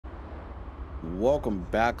Welcome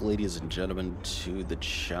back, ladies and gentlemen, to the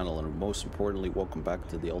channel, and most importantly, welcome back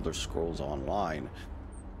to the Elder Scrolls Online.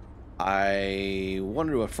 I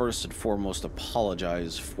wanted to first and foremost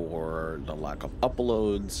apologize for the lack of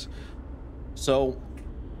uploads. So,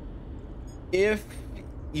 if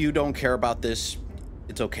you don't care about this,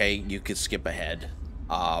 it's okay, you could skip ahead.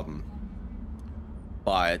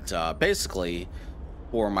 Basically,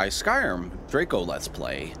 for my Skyrim Draco Let's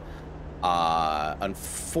Play,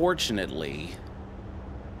 unfortunately,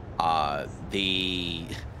 my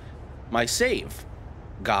save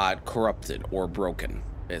got corrupted or broken.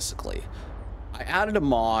 Basically, I added a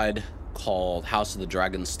mod called House of the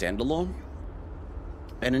Dragon Standalone,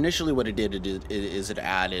 and initially what it did is it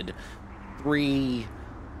added 3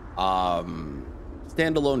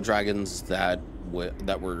 standalone dragons that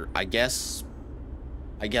were I guess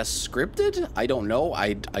scripted. I don't know.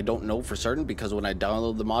 I don't know for certain, because when I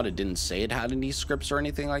downloaded the mod, it didn't say it had any scripts or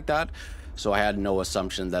anything like that. So I had no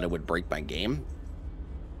assumption that it would break my game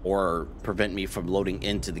or prevent me from loading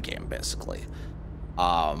into the game, basically.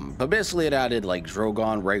 But basically it added like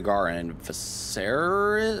Drogon, Rhaegar, and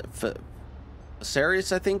Viserys,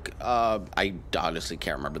 I think. I honestly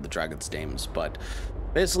can't remember the dragons' names, but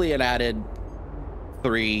basically it added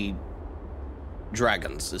 3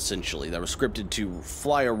 dragons, essentially, that were scripted to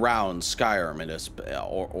fly around Skyrim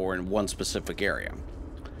or in one specific area.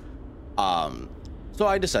 So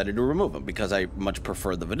I decided to remove them because I much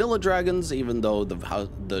prefer the vanilla dragons, even though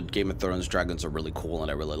the Game of Thrones dragons are really cool and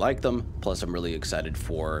I really like them. Plus, I'm really excited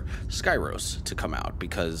for Skyros to come out,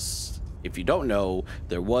 because if you don't know,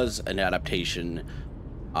 there was an adaptation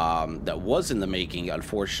that was in the making,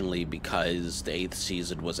 unfortunately, because the 8th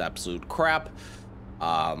season was absolute crap.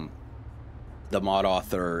 The mod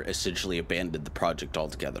author essentially abandoned the project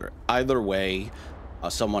altogether. Either way,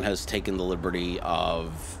 someone has taken the liberty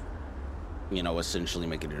of, essentially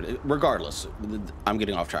making it. Regardless, I'm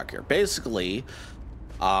getting off track here. Basically,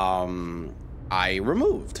 I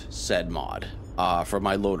removed said mod from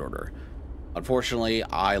my load order. Unfortunately,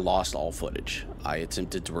 I lost all footage. I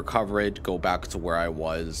attempted to recover it, go back to where I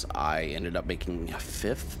was. I ended up making a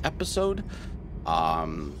 5th episode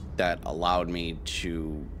that allowed me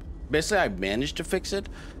to... Basically, I managed to fix it,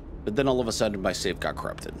 but then all of a sudden my save got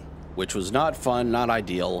corrupted, which was not fun, not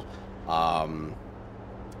ideal.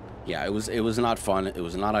 Yeah, it was not fun. It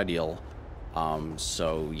was not ideal.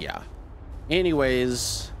 So yeah.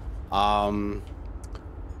 Anyways, I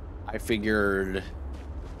figured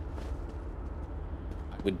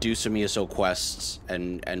I would do some ESO quests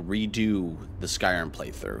and redo the Skyrim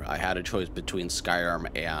playthrough. I had a choice between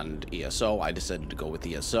Skyrim and ESO. I decided to go with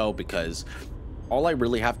ESO because all I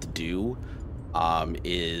really have to do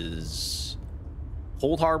is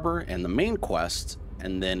Cold Harbor and the main quest,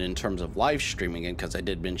 and then in terms of live streaming it, because I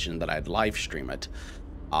did mention that I'd live stream it,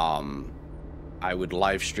 I would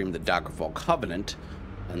live stream the Daggerfall Covenant,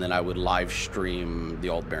 and then I would live stream the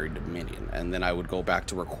Aldbury Dominion, and then I would go back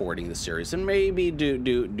to recording the series and maybe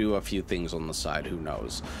do a few things on the side. Who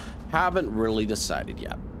knows? Haven't really decided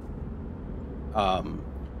yet.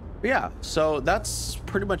 Yeah, so that's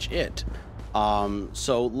pretty much it.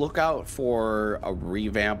 So look out for a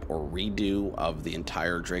revamp or redo of the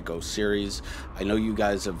entire Draco series. I know you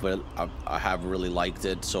guys have really liked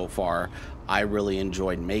it so far. I really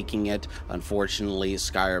enjoyed making it. Unfortunately,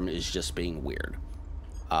 Skyrim is just being weird.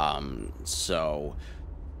 So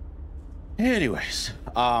anyways,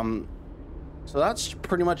 so that's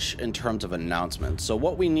pretty much in terms of announcements. So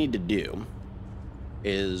what we need to do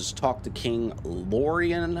is talk to King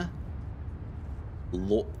Loriaran,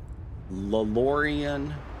 Dinar.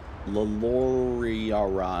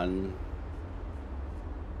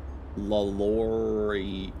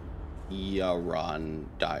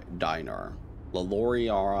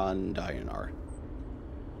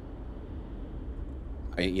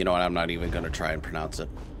 You know what? I'm not even going to try and pronounce it.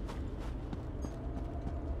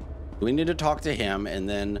 We need to talk to him, and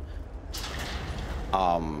then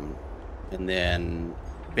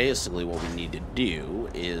basically what we need to do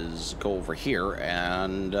is go over here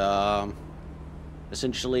and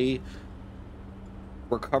essentially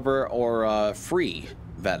recover or free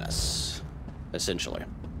Venice, essentially.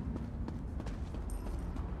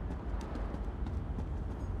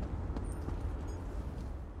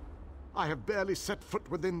 I have barely set foot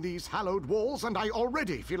within these hallowed walls, and I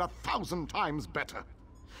already feel 1,000 times better.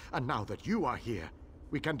 And now that you are here,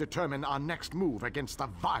 we can determine our next move against the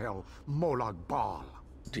vile Molag Bal.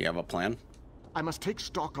 Do you have a plan? I must take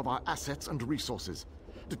stock of our assets and resources,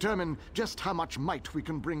 determine just how much might we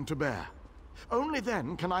can bring to bear. Only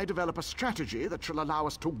then can I develop a strategy that shall allow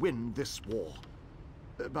us to win this war.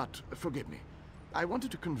 But forgive me, I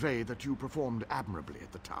wanted to convey that you performed admirably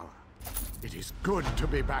at the tower. It is good to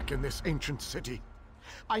be back in this ancient city.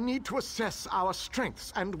 I need to assess our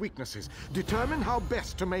strengths and weaknesses, determine how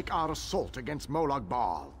best to make our assault against Molag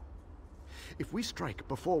Bal. If we strike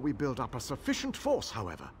before we build up a sufficient force,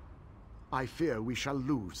 however, I fear we shall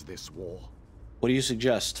lose this war. What do you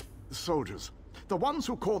suggest? The soldiers, the ones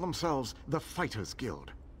who call themselves the Fighters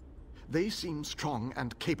Guild. They seem strong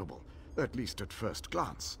and capable, at least at first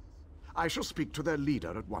glance. I shall speak to their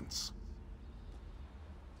leader at once.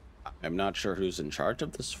 I'm not sure who's in charge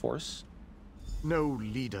of this force. No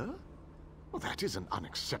leader? Well, that is an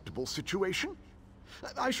unacceptable situation.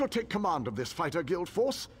 I shall take command of this Fighter Guild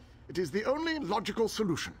force. It is the only logical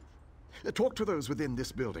solution. Talk to those within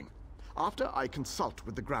this building. After I consult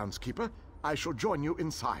with the groundskeeper, I shall join you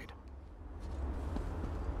inside.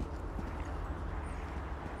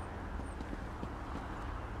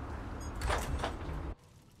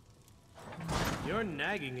 Your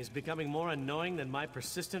nagging is becoming more annoying than my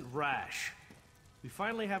persistent rash. We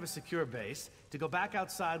finally have a secure base. To go back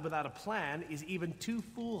outside without a plan is even too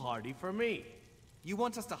foolhardy for me. You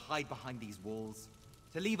want us to hide behind these walls?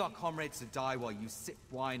 To leave our comrades to die while you sip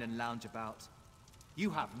wine and lounge about? You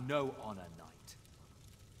have no honor, knight.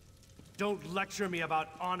 Don't lecture me about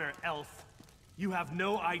honor, elf. You have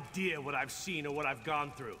no idea what I've seen or what I've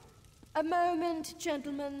gone through. A moment,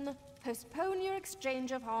 gentlemen. Postpone your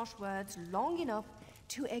exchange of harsh words long enough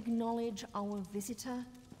to acknowledge our visitor.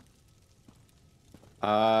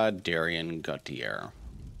 Darian Gautier.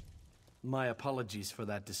 My apologies for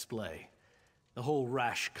that display. The whole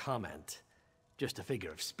rash comment. Just a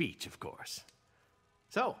figure of speech, of course.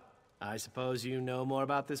 So, I suppose you know more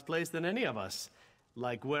about this place than any of us.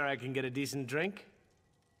 Like where I can get a decent drink?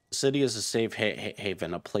 The city is a safe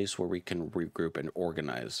haven, a place where we can regroup and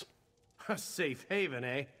organize. A safe haven,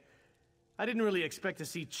 eh? I didn't really expect to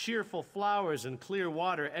see cheerful flowers and clear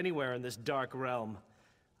water anywhere in this dark realm.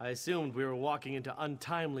 I assumed we were walking into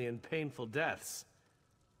untimely and painful deaths.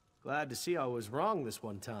 Glad to see I was wrong this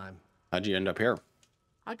one time. How'd you end up here?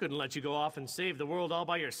 I couldn't let you go off and save the world all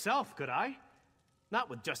by yourself, could I? Not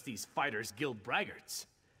with just these Fighters Guild braggarts.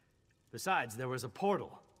 Besides, there was a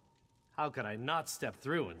portal. How could I not step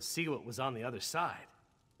through and see what was on the other side?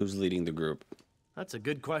 Who's leading the group? That's a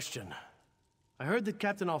good question. I heard that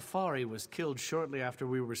Captain Alfari was killed shortly after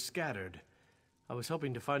we were scattered. I was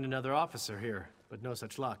hoping to find another officer here, but no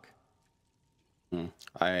such luck.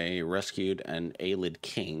 I rescued an Aelid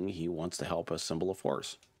king. He wants to help assemble a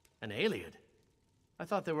force. An Aelid? I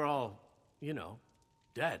thought they were all, you know,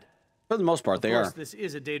 dead. For the most part, they Of course, are. this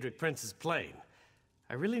is a Daedric prince's plane.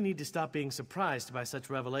 I really need to stop being surprised by such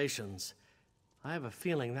revelations. I have a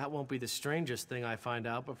feeling that won't be the strangest thing I find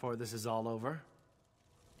out before this is all over.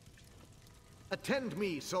 Attend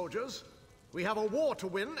me, soldiers. We have a war to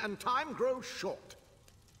win, and time grows short.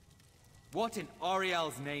 What in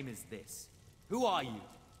Ariel's name is this? Who are you?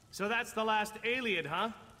 So that's the last Aelid, huh?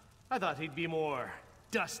 I thought he'd be more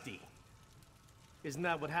dusty. Isn't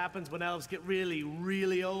that what happens when elves get really,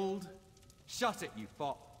 really old? Shut it, you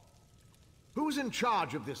fop. Who's in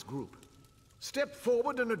charge of this group? Step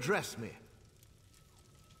forward and address me.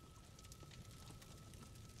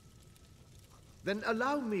 Then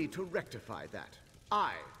allow me to rectify that.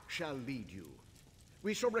 I shall lead you.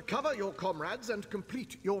 We shall recover your comrades and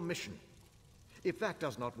complete your mission. If that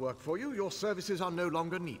does not work for you, your services are no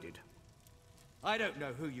longer needed. I don't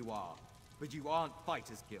know who you are, but you aren't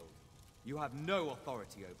Fighters Guild. You have no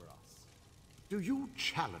authority over us. Do you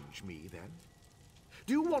challenge me, then?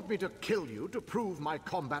 Do you want me to kill you to prove my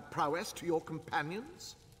combat prowess to your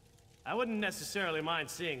companions? I wouldn't necessarily mind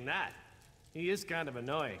seeing that. He is kind of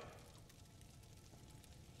annoying.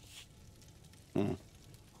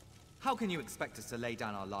 How can you expect us to lay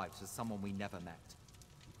down our lives for someone we never met?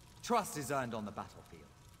 Trust is earned on the battlefield.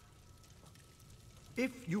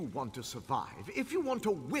 If you want to survive, if you want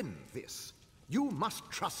to win this, you must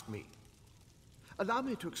trust me. Allow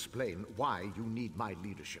me to explain why you need my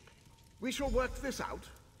leadership. We shall work this out.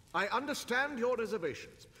 I understand your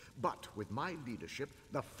reservations, but with my leadership,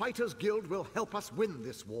 the Fighters Guild will help us win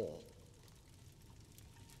this war.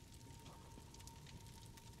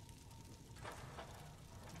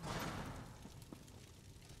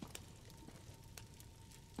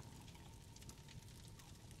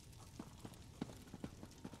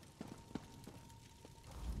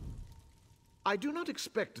 I do not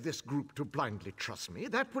expect this group to blindly trust me.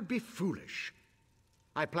 That would be foolish.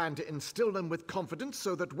 I plan to instill them with confidence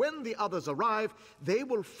so that when the others arrive, they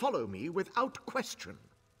will follow me without question.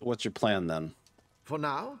 What's your plan, then? For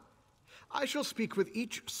now, I shall speak with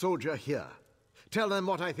each soldier here. Tell them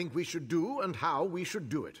what I think we should do and how we should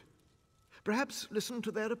do it. Perhaps listen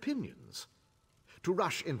to their opinions. To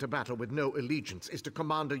rush into battle with no allegiance is to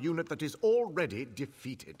command a unit that is already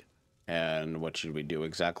defeated. And what should we do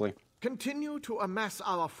exactly? Continue to amass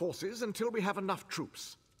our forces until we have enough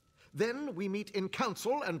troops. Then we meet in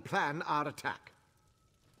council and plan our attack.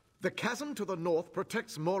 The chasm to the north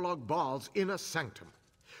protects Morlog Baal's inner sanctum.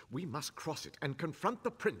 We must cross it and confront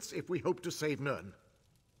the prince if we hope to save Nirn.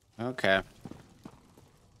 Okay.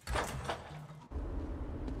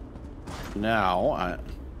 Now,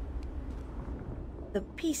 The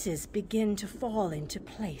pieces begin to fall into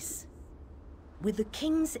place. With the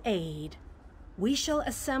king's aid, we shall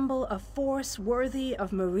assemble a force worthy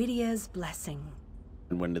of Meridia's blessing.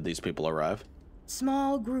 And when did these people arrive?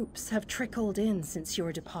 Small groups have trickled in since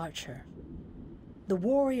your departure. The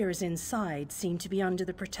warriors inside seem to be under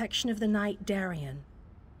the protection of the knight Darien,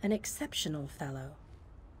 an exceptional fellow.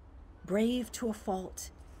 Brave to a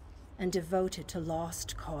fault, and devoted to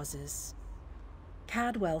lost causes.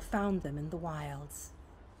 Cadwell found them in the wilds.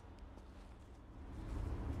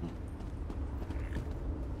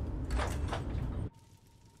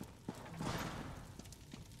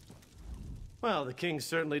 Well, the king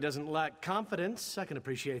certainly doesn't lack confidence. I can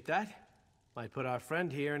appreciate that. Might put our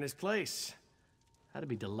friend here in his place. That'd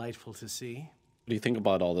be delightful to see. What do you think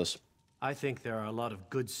about all this? I think there are a lot of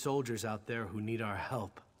good soldiers out there who need our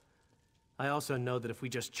help. I also know that if we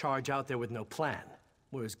just charge out there with no plan,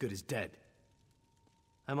 we're as good as dead.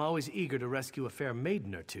 I'm always eager to rescue a fair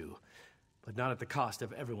maiden or two, but not at the cost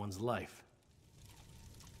of everyone's life.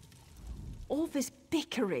 All this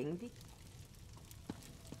bickering.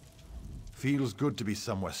 Feels good to be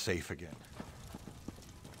somewhere safe again.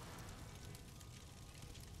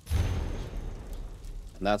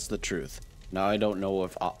 And that's the truth. Now I don't know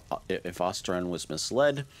if Ostran was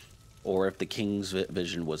misled, or if the king's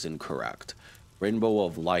vision was incorrect. Rainbow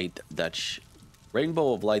of light that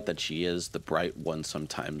she is, the bright one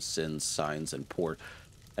sometimes sends signs and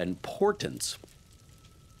portents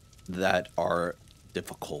that are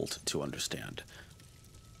difficult to understand.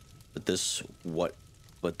 But this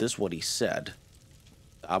what he said.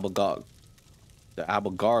 The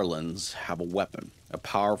Abergarlands have a weapon, a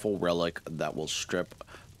powerful relic that will strip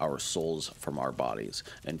our souls from our bodies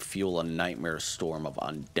and fuel a nightmare storm of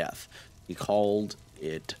undeath. He called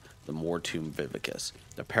it the Mortum Vivicus.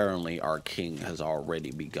 Apparently, our king has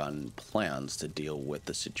already begun plans to deal with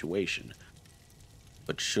the situation.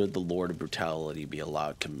 But should the Lord of Brutality be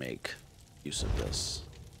allowed to make use of this?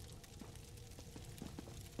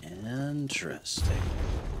 Interesting.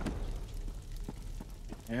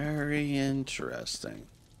 Very interesting.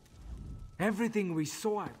 Everything we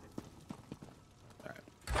saw.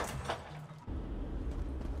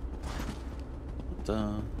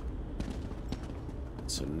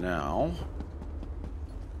 So now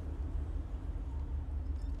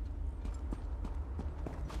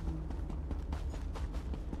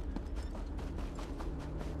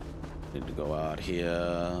need to go out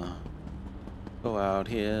here. Go out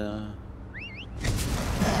here.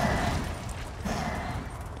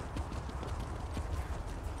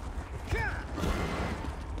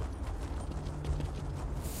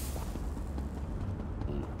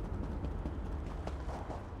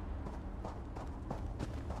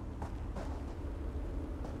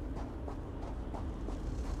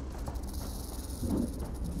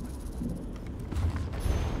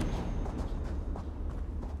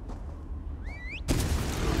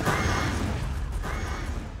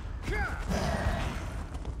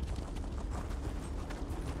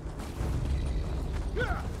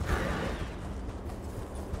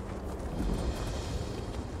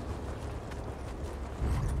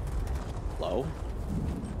 Hello?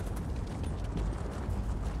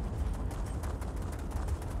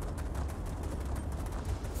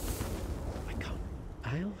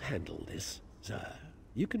 I'll handle this, sir.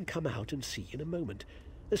 You can come out and see in a moment.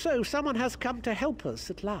 So, someone has come to help us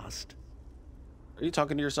at last. Are you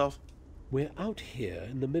talking to yourself? We're out here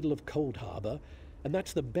in the middle of Cold Harbor, and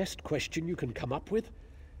that's the best question you can come up with?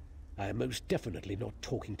 I am most definitely not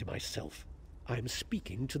talking to myself. I am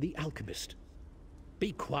speaking to the alchemist.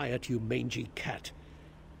 Be quiet, you mangy cat.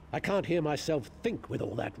 I can't hear myself think with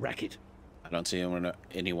all that racket. I don't see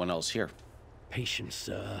anyone else here. Patience,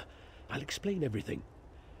 sir. I'll explain everything.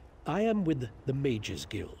 I am with the Mages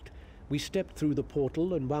Guild. We stepped through the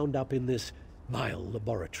portal and wound up in this vile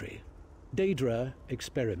laboratory. Daedra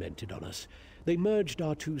experimented on us. They merged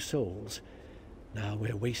our two souls. Now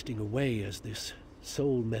we're wasting away as this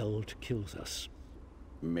soul meld kills us.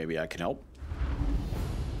 Maybe I can help?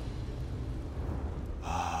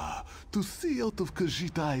 To see out of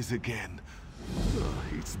Khajiit eyes again.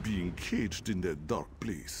 It's being caged in that dark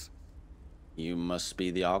place. You must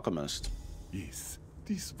be the alchemist. Yes,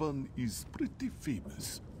 This one is pretty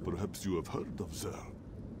famous. Perhaps you have heard of Zer.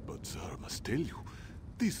 But Zer must tell you,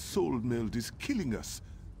 this soul meld is killing us.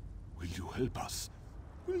 Will you help us?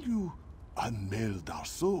 Will you unmeld our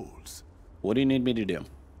souls? What do you need me to do?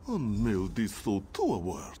 Unmeld this soul to a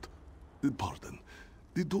word. Pardon.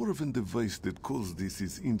 The dwarven device that caused this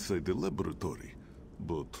is inside the laboratory.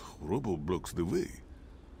 But Robo blocks the way.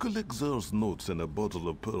 Collect Zer's notes and a bottle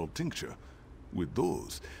of pearl tincture. With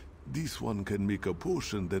those, this one can make a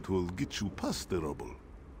potion that will get you past the rubble.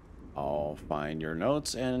 I'll find your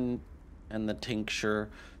notes and the tincture,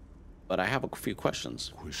 but I have a few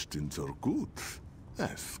questions. Questions are good.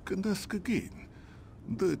 Ask and ask again.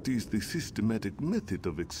 That is the systematic method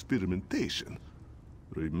of experimentation.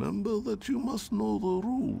 Remember that you must know the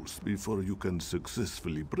rules before you can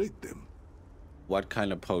successfully break them. What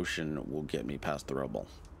kind of potion will get me past the rubble?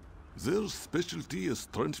 Their specialty is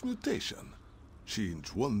transmutation. Change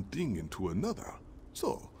one thing into another.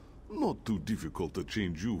 So, not too difficult to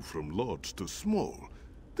change you from large to small.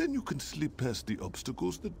 Then you can slip past the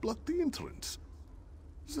obstacles that block the entrance.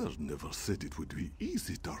 Zer never said it would be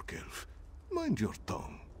easy, Dark Elf. Mind your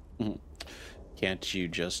tongue. Can't you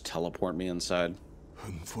just teleport me inside?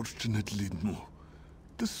 Unfortunately, no.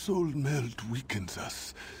 The soul meld weakens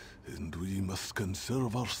us, and we must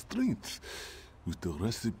conserve our strength. With the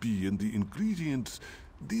recipe and the ingredients,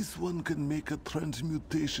 this one can make a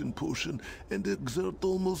transmutation potion and exert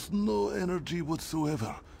almost no energy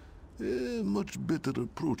whatsoever. A much better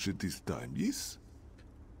approach at this time, yes?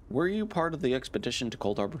 Were you part of the expedition to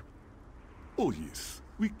Cold Harbor? Oh, yes.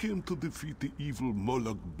 We came to defeat the evil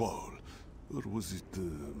Moloch Baal. Or was it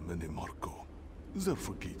Menemarco? Zer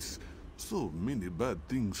forgets. So many bad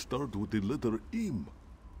things start with the letter M.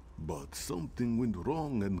 But something went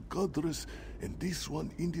wrong and Godress, and this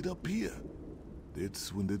one ended up here.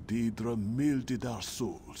 That's when the Daedra melted our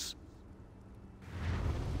souls.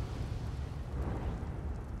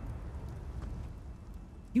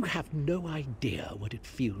 You have no idea what it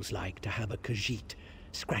feels like to have a Khajiit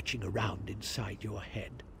scratching around inside your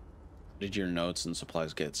head. Did your notes and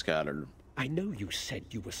supplies get scattered? I know you said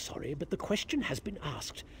you were sorry, but the question has been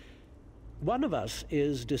asked. One of us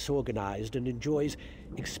is disorganized and enjoys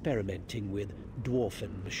experimenting with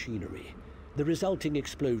dwarfen machinery. The resulting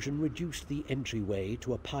explosion reduced the entryway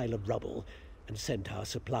to a pile of rubble and sent our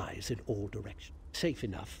supplies in all directions. Safe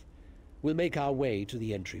enough. We'll make our way to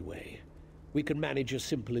the entryway. We can manage a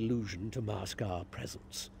simple illusion to mask our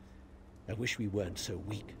presence. I wish we weren't so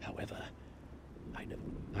weak, however.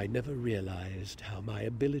 I never realized how my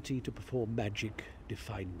ability to perform magic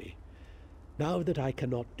defined me. Now that I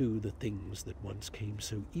cannot do the things that once came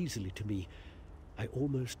so easily to me, I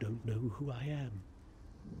almost don't know who I am.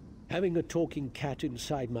 Having a talking cat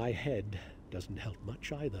inside my head doesn't help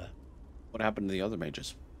much either. What happened to the other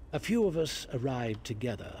mages? A few of us arrived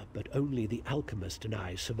together, but only the alchemist and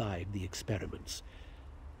I survived the experiments.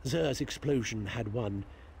 Zer's explosion had one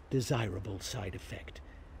desirable side effect.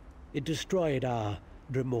 It destroyed our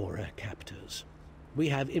Dremora captors. We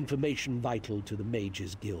have information vital to the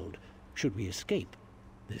Mages Guild, should we escape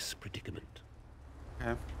this predicament.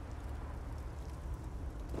 Okay.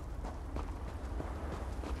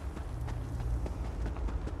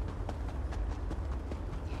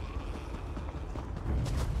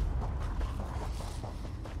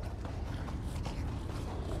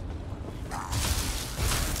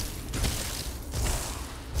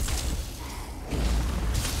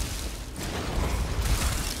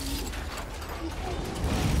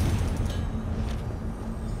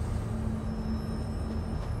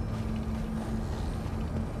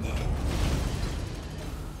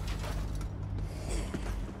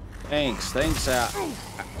 Thanks,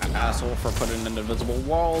 asshole, for putting an invisible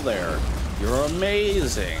wall there. You're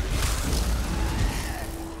amazing.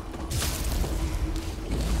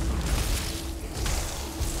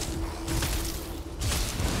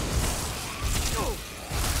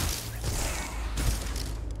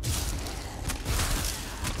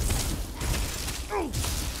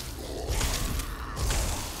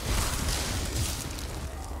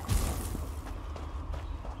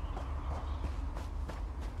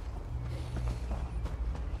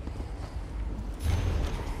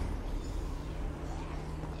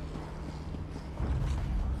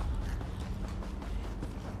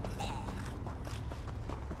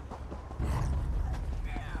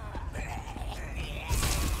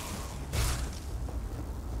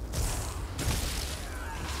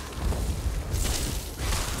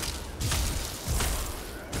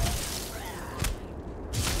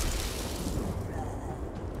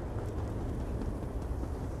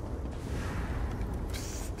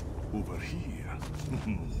 Over here.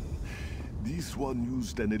 This one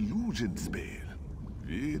used an illusion spell.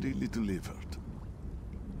 very little effort.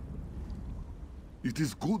 It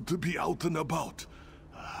is good to be out and about.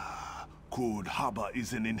 Cold Harbor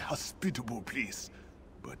is an inhospitable place,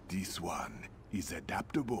 but this one is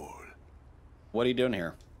adaptable. What are you doing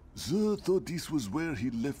here? Zer thought this was where he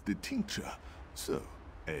left the tincture, so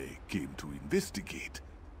I came to investigate.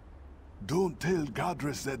 Don't tell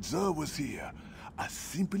Godress that Zer was here. A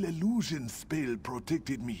simple illusion spell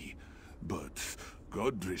protected me. But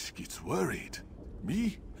Godress gets worried.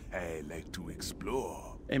 Me? I like to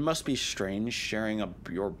explore. It must be strange sharing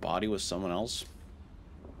your body with someone else.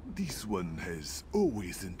 This one has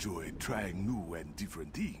always enjoyed trying new and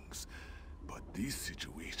different things. But this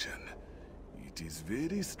situation, it is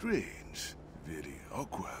very strange, very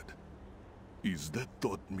awkward. Is that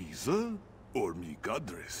thought me, sir? Or me,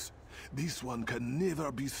 Godress? This one can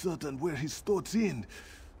never be certain where his thoughts end,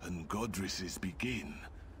 and Godress's begin.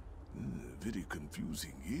 Very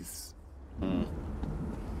confusing, yes?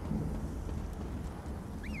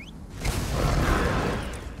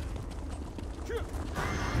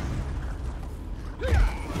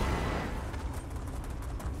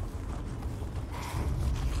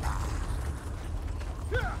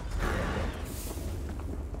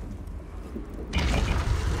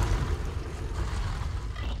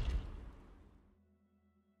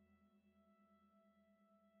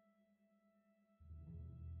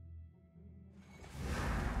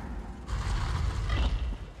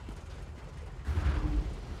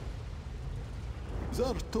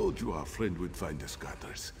 Zar told you our friend would find us,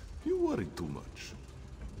 Godress. You worried too much.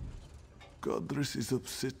 Godress is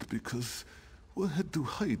upset because we had to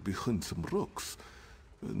hide behind some rocks.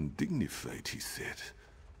 Undignified, he said.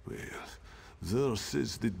 Well, Zar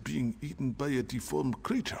says that being eaten by a deformed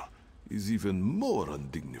creature is even more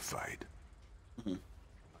undignified.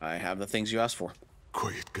 I have the things you asked for.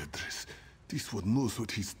 Quiet, Godress. This one knows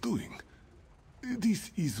what he's doing.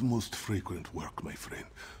 This is most fragrant work, my friend.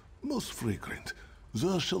 Most fragrant.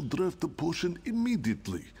 Zar shall draft the potion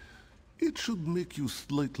immediately. It should make you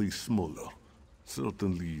slightly smaller.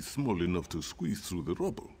 Certainly small enough to squeeze through the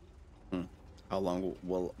rubble. How long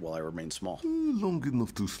will I remain small? Long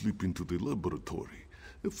enough to slip into the laboratory.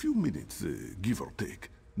 A few minutes, give or take.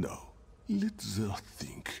 Now, let Zar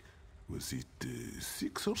think. Was it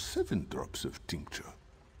 6 or 7 drops of tincture?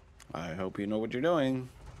 I hope you know what you're doing.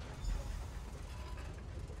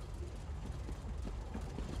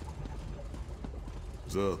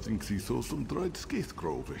 Zar thinks he saw some dried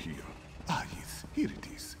scarecrow over here. Ah, yes, here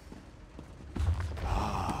it is.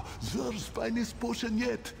 Ah, Zar's finest potion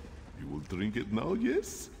yet. You will drink it now,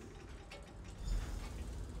 yes?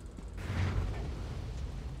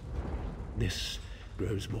 This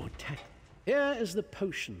grows more tact. Here is the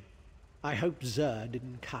potion. I hope Zer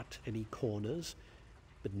didn't cut any corners,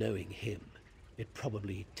 but knowing him, it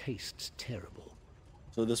probably tastes terrible.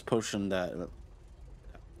 So this potion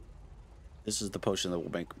this is the potion that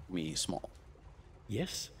will make me small.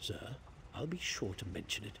 Yes, sir. I'll be sure to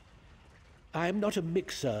mention it. I am not a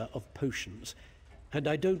mixer of potions, and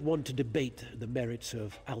I don't want to debate the merits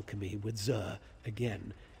of alchemy with Zer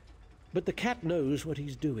again. But the cat knows what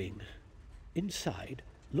he's doing. Inside,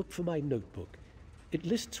 look for my notebook. It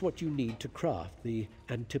lists what you need to craft the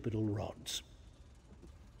antipodal rods.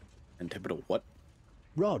 Antipodal what?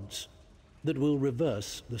 Rods that will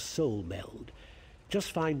reverse the soul meld.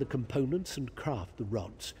 Just find the components and craft the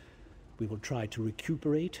rods. We will try to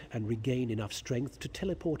recuperate and regain enough strength to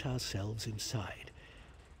teleport ourselves inside.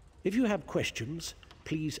 If you have questions,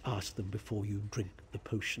 please ask them before you drink the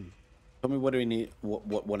potion. Tell me what do we need,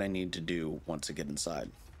 what I need to do once I get inside.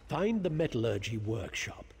 Find the metallurgy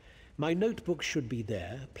workshop. My notebook should be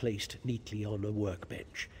there, placed neatly on a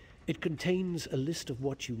workbench. It contains a list of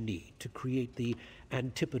what you need to create the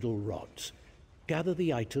antipodal rods. Gather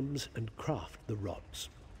the items and craft the rods.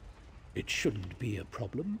 It shouldn't be a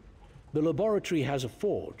problem. The laboratory has a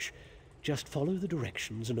forge. Just follow the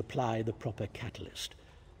directions and apply the proper catalyst.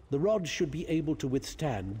 The rods should be able to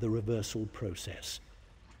withstand the reversal process.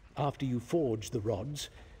 After you forge the rods,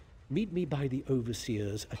 meet me by the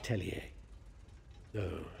Overseer's atelier.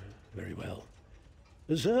 Oh, very well.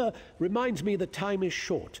 Zer reminds me that time is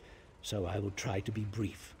short, so I will try to be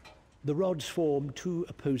brief. The rods form two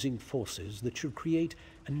opposing forces that should create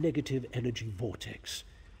a negative energy vortex.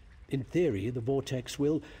 In theory, the vortex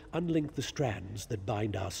will unlink the strands that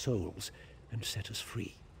bind our souls and set us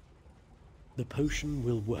free. The potion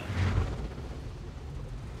will work.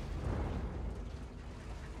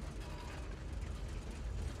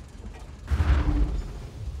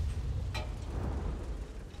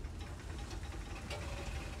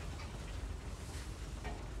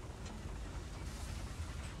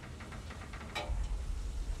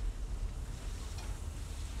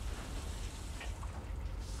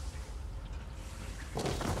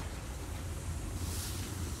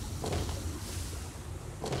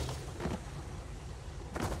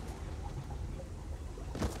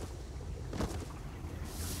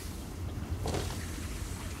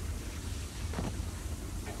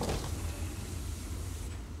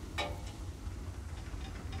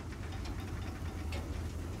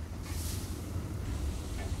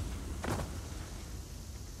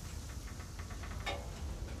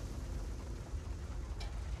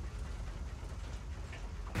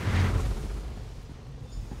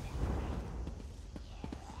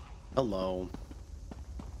 Hello.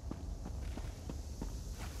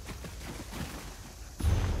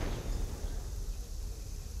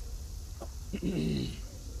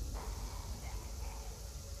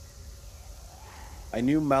 I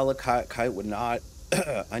knew Malachite would not.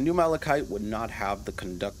 I knew Malachite would not have the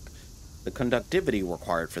conductivity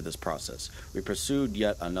required for this process. We pursued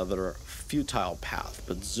yet another futile path,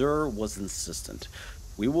 but Zur was insistent.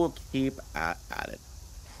 We will keep at it.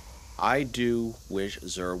 I do wish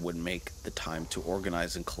Zur would make the time to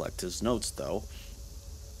organize and collect his notes, though.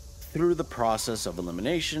 Through the process of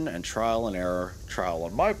elimination and trial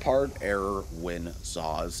on my part, error when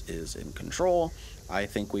Zaz is in control, I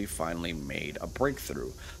think we finally made a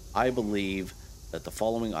breakthrough. I believe that the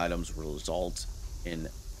following items will result in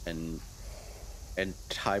an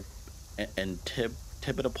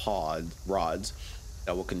antipodopod rods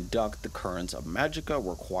that will conduct the currents of magicka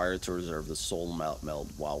required to reserve the soul meld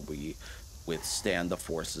while we withstand the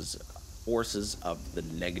forces of the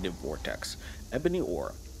negative vortex. Ebony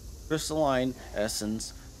ore, crystalline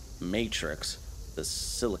essence matrix. The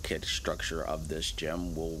silicate structure of this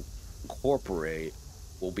gem will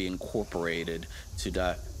be incorporated to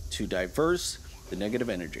diverse the negative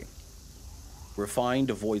energy. Refined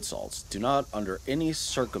void salts. Do not, under any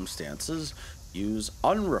circumstances, use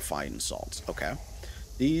unrefined salts. Okay.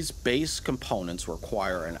 These base components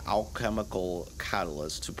require an alchemical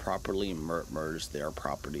catalyst to properly merge their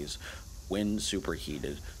properties when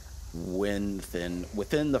superheated.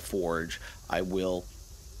 Within the forge, I will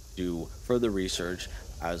do further research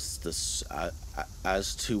as to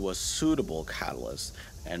a suitable catalyst,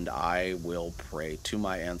 and I will pray to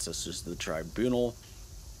my ancestors, the tribunal,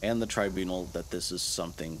 that this is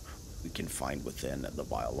something we can find within the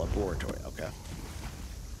Vile Laboratory. Okay.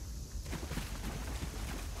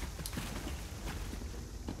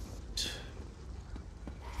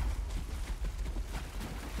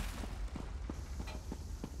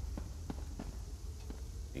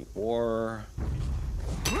 Or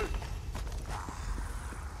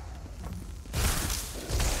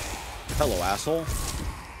hello, asshole.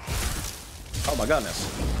 Oh my goodness.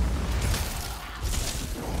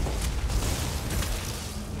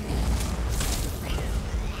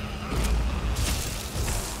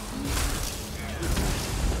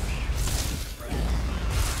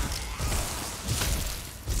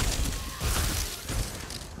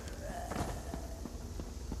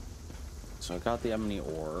 So I got the ebony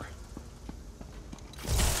ore.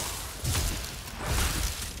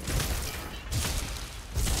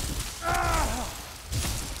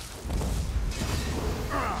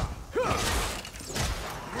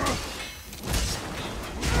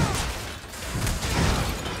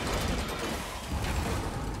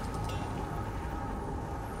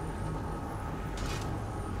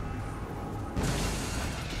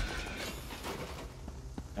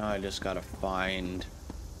 Now I just gotta find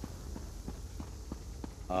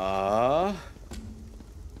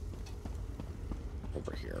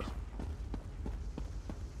over here.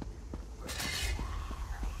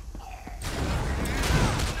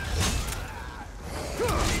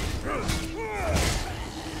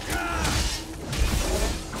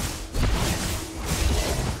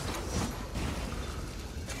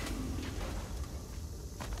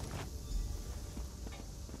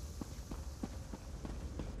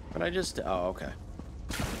 But I just, oh, okay.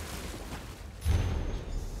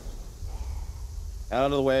 Out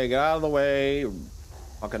of the way, get out of the way.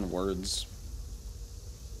 Fucking words.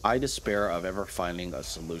 I despair of ever finding a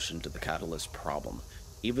solution to the catalyst problem.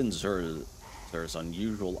 Even Zur's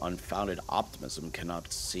unusual, unfounded optimism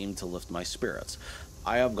cannot seem to lift my spirits.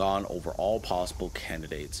 I have gone over all possible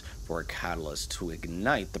candidates for a catalyst to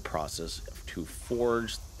ignite the process to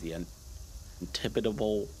forge the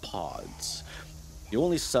antipodopod pods. The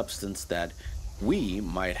only substance that we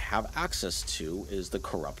might have access to is the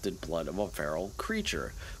corrupted blood of a feral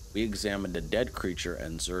creature. We examined a dead creature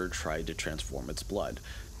and Zur tried to transform its blood,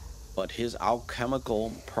 but his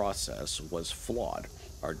alchemical process was flawed.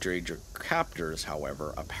 Our Drager captors,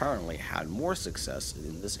 however, apparently had more success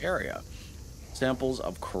in this area. Samples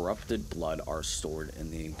of corrupted blood are stored in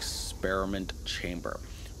the experiment chamber,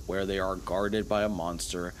 where they are guarded by a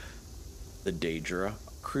monster the Daedra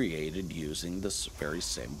created using this very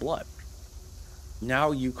same blood.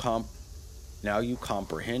 Now you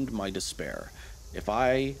comprehend my despair. If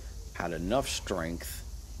I had enough strength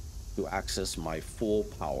to access my full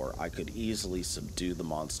power, I could easily subdue the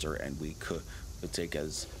monster, and we could take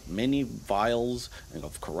as many vials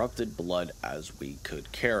of corrupted blood as we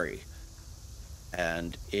could carry.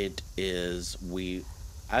 And as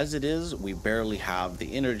it is, we barely have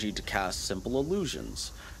the energy to cast simple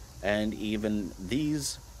illusions, and even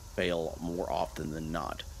these fail more often than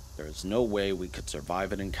not. There is no way we could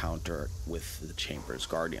survive an encounter with the Chamber's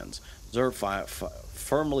guardians. Zer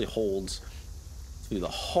firmly holds to the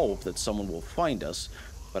hope that someone will find us,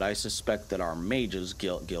 but I suspect that our mages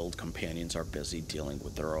guild companions are busy dealing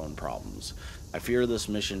with their own problems. I fear this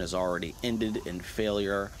mission has already ended in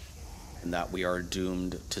failure, and that we are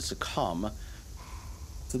doomed to succumb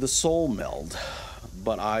to the soul meld,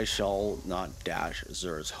 but I shall not dash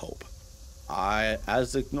Zer's hope.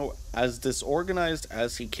 As disorganized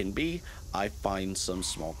as he can be, I find some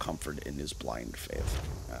small comfort in his blind faith.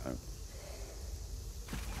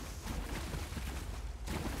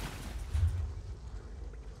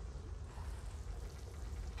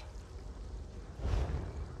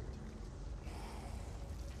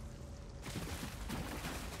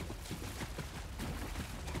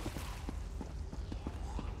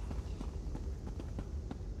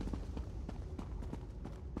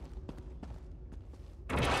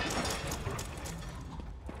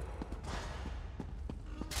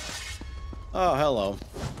 Oh, hello.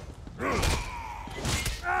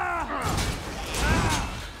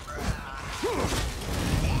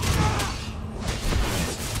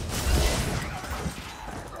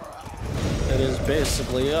 It is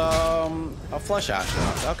basically a flesh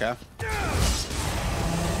astronaut. Okay.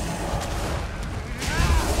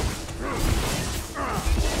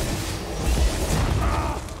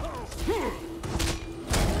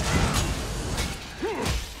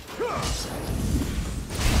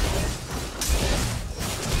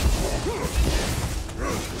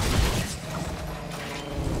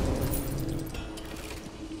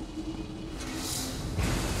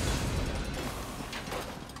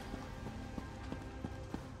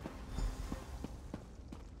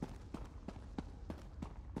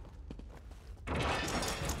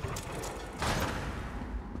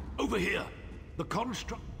 Over here! The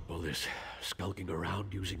construct... All this skulking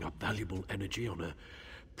around using up valuable energy on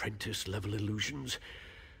apprentice-level illusions.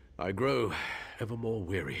 I grow ever more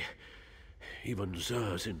weary. Even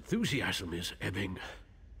Zer's enthusiasm is ebbing.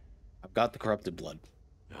 I've got the corrupted blood.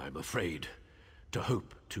 I'm afraid to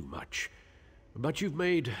hope too much. But you've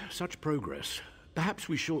made such progress. Perhaps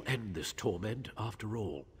we shall end this torment after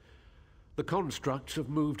all. The constructs have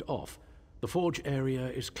moved off. The forge area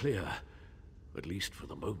is clear. At least for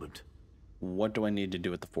the moment. What do I need to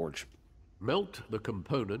do with the forge? Melt the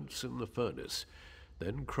components in the furnace,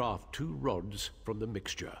 then craft 2 rods from the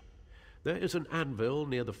mixture. There is an anvil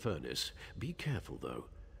near the furnace. Be careful, though.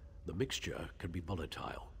 The mixture can be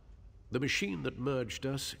volatile. The machine that merged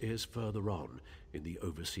us is further on, in the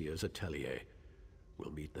Overseer's atelier.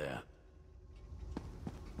 We'll meet there.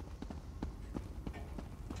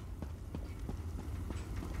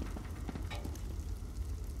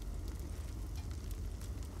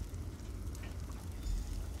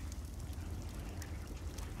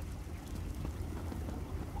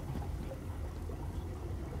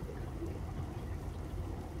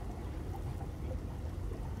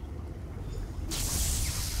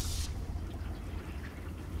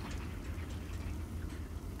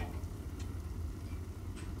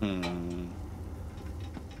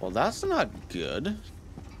 Well, that's not good.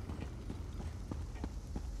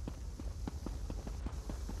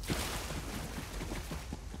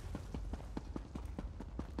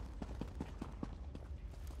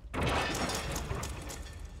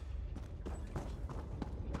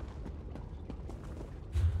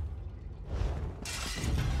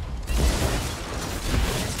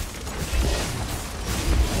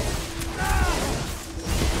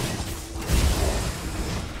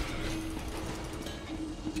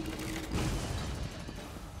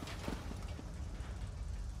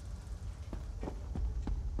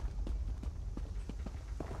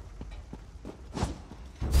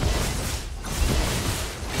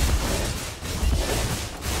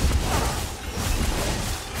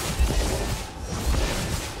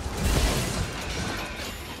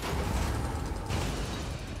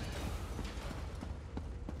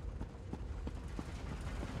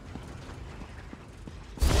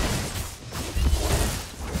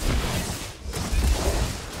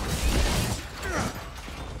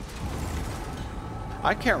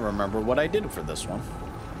 I can't remember what I did for this one.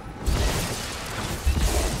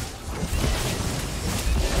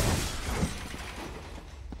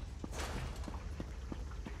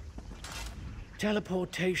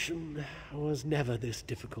 Teleportation was never this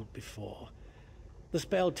difficult before. The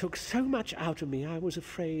spell took so much out of me I was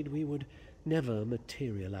afraid we would never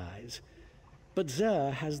materialize. But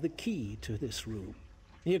Zer has the key to this room.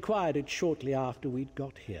 He acquired it shortly after we'd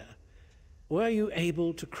got here. Were you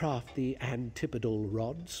able to craft the antipodal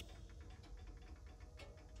rods?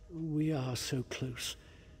 We are so close.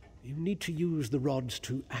 You need to use the rods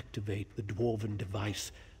to activate the dwarven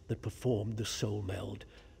device that performed the soul meld.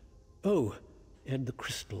 Oh, and the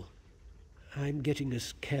crystal. I'm getting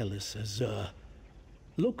as careless as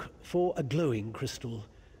Look for a glowing crystal.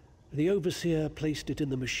 The Overseer placed it in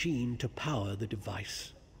the machine to power the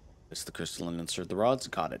device. It's the crystal and insert the rods.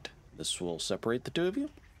 Got it. This will separate the two of you?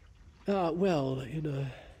 Well, in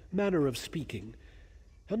a manner of speaking.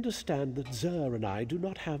 Understand that Zer and I do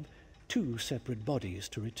not have two separate bodies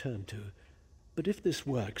to return to. But if this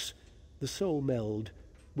works, the soul meld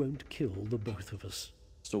won't kill the both of us.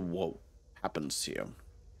 So what happens to you?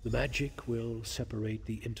 The magic will separate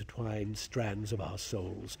the intertwined strands of our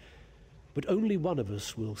souls, but only one of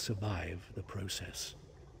us will survive the process.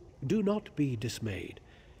 Do not be dismayed.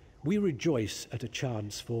 We rejoice at a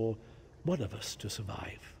chance for one of us to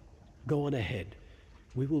survive. Go on ahead.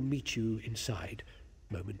 We will meet you inside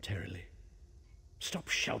momentarily. Stop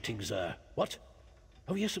shouting, Zer. What?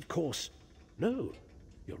 Oh, yes, of course. No,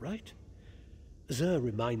 you're right. Zer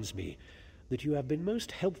reminds me that you have been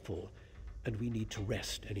most helpful, and we need to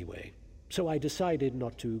rest anyway. So I decided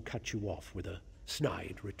not to cut you off with a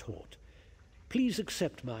snide retort. Please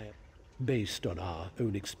accept my... Based on our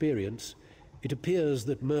own experience, it appears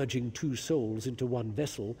that merging two souls into one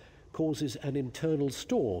vessel causes an internal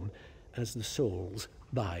storm as the souls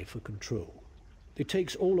vie for control. It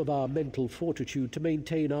takes all of our mental fortitude to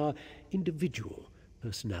maintain our individual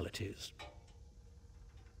personalities.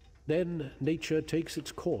 Then nature takes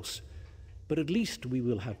its course, but at least we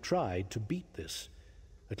will have tried to beat this.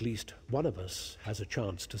 At least one of us has a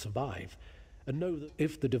chance to survive, and know that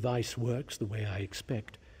if the device works the way I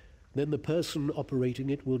expect, then the person operating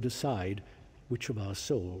it will decide which of our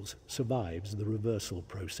souls survives the reversal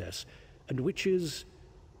process, and which is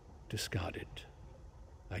discarded.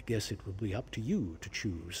 I guess it will be up to you to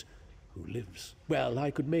choose who lives. Well,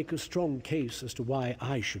 I could make a strong case as to why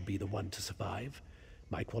I should be the one to survive.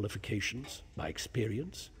 My qualifications, my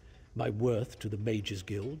experience, my worth to the Mages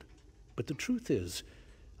Guild. But the truth is,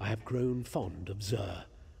 I have grown fond of Zer.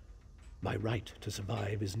 My right to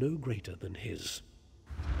survive is no greater than his.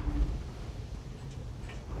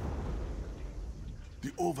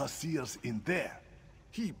 The Overseer's in there.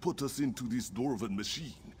 He put us into this dwarven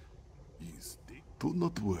machine. Do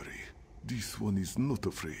not worry. This one is not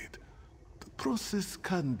afraid. The process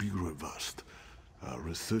can be reversed. Our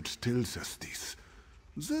research tells us this.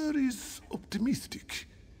 Zer is optimistic.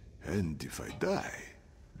 And if I die,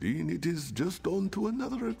 then it is just on to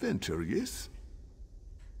another adventure, yes?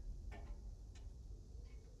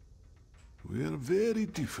 We are very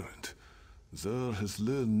different. Zer has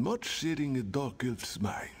learned much sharing a dark elf's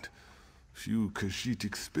mind. Few Khajiit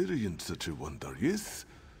experience such a wonder, yes?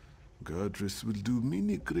 Godress will do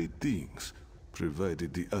many great things,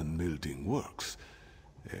 provided the unmelding works.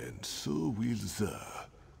 And so will Zer.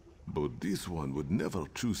 But this one would never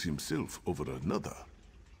choose himself over another.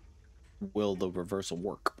 Will the reversal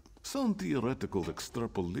work? Some theoretical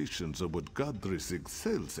extrapolations are what Godress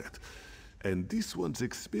excels at, and this one's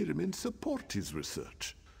experiments support his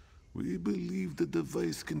research. We believe the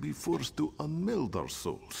device can be forced to unmeld our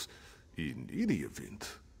souls. In any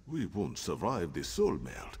event, we won't survive the soul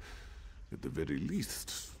meld. At the very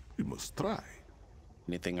least, we must try.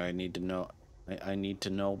 Anything I need to know? I need to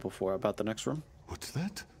know before about the next room? What's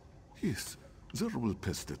that? Yes, Zer will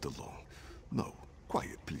pass that along. Now,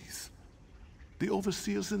 quiet, please. The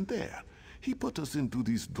Overseer's in there. He put us into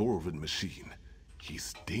this dwarven machine.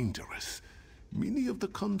 He's dangerous. Many of the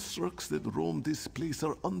constructs that roam this place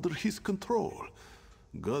are under his control.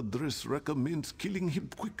 Godress recommends killing him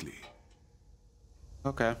quickly.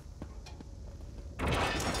 Okay.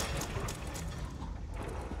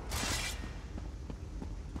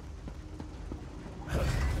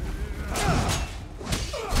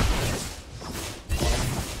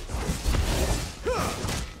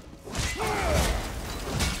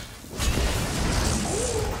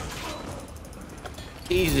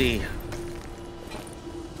 Easy.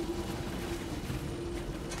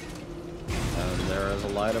 And there is a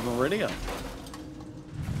light of Iridium.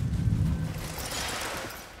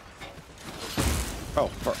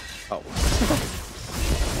 Oh.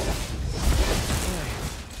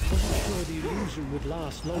 Wasn't sure the illusion would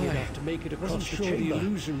last long enough to make it across the chamber. The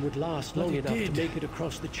illusion would last long enough to make it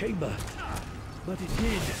across the chamber. But it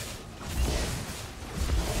did.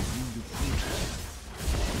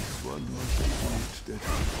 One must acknowledge that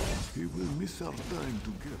he will miss our time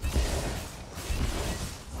together.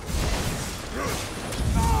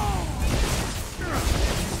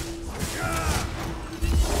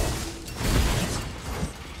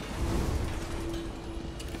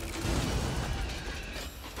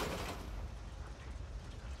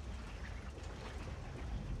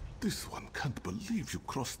 This one can't believe you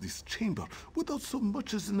crossed this chamber without so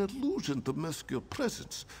much as an illusion to mask your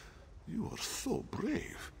presence. You are so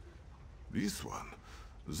brave. This one,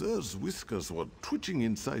 there's whiskers were twitching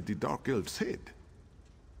inside the Dark Elf's head.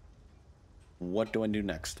 What do I do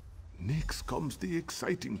next? Next comes the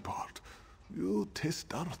exciting part. You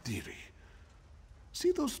test our theory.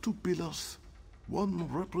 See those two pillars? One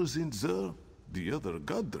represents Zer, the other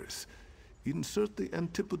Godress. Insert the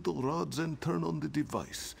antipodal rods and turn on the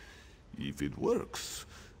device. If it works,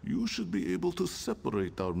 you should be able to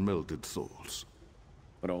separate our melted souls.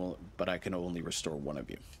 But I can only restore one of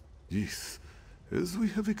you. Yes, as we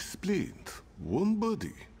have explained, one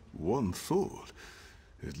body, one soul.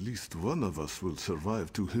 At least one of us will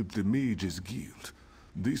survive to help the Mages Guild.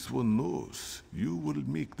 This one knows you will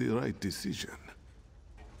make the right decision.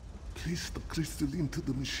 Place the crystal into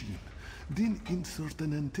the machine, then insert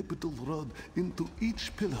an antipodal rod into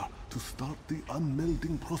each pillar to start the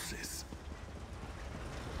unmelding process.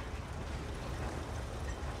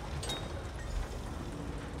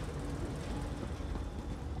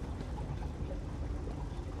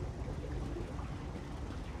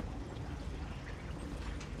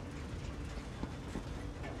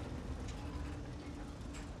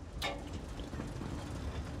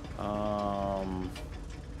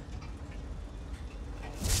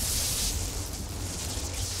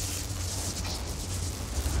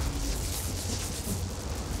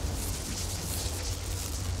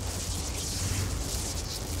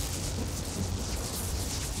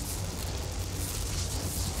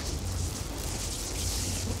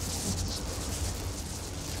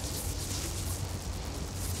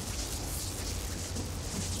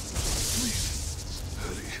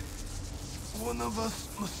 One of us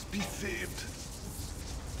must be saved.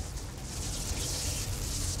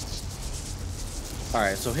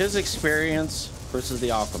 Alright, so his experience versus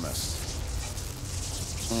the alchemist.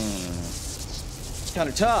 It's kind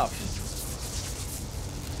of tough.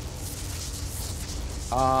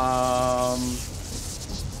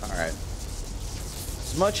 Alright.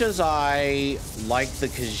 As much as I like the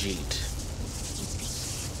Khajiit,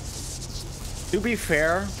 to be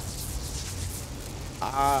fair,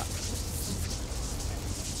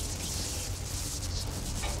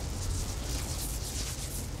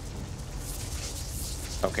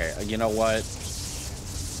 okay, you know what?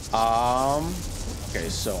 Okay,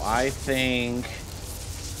 so I think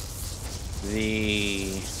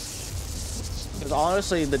because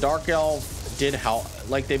honestly, the Dark Elf did help.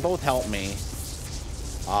 Like, they both helped me.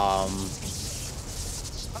 I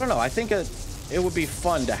don't know. I think it would be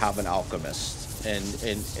fun to have an alchemist in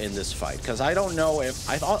this fight, because I don't know if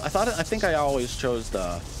I think I always chose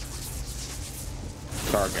the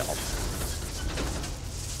Dark Elf.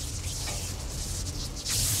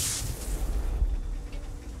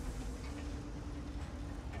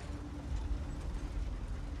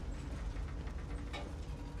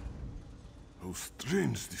 How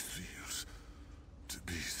strange this feels. To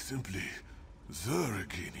be simply there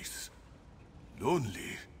again is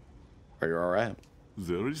lonely. Are you alright?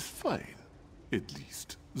 There is fine. At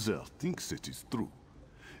least, Zer thinks it is true.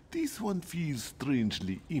 This one feels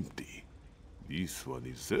strangely empty. This one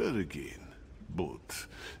is there again. But,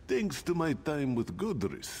 thanks to my time with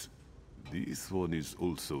Godress, this one is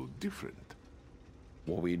also different.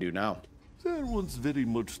 What will you do now? Zer wants very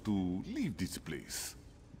much to leave this place.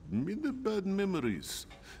 Many bad memories.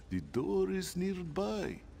 The door is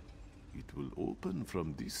nearby. It will open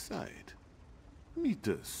from this side. Meet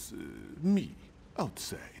us, me,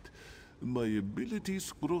 outside. My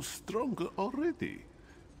abilities grow stronger already.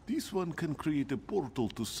 This one can create a portal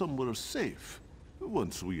to somewhere safe,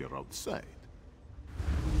 once we are outside.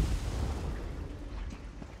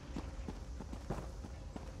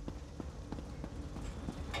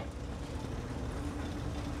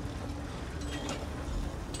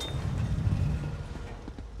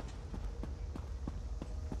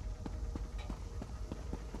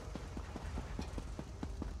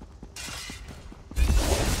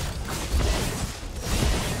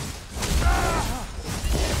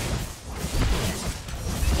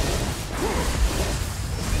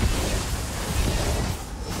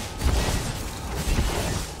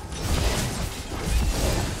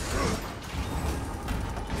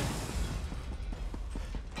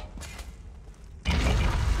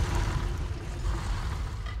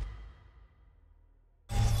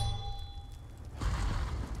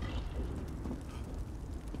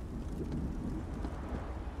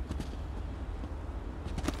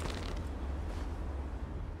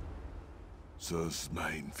 Zer's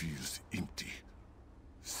mind feels empty,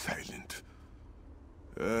 silent.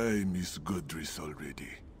 I miss Godress already.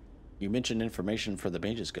 You mentioned information for the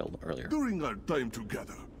Mages Guild earlier. During our time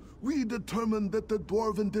together, We determined that the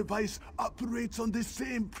dwarven device operates on the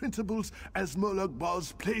same principles as Molag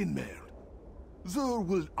Bal's plane mail. Zur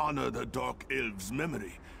will honor the Dark Elf's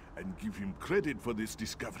memory and give him credit for this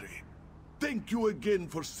discovery. Thank you again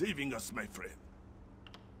for saving us, my friend.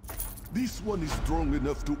 This one is strong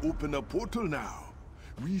enough to open a portal now.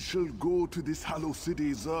 We shall go to this Hollow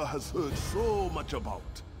City Zur has heard so much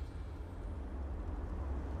about.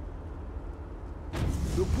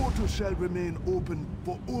 The portal shall remain open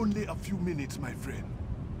for only a few minutes, my friend.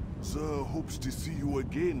 Zur hopes to see you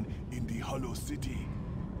again in the Hollow City.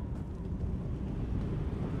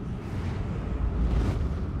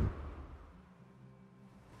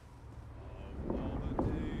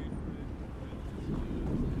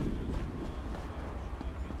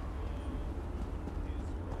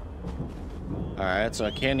 Alright, so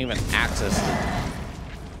I can't even access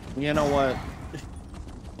it. You know what?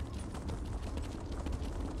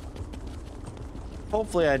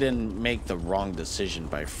 Hopefully I didn't make the wrong decision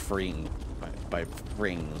by freeing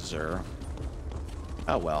Zur.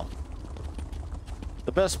 Oh well.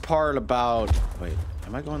 The best part about... Wait,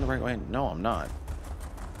 am I going the right way? No, I'm not.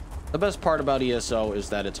 The best part about ESO is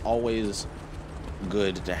that it's always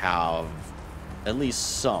good to have at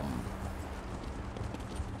least some,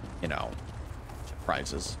 you know,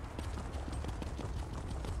 surprises.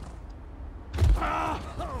 Ow.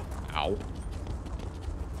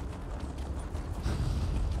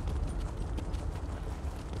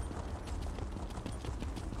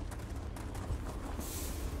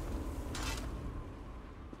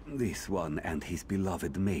 This one and his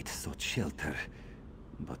beloved mate sought shelter,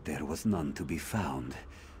 but there was none to be found.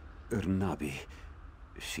 Urnabi,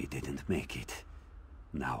 she didn't make it.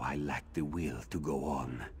 Now I lack the will to go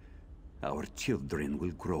on. Our children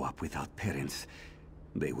will grow up without parents.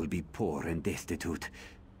 They will be poor and destitute,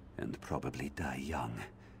 and probably die young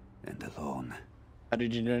and alone. How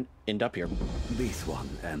did you end up here? This one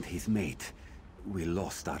and his mate. We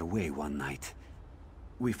lost our way one night.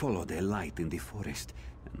 We followed a light in the forest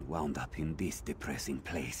and wound up in this depressing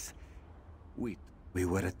place. We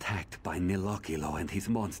were attacked by Nilokilo and his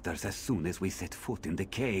monsters as soon as we set foot in the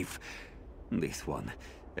cave. This one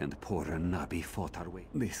and poor Ernabi fought our way.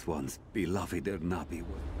 This one's beloved Ernabi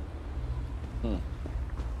was...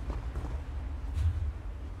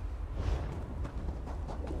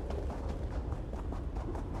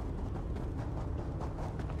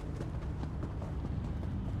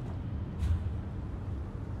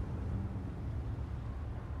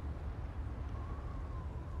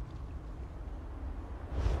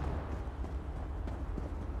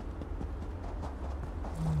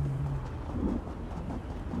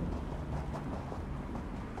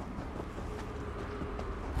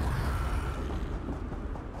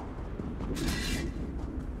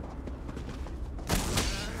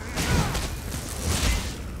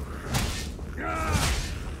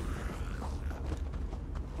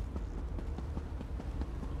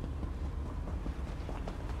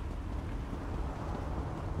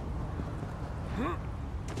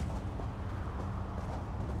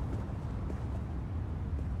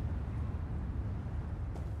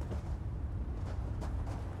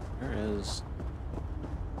 There is...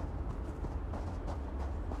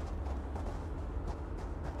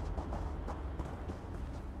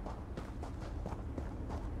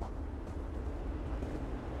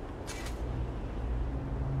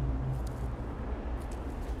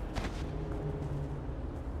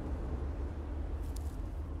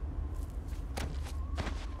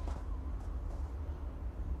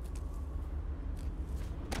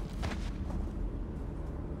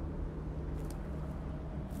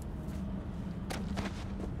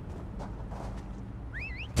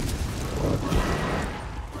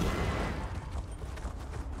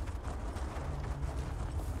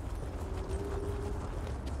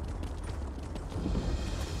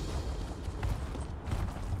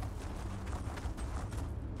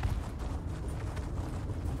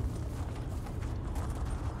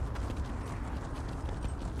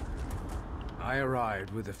 I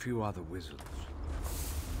arrived with a few other wizards.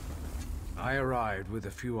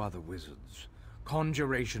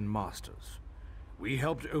 Conjuration masters. We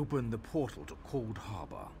helped open the portal to Cold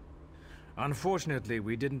Harbor. Unfortunately,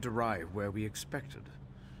 we didn't arrive where we expected.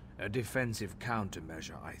 A defensive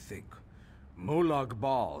countermeasure, I think. Molag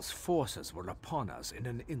Bal's forces were upon us in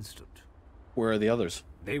an instant. Where are the others?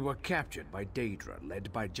 They were captured by Daedra,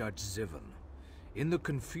 led by Judge Zivan. In the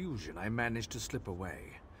confusion, I managed to slip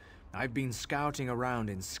away. I've been scouting around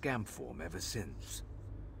in scamp form ever since.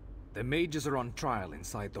 The mages are on trial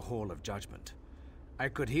inside the Hall of Judgment. I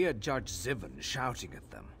could hear Judge Zivan shouting at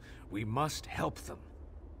them. We must help them.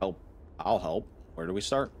 Oh, I'll help. Where do we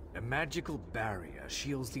start? A magical barrier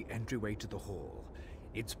shields the entryway to the hall.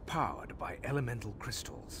 It's powered by elemental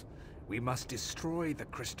crystals. We must destroy the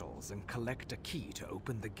crystals and collect a key to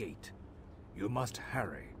open the gate. You must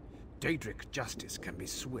hurry. Daedric justice can be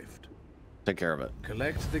swift. Take care of it.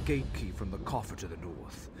 Collect the gate key from the coffer to the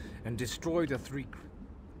north, and destroy the three...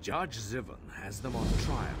 Judge Zivon has them on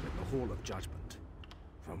trial in the Hall of Judgment.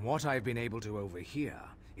 From what I've been able to overhear,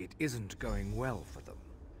 it isn't going well for them.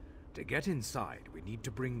 To get inside, we need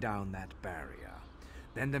to bring down that barrier.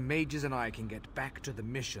 Then the mages and I can get back to the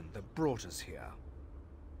mission that brought us here.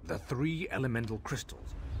 The 3 elemental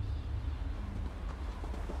crystals.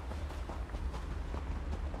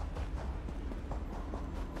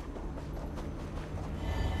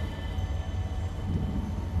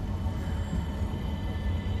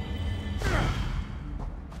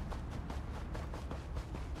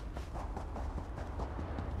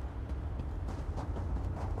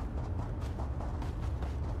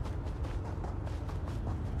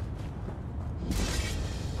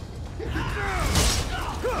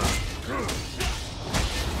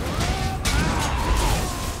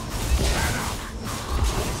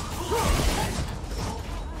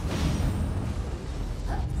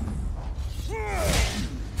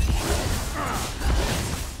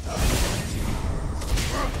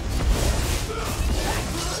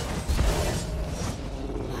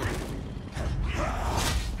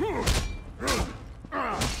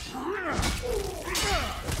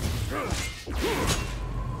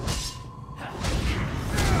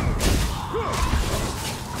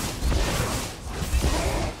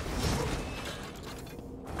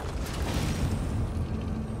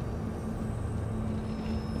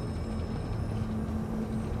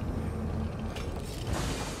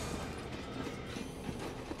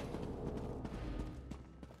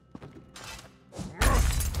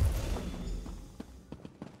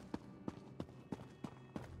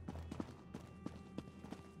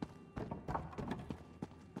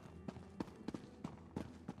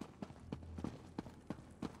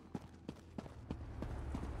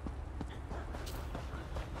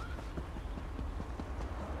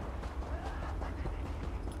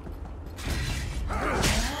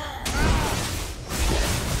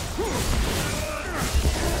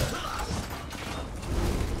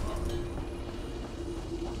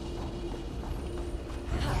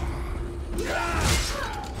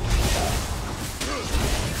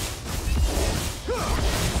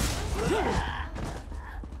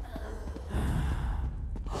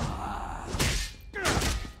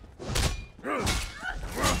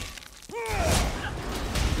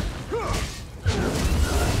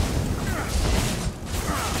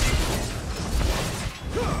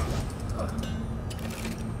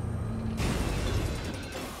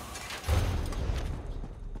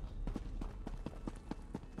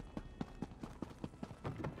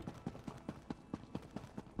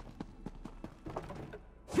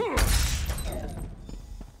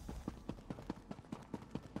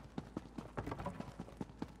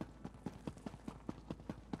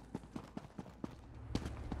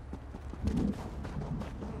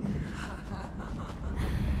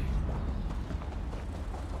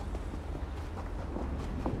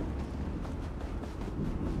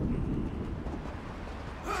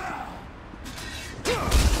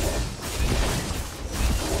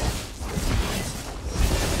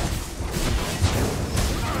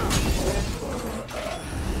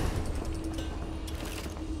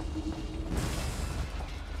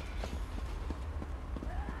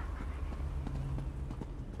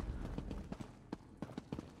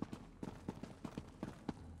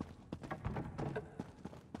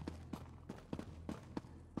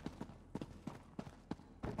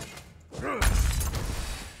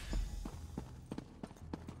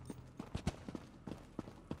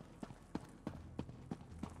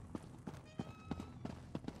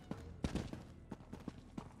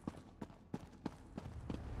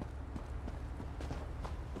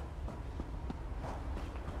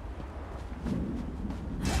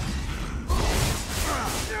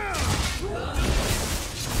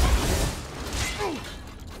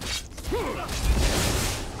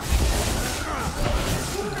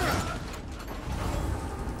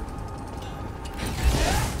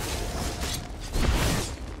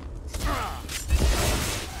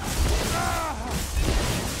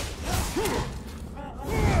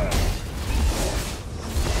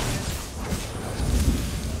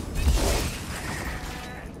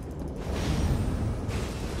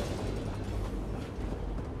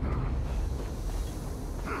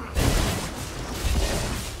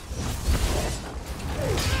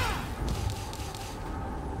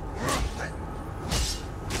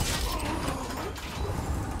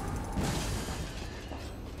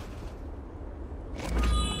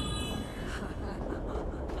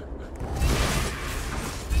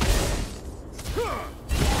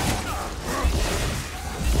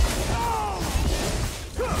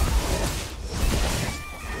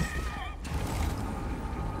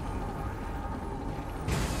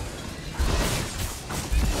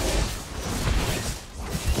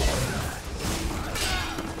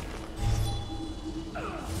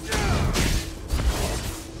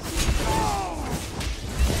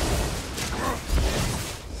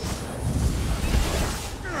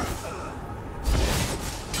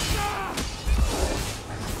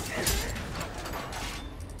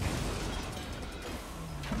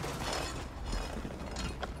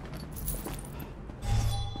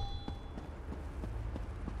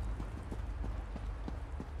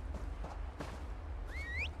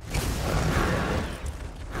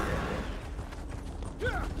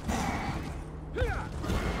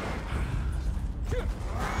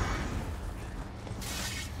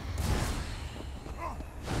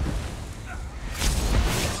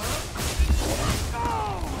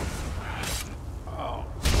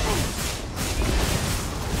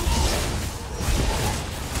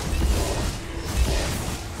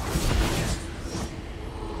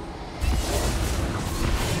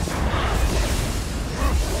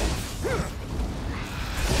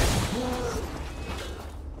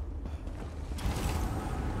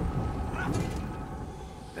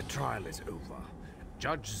 trial is over.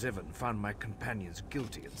 Judge Zivin found my companions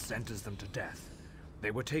guilty and sentenced them to death.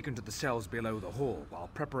 They were taken to the cells below the hall while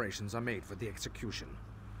preparations are made for the execution.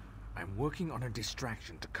 I'm working on a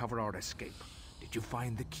distraction to cover our escape. Did you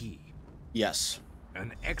find the key? Yes.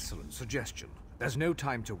 An excellent suggestion. There's no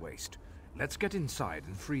time to waste. Let's get inside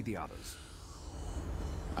and free the others.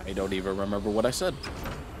 I don't even remember what I said.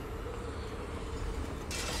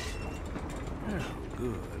 Oh,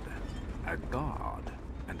 good. A guard.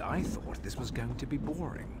 And I thought this was going to be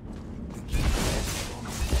boring.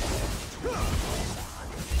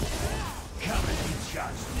 Come and be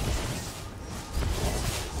judged.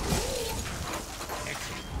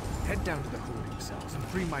 Excellent. Head down to the holding cells and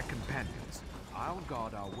free my companions. I'll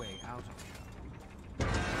guard our way out of here.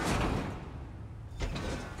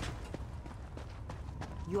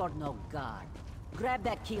 You're no guard. Grab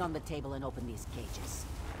that key on the table and open these cages.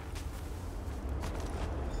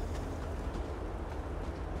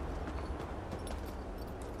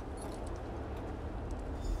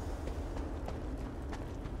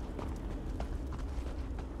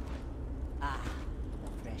 Ah, the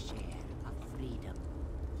fresh air of freedom.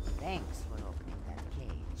 Thanks for opening that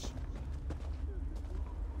cage.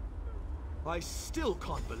 I still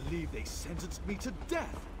can't believe they sentenced me to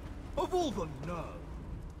death. Of all the nerve.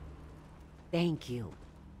 Thank you.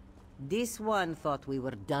 This one thought we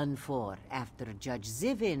were done for after Judge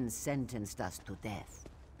Zivin sentenced us to death.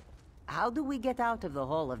 How do we get out of the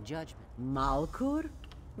Hall of Judgment? Malkur?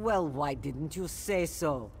 Well, why didn't you say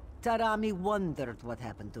so? Tarami wondered what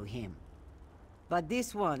happened to him. But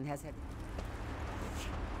this one has had...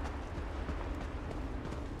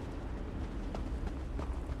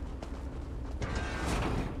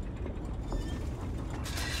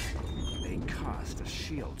 Cast a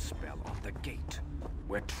shield spell on the gate.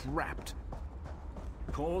 We're trapped.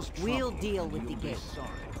 Cause trouble. We'll deal with the gate.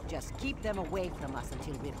 Just keep them away from us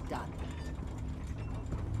until we're done.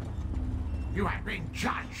 You have been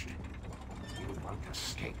judged. You won't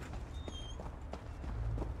escape.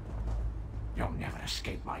 You'll never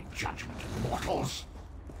escape my judgment, mortals.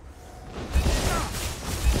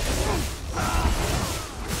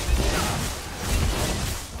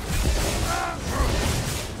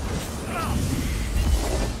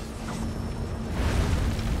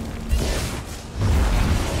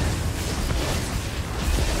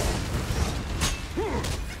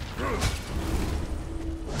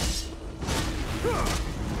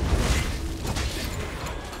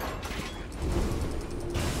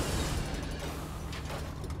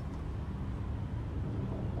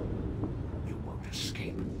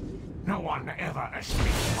 No one ever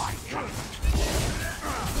escapes my judgment.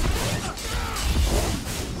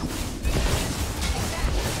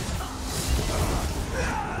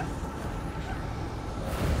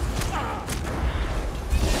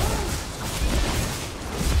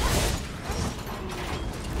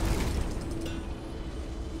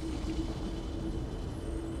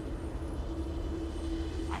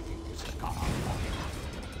 I think this has gone on long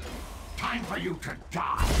enough. Time for you to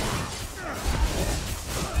die.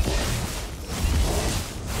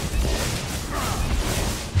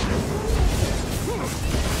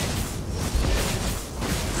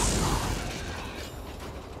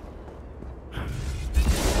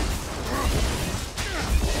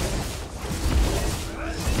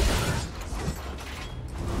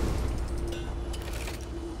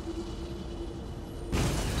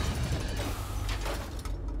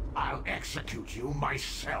 I'll execute you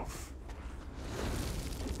myself.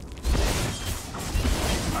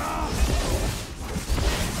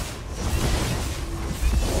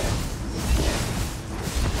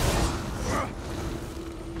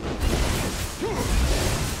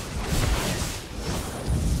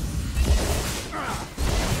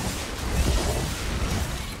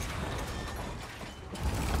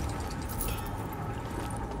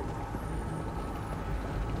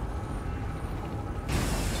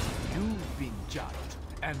 You've been judged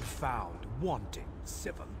and found wanting,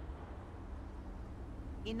 Zivin.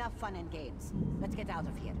 Enough fun and games. Let's get out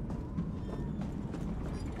of here.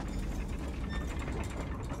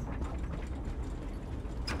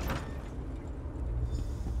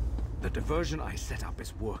 The diversion I set up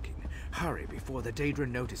is working. Hurry before the Daedra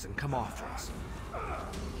notice and come after us.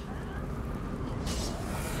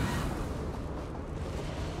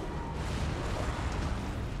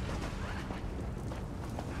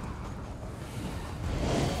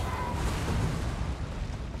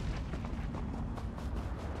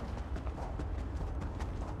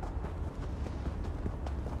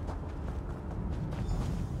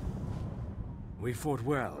 We fought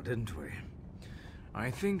well, didn't we? I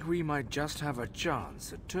think we might just have a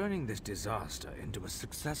chance at turning this disaster into a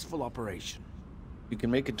successful operation. You can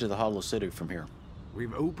make it to the Hollow City from here.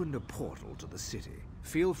 We've opened a portal to the city.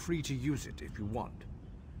 Feel free to use it if you want.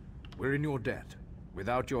 We're in your debt.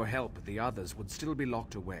 Without your help, the others would still be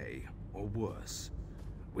locked away, or worse.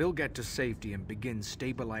 We'll get to safety and begin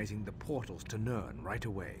stabilizing the portals to Nirn right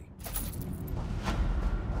away.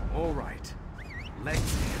 All right.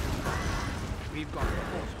 Let's head. We've got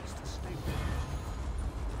portals to stabilize.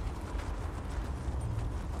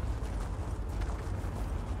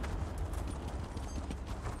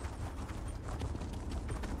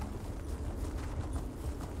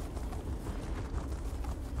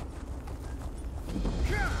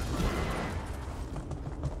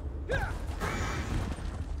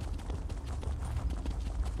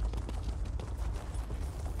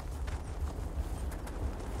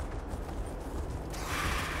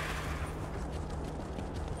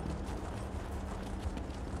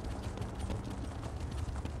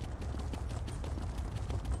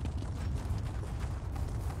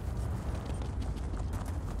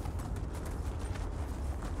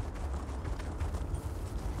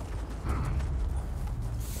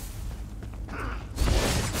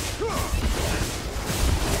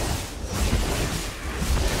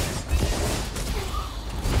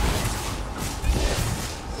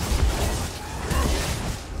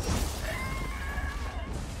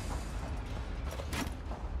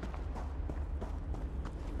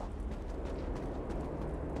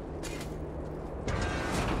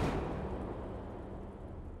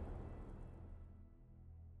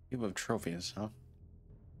 You have trophies, huh?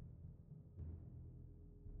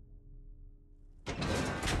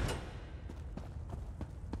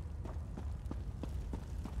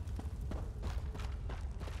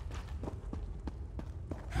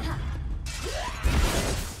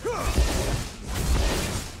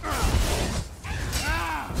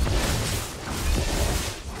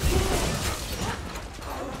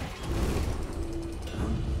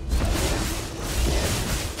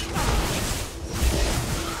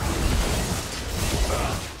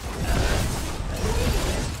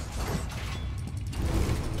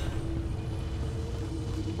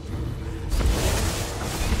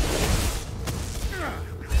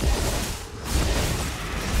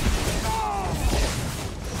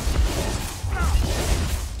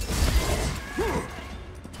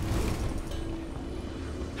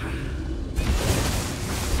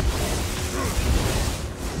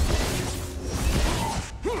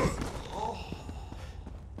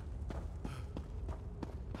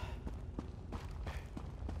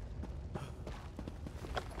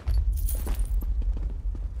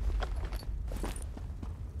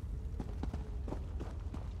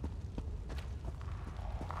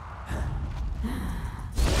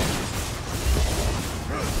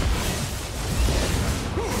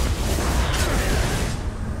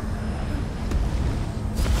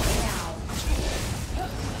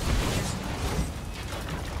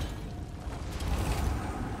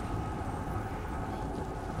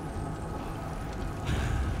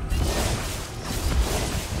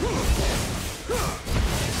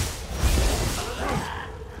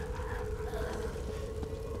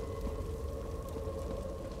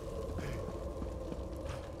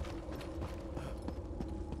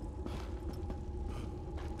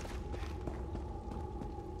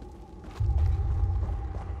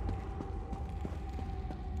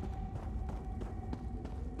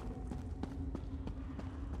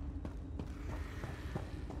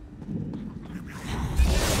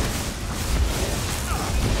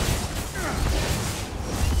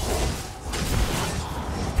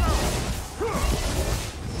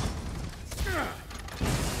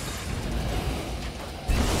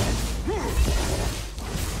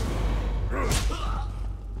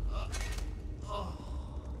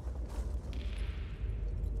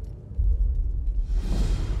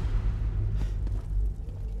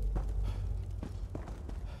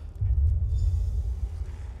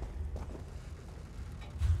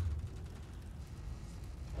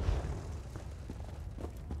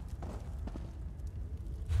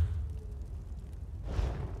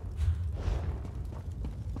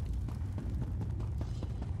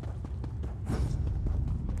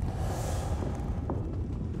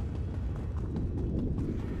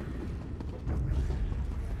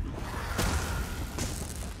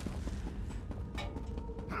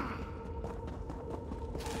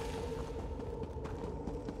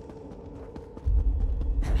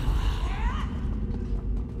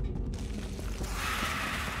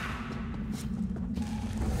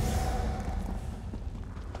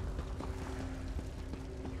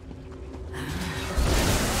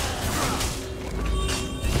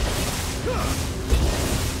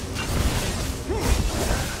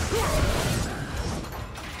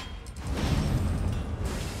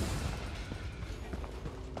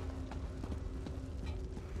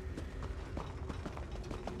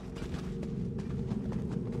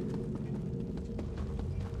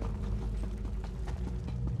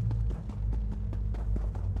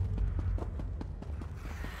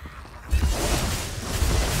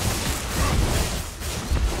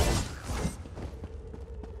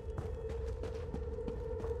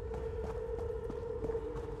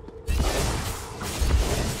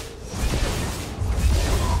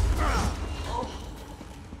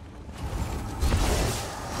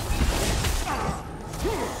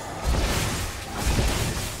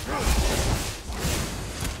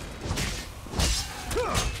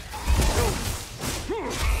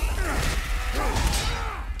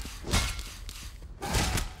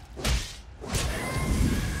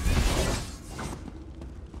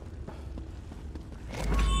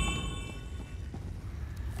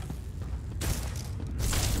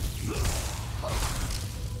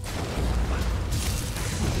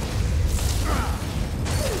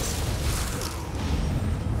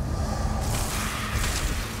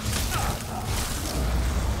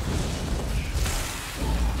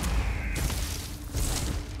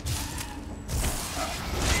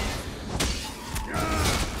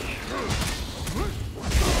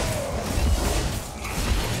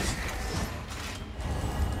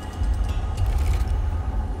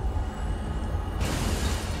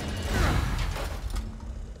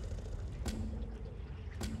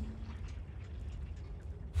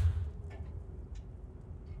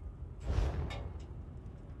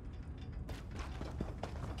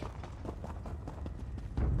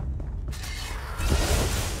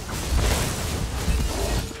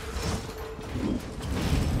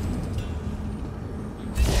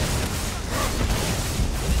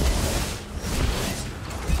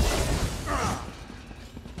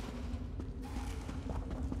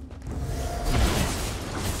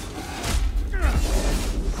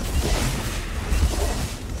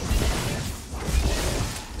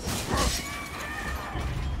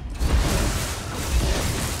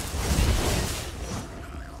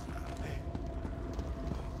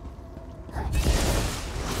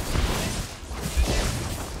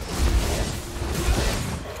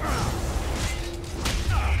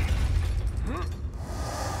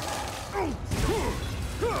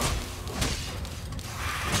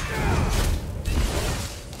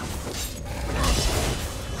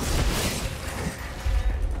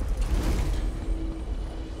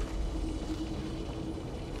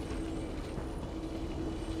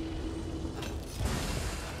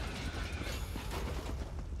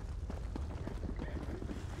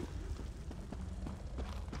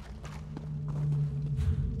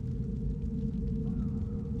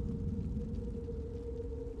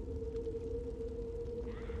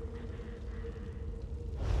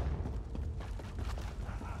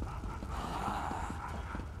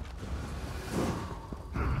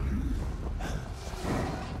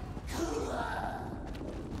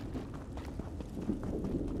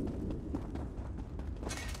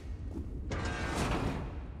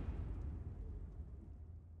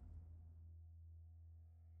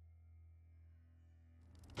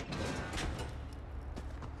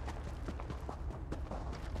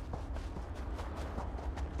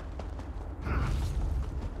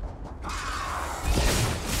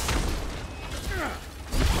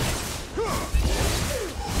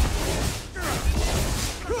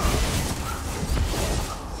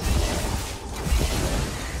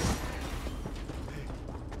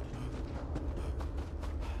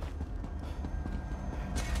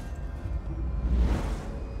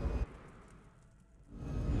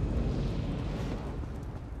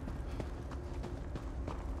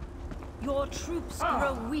 Your troops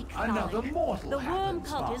grow weak, another Thalek. mortal The worm happens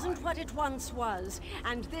cult by. isn't what it once was,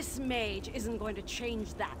 and this mage isn't going to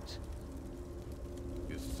change that.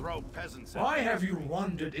 You throw peasants Why have you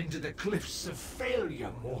wandered into the cliffs of failure,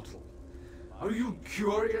 mortal? Are you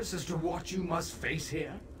curious as to what you must face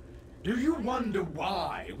here? Do you wonder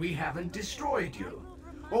why we haven't destroyed you?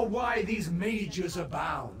 Or why these mages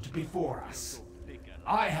abound before us?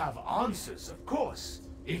 I have answers, of course,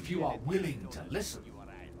 if you are willing to listen.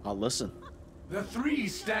 I'll listen. The three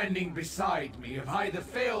standing beside me have either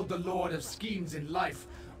failed the Lord of Schemes in life,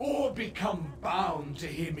 or become bound to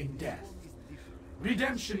him in death.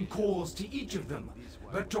 Redemption calls to each of them,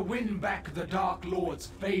 but to win back the Dark Lord's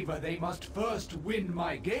favor, they must first win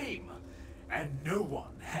my game. And no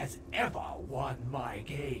one has ever won my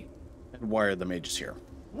game. And why are the mages here?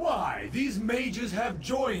 Why, these mages have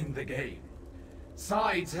joined the game.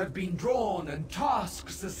 Sides have been drawn and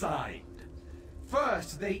tasks assigned.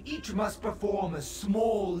 First, they each must perform a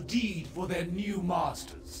small deed for their new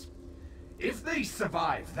masters. If they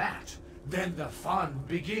survive that, then the fun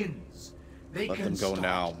begins. They Let can them go start.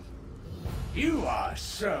 now. You are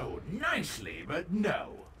so nicely, but no.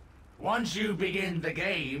 Once you begin the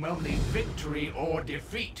game, only victory or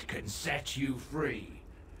defeat can set you free.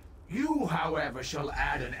 You, however, shall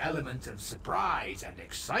add an element of surprise and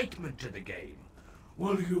excitement to the game.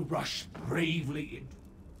 Will you rush bravely in?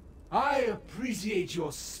 I appreciate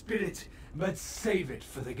your spirit, but save it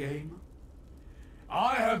for the game.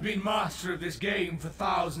 I have been master of this game for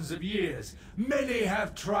thousands of years. Many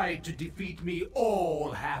have tried to defeat me,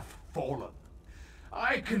 all have fallen.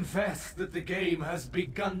 I confess that the game has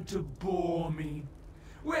begun to bore me.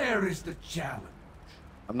 Where is the challenge?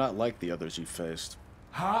 I'm not like the others you faced.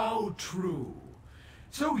 How true.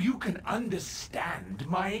 So you can understand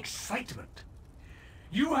my excitement.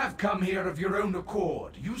 You have come here of your own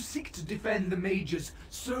accord. You seek to defend the mages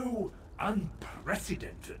so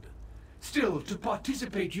unprecedented. Still, to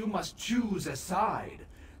participate you must choose a side.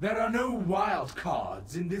 There are no wild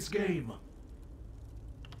cards in this game.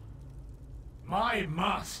 My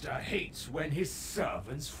master hates when his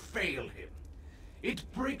servants fail him. It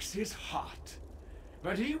breaks his heart.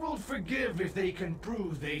 But he will forgive if they can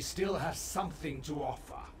prove they still have something to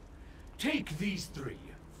offer. Take these three.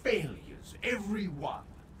 Failures, every one.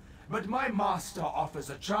 But my master offers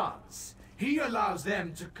a chance. He allows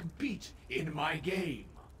them to compete in my game.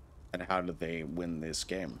 And how do they win this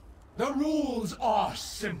game? The rules are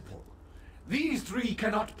simple. These three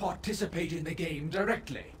cannot participate in the game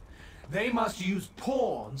directly. They must use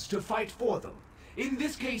pawns to fight for them. In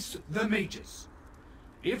this case, the mages.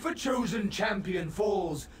 If a chosen champion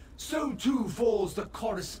falls, so too falls the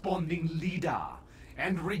corresponding leader,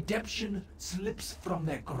 and redemption slips from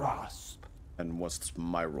their grasp. And what's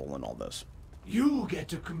my role in all this? You get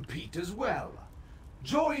to compete as well.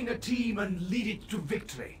 Join a team and lead it to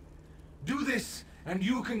victory. Do this, and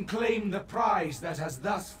you can claim the prize that has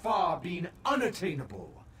thus far been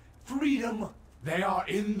unattainable. Freedom. They are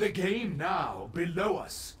in the game now, below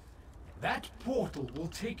us. That portal will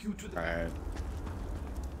take you to the... Alright.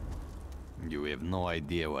 You have no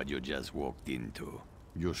idea what you just walked into.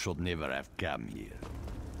 You should never have come here.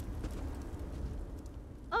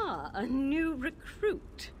 Ah, a new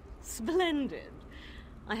recruit. Splendid.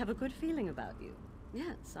 I have a good feeling about you.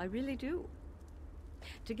 Yes, I really do.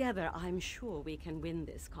 Together, I'm sure we can win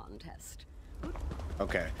this contest.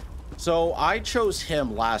 Okay. So I chose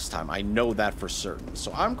him last time. I know that for certain.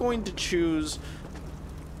 So I'm going to choose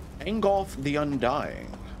Engulf the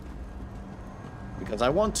Undying. Because I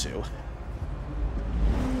want to.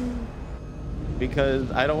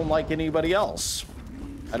 Because I don't like anybody else.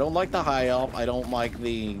 I don't like the High Elf. I don't like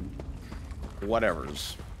the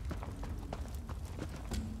whatevers.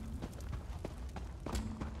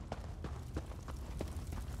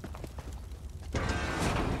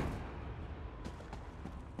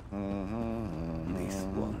 This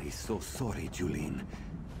one is so sorry, Julene.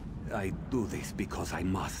 I do this because I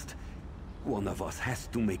must. One of us has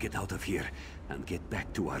to make it out of here and get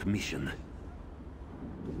back to our mission.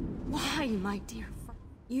 Why, my dear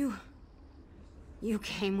You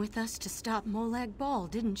came with us to stop Molag Bal,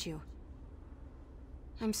 didn't you?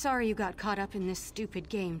 I'm sorry you got caught up in this stupid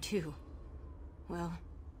game, too. Well,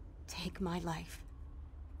 take my life.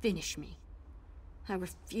 Finish me. I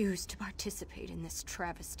refuse to participate in this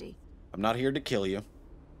travesty. I'm not here to kill you.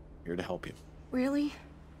 I'm here to help you. Really?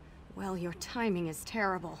 Well, your timing is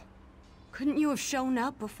terrible. Couldn't you have shown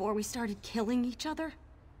up before we started killing each other?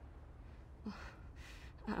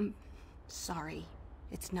 I'm sorry.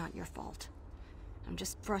 It's not your fault. I'm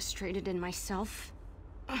just frustrated in myself.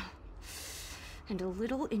 And a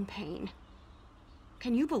little in pain.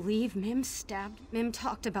 Can you believe Mim stabbed? Mim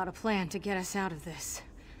talked about a plan to get us out of this.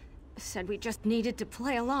 Said we just needed to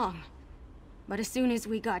play along. But as soon as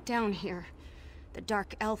we got down here, the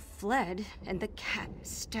dark elf fled and the cat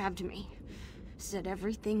stabbed me. Said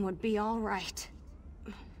everything would be all right.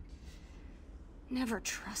 Never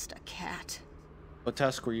trust a cat. What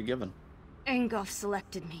task were you given? Engoff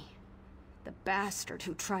selected me. The bastard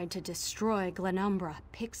who tried to destroy Glenumbra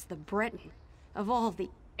picks the Breton. Of all the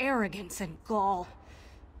arrogance and gall.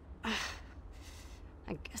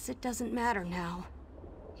 I guess it doesn't matter now.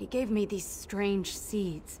 He gave me these strange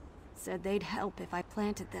seeds. Said they'd help if I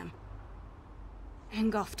planted them.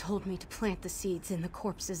 Engoff told me to plant the seeds in the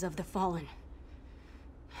corpses of the fallen.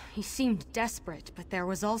 He seemed desperate, but there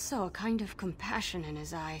was also a kind of compassion in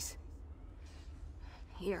his eyes.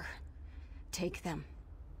 Here, take them.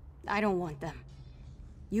 I don't want them.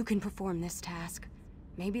 You can perform this task.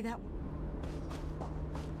 Maybe that...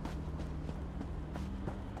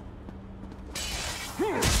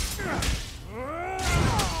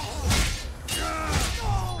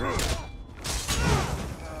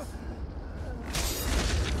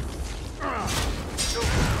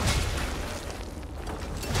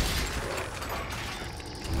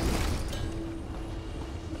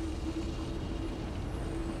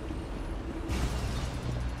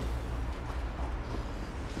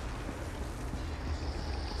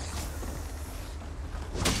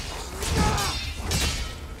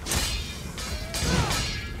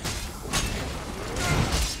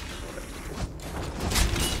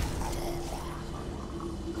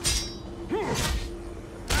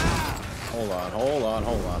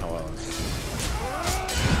 Hold on.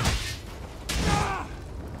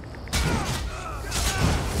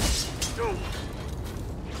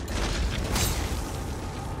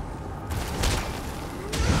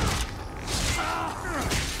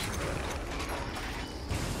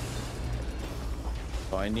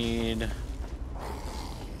 So I need...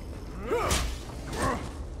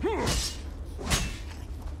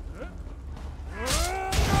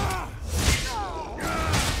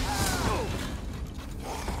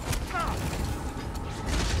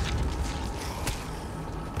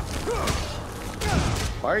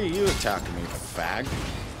 Why are you attacking me, fag?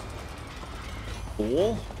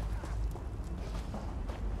 Fool?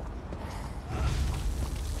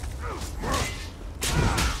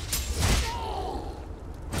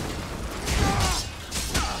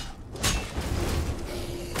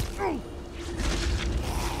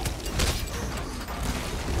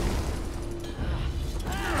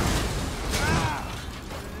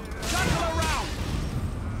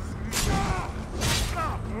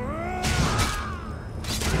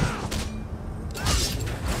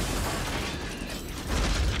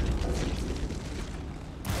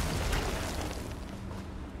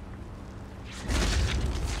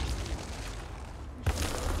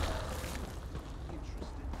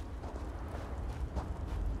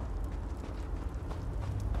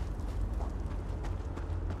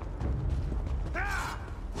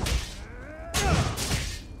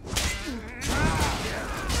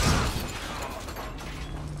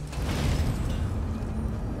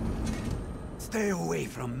 Stay away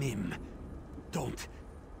from Mim.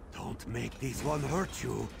 Don't make this one hurt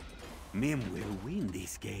you. Mim will win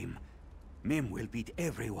this game. Mim will beat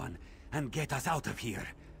everyone and get us out of here.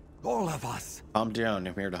 All of us. Calm down,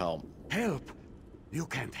 I'm here to help. Help? You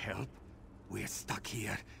can't help. We're stuck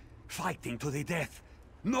here, fighting to the death.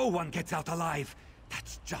 No one gets out alive.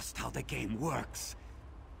 That's just how the game works.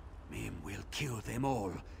 Mim will kill them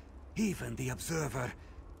all, even the Observer.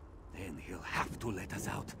 Then he'll have to let us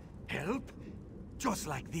out. Help? Just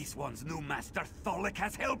like this one's new master Tholic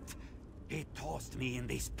has helped. He tossed me in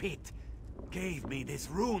this pit, gave me this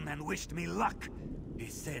rune and wished me luck. He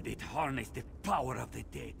said it harnessed the power of the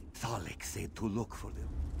dead. Tholic said to look for them.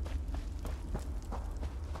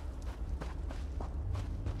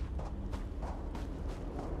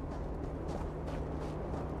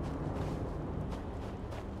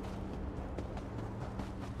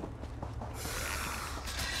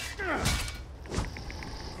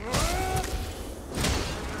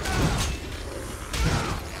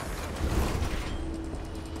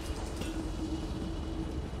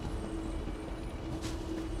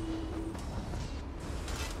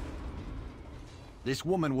 This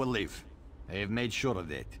woman will live. I have made sure of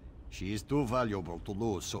that. She is too valuable to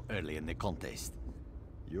lose so early in the contest.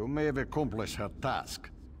 You may have accomplished her task,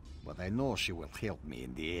 but I know she will help me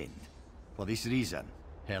in the end. For this reason,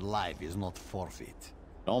 her life is not forfeit.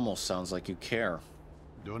 It almost sounds like you care.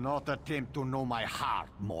 Do not attempt to know my heart,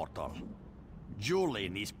 mortal.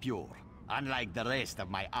 Julian is pure. Unlike the rest of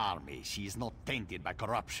my army, she is not tainted by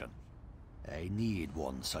corruption. I need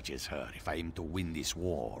one such as her if I am to win this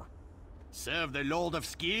war. Serve the Lord of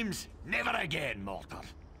Schemes? Never again, mortal.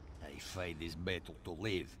 I fight this battle to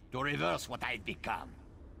live, to reverse what I've become.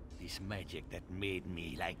 This magic that made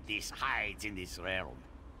me like this hides in this realm,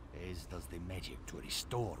 as does the magic to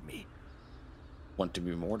restore me. Want to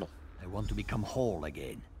be mortal. I want to become whole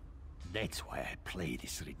again. That's why I play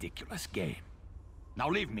this ridiculous game. Now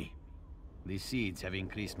leave me. These seeds have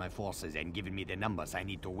increased my forces and given me the numbers I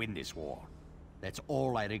need to win this war. That's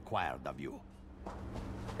all I required of you.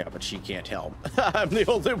 Yeah, but she can't help. I'm the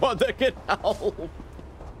only one that can help.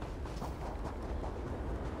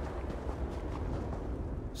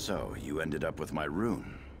 So, you ended up with my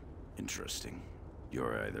rune. Interesting.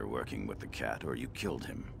 You're either working with the cat or you killed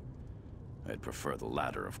him. I'd prefer the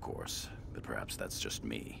latter, of course, but perhaps that's just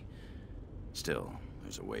me. Still,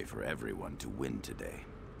 there's a way for everyone to win today.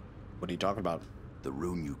 What are you talking about? The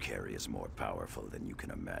rune you carry is more powerful than you can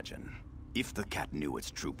imagine. If the cat knew its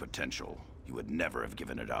true potential, he would never have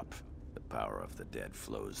given it up. The power of the dead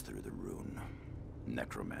flows through the rune.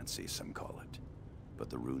 Necromancy, some call it. But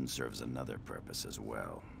the rune serves another purpose as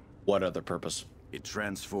well. What other purpose? It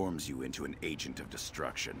transforms you into an agent of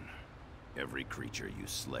destruction. Every creature you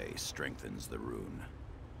slay strengthens the rune.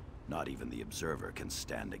 Not even the Observer can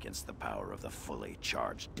stand against the power of the fully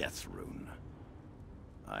charged Death Rune.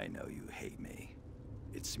 I know you hate me.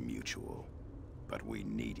 It's mutual. But we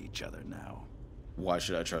need each other now. Why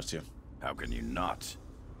should I trust you? How can you not?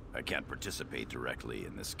 I can't participate directly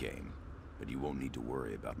in this game, but you won't need to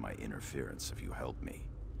worry about my interference if you help me.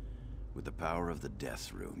 With the power of the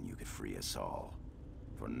Death Rune, you could free us all.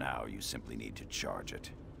 For now, you simply need to charge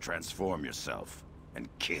it, transform yourself, and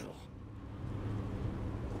kill.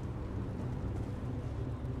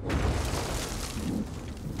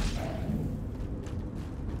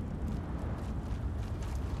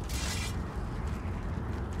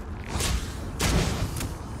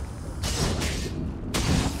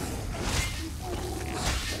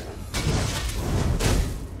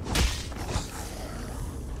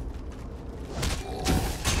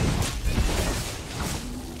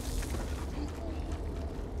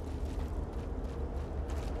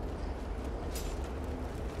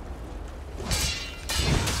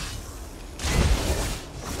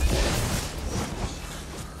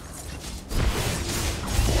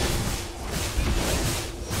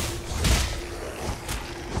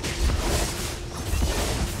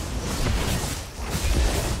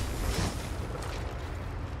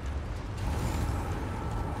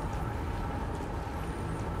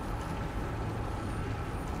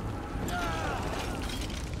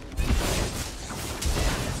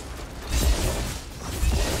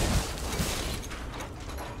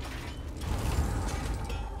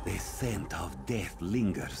 Scent of death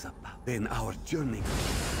lingers about. Then our journey.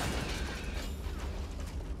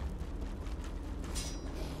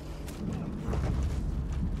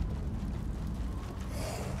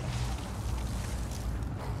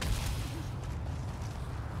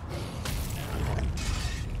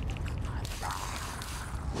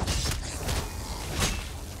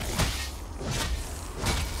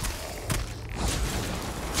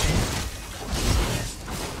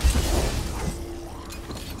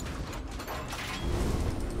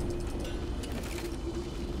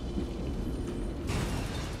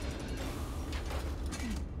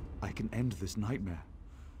 End this nightmare.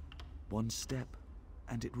 One step,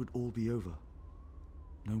 and it would all be over.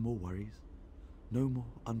 No more worries. No more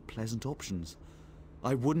unpleasant options.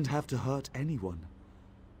 I wouldn't have to hurt anyone.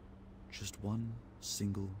 Just one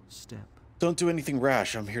single step. Don't do anything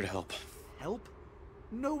rash. I'm here to help. Help?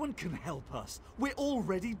 No one can help us. We're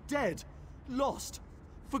already dead. Lost.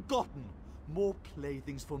 Forgotten. More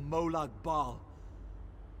playthings for Molag Bal.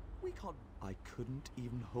 We can't... I couldn't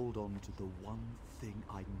even hold on to the one thing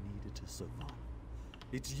I needed to survive.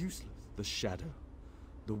 It's useless. The shadow.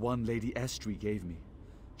 The one Lady Estrie gave me.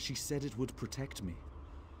 She said it would protect me.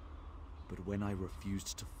 But when I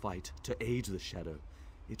refused to fight, to aid the shadow,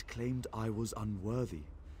 it claimed I was unworthy.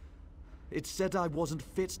 It said I wasn't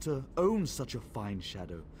fit to own such a fine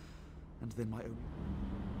shadow. And then my own...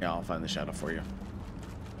 Yeah, I'll find the shadow for you.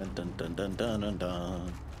 Dun dun dun dun dun dun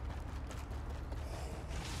dun.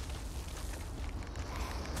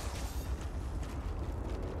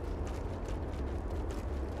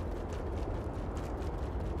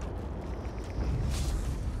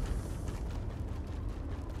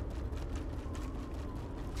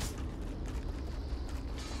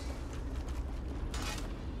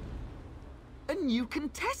 A new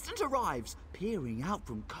contestant arrives, peering out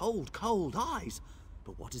from cold eyes.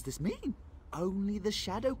 But what does this mean? Only the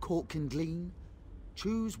Shadow Court can glean.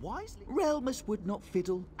 Choose wisely. Realmus would not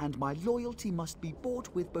fiddle, and my loyalty must be bought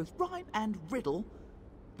with both rhyme and riddle.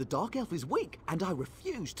 The Dark Elf is weak, and I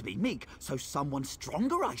refuse to be meek, so someone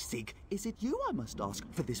stronger I seek. Is it you I must ask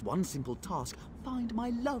for this one simple task? Find my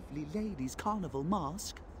lovely lady's carnival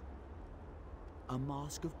mask. A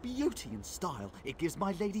mask of beauty and style. It gives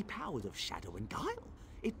my lady powers of shadow and guile.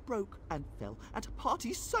 It broke and fell at a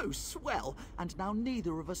party so swell, and now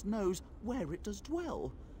neither of us knows where it does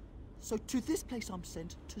dwell. So to this place I'm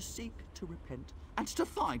sent to seek to repent, and to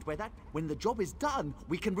find where that, when the job is done,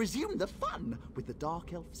 we can resume the fun, with the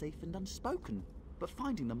Dark Elf safe and unspoken. But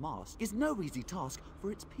finding the mask is no easy task,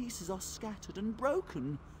 for its pieces are scattered and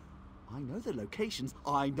broken. I know the locations,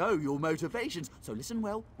 I know your motivations, so listen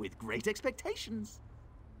well, with great expectations.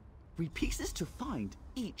 3 pieces to find,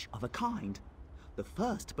 each of a kind. The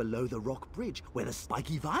first below the rock bridge, where the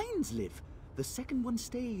spiky vines live. The second one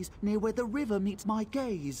stays near where the river meets my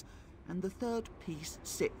gaze. And the third piece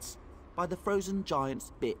sits by the frozen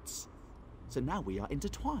giant's bits. So now we are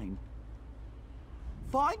intertwined.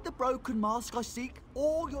 Find the broken mask I seek,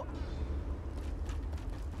 or your...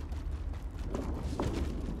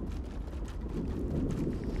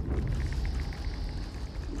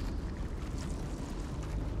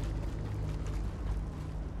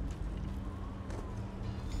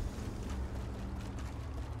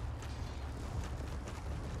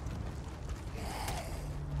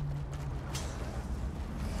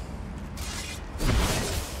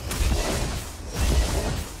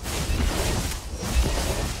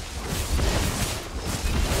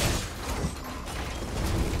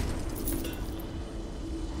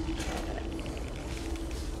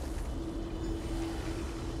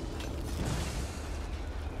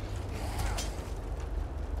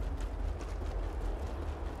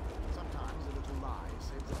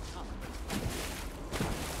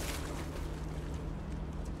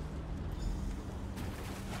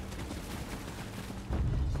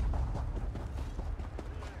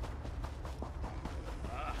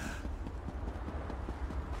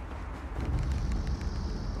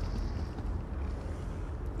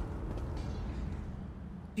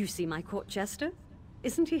 You see my court jester?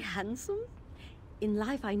 Isn't he handsome? In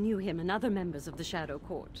life I knew him and other members of the Shadow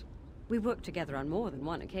Court. We worked together on more than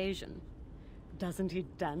one occasion. Doesn't he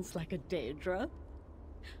dance like a Daedra?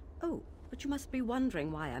 Oh, but you must be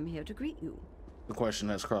wondering why I'm here to greet you. The question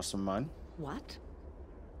has crossed my mind. What?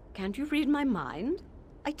 Can't you read my mind?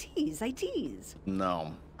 I tease, I tease.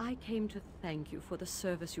 No. I came to thank you for the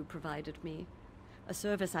service you provided me. A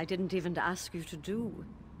service I didn't even ask you to do.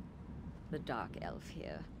 The Dark Elf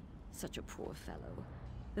here. Such a poor fellow.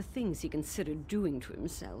 The things he considered doing to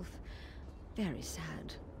himself. Very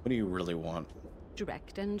sad. What do you really want?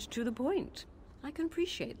 Direct and to the point. I can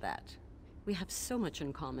appreciate that. We have so much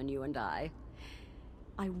in common, you and I.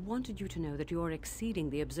 I wanted you to know that you're exceeding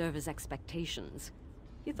the Observer's expectations.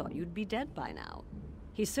 He thought you'd be dead by now.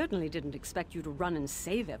 He certainly didn't expect you to run and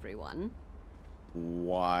save everyone.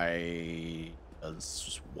 Why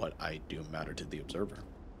does what I do matter to the Observer?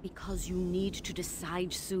 Because you need to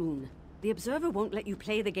decide soon. The Observer won't let you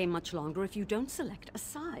play the game much longer if you don't select a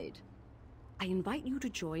side. I invite you to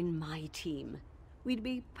join my team. We'd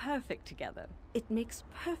be perfect together. It makes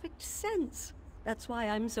perfect sense. That's why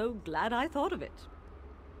I'm so glad I thought of it.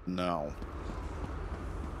 No.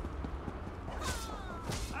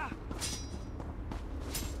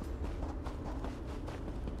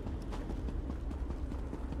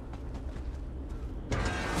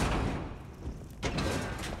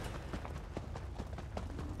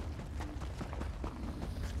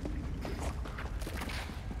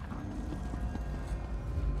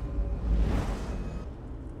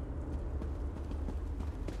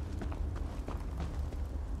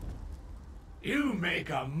 You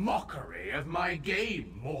make a mockery of my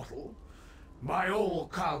game, mortal. By all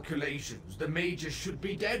calculations, the mages should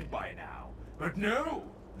be dead by now. But no,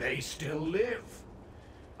 they still live.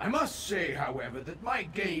 I must say, however, that my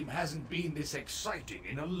game hasn't been this exciting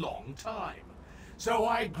in a long time. So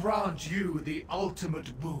I grant you the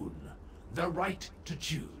ultimate boon, the right to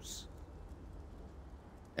choose.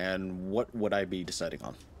 And what would I be deciding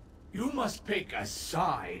on? You must pick a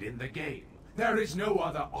side in the game. There is no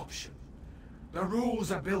other option. The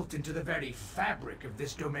rules are built into the very fabric of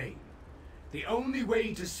this domain. The only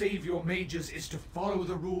way to save your mages is to follow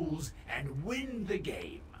the rules and win the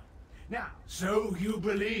game. Now, so you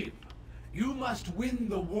believe. You must win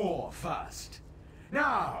the war first.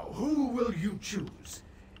 Now, who will you choose?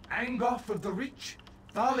 Angoth of the Rich,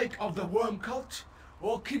 Thalik of the Worm Cult,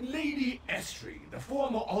 or Kinlady Estri, the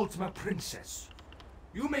former Ultima Princess?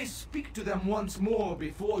 You may speak to them once more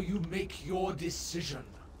before you make your decision.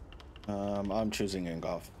 I'm choosing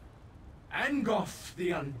Angoth. Angoth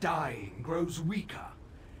the Undying grows weaker.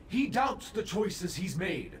 He doubts the choices he's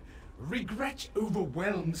made. Regret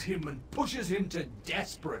overwhelms him and pushes him to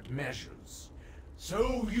desperate measures.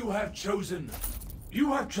 So you have chosen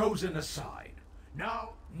a side.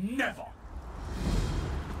 Now, never!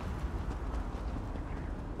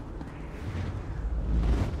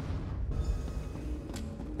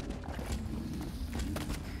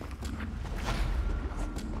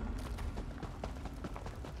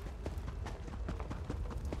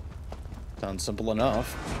 Sounds simple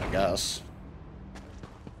enough, I guess.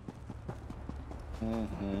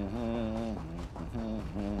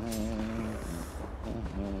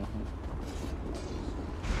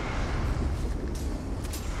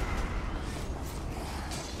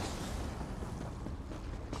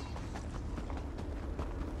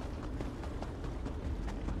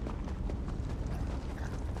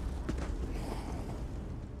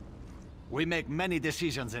 We make many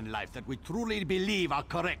decisions in life that we truly believe are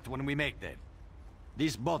correct when we make them.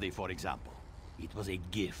 This body, for example. It was a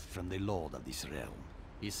gift from the Lord of this realm.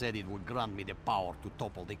 He said it would grant me the power to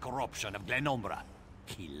topple the corruption of Glenumbra.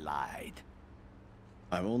 He lied.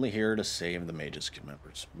 I'm only here to save the Mages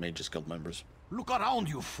Guild members. Look around,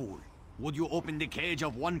 you fool. Would you open the cage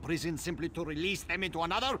of one prison simply to release them into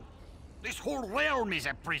another? This whole realm is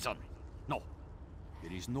a prison. No.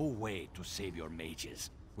 There is no way to save your mages.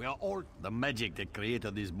 We are all... The magic that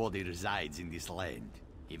created this body resides in this land.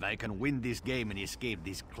 If I can win this game and escape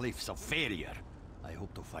these cliffs of failure, I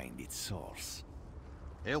hope to find its source.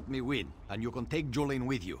 Help me win, and you can take Jolene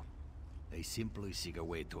with you. I simply seek a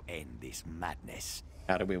way to end this madness.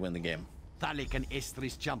 How do we win the game? Thalik and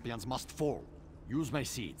Estris champions must fall. Use my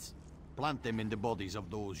seeds. Plant them in the bodies of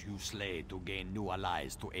those you slay to gain new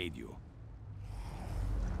allies to aid you.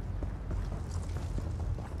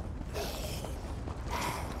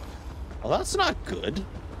 Well, that's not good.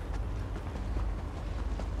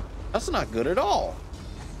 That's not good at all.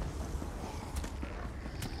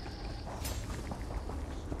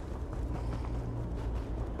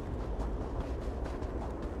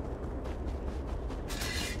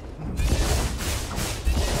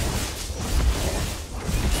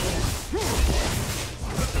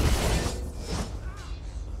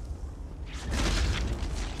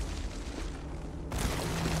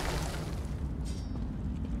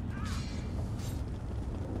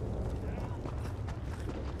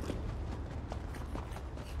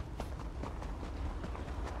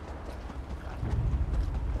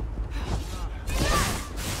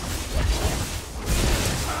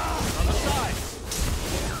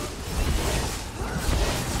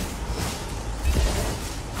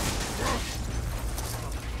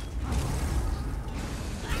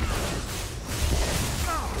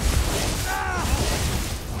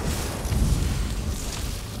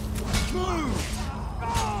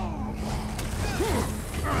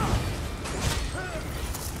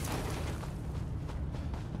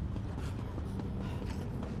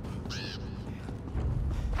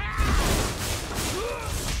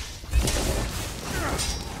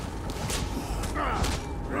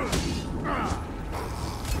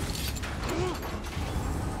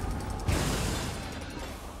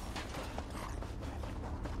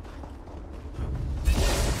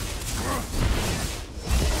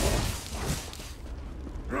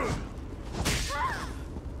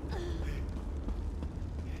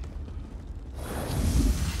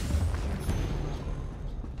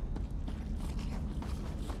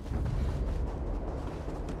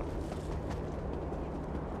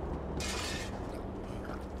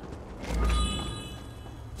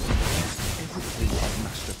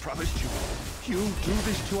 Promised you. You do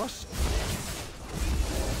this to us?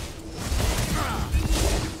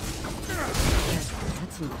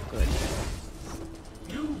 That's not good.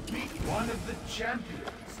 You beat one of the champions.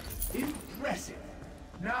 Impressive.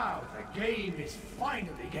 Now the game is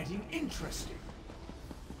finally getting interesting.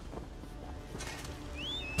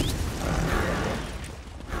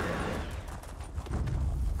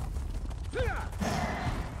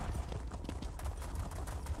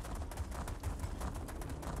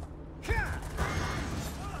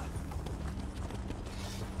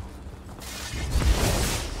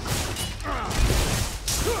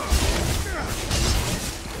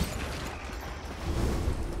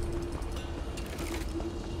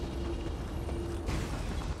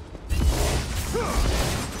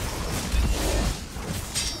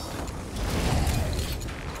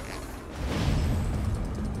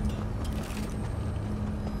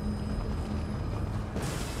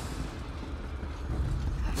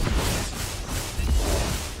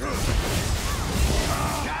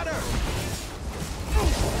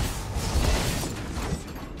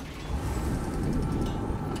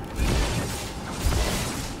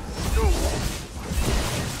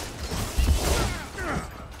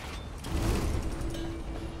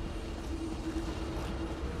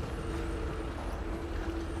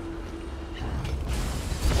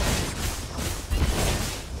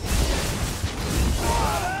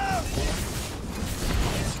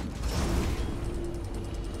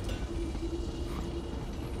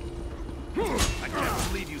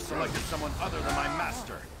 selected someone other than my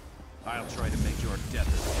master. I'll try to make your death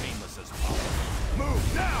as painless as possible.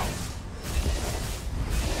 Move now!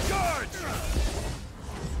 Charge!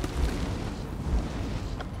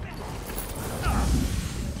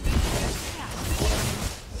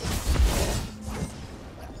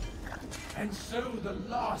 And so the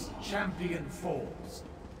last champion falls.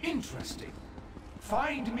 Interesting.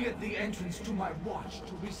 Find me at the entrance to my watch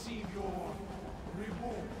to receive your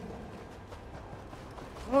reward.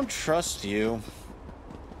 I don't trust you.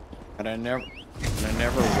 And I never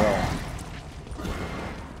will.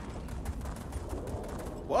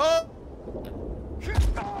 What?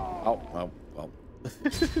 Oh, well.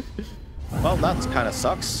 Well, that kind of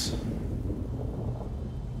sucks.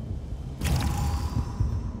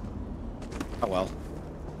 Oh well.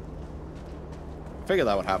 Figured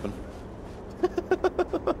that would happen.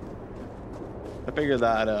 I figured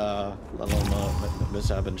that, little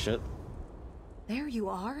mishap and shit. There you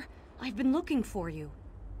are. I've been looking for you.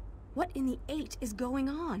 What in the 8 is going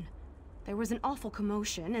on? There was an awful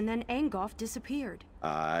commotion, and then Angoff disappeared.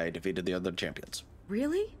 I defeated the other champions.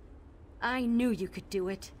 Really? I knew you could do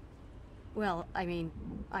it. Well, I mean,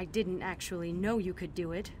 I didn't actually know you could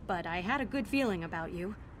do it, but I had a good feeling about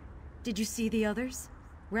you. Did you see the others?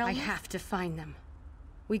 I have to find them.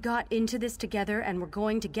 We got into this together, and we're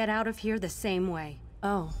going to get out of here the same way.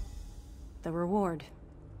 Oh, the reward.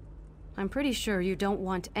 I'm pretty sure you don't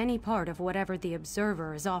want any part of whatever the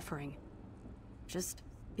Observer is offering. Just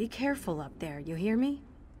be careful up there, you hear me?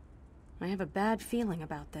 I have a bad feeling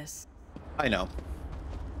about this. I know.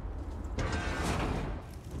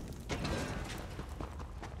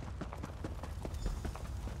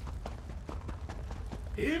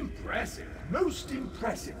 Impressive. Most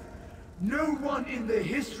impressive. No one in the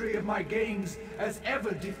history of my games has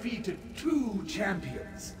ever defeated 2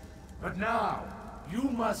 champions. But now, you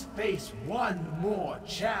must face one more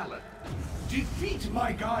challenge. Defeat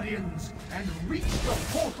my guardians and reach the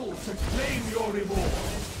portal to claim your reward.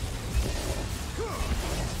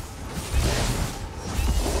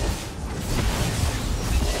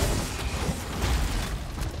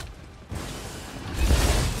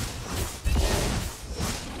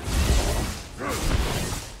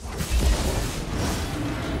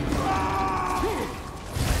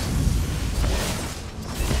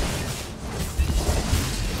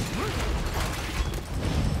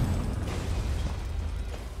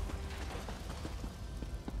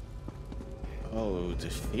 Oh,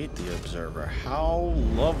 defeat the Observer. How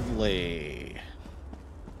lovely.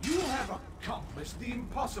 You have accomplished the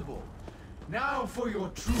impossible. Now for your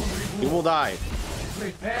true reward. You will die.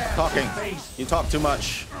 Prepare Talking. to face. You talk too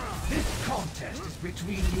much. This contest is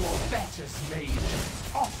between your betters, mage.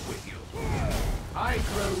 Off with you. I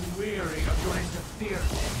grow weary of your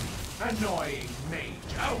interference. Annoying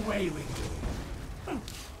mage. Away with you.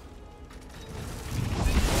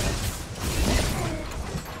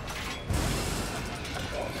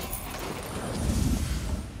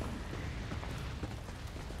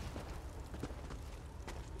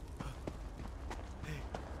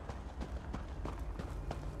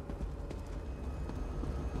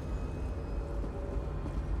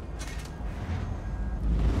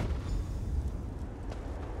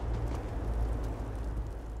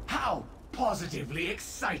 How positively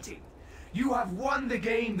exciting! You have won the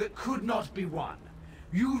game that could not be won.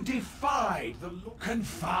 You defied the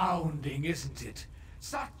confounding, isn't it?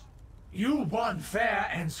 Such... You won fair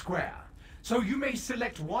and square. So you may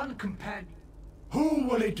select one companion. Who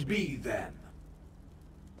will it be then?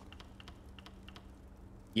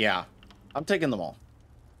 Yeah, I'm taking them all.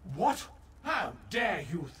 What? How dare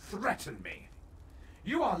you threaten me?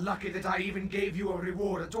 You are lucky that I even gave you a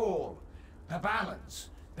reward at all. The balance.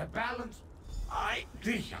 The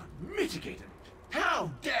unmitigated. How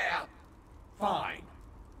dare... Fine.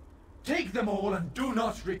 Take them all and do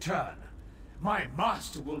not return. My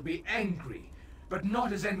master will be angry, but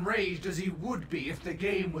not as enraged as he would be if the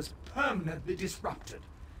game was permanently disrupted.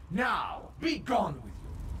 Now, be gone with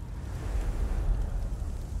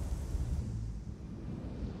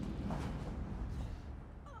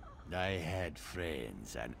you. I had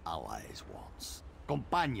friends and allies once.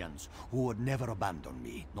 Companions who would never abandon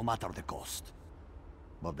me, no matter the cost.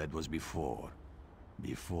 But that was before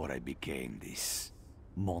I became this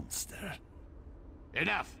monster.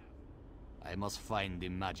 Enough! I must find the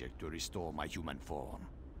magic to restore my human form.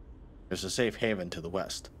 There's a safe haven to the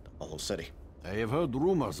west, the Hollow City. I have heard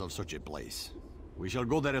rumors of such a place. We shall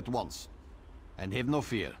go there at once. And have no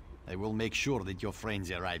fear, I will make sure that your friends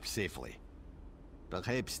arrive safely.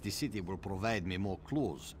 Perhaps the city will provide me more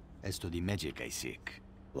clues as to the magic I seek.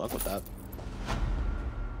 Good luck with that.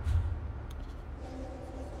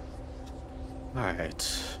 All right.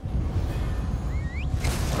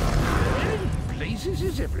 Where in blazes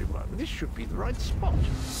is everyone? This should be the right spot.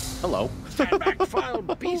 Hello. Stand back, vile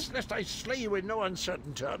beast, lest I slay you in no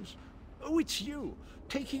uncertain terms. Oh, it's you.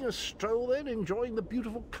 Taking a stroll then, enjoying the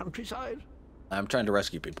beautiful countryside? I'm trying to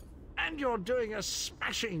rescue people. And you're doing a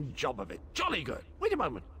smashing job of it. Jolly good. Wait a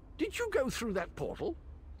moment. Did you go through that portal?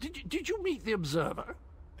 Did you meet the Observer?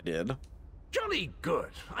 I did. Jolly good.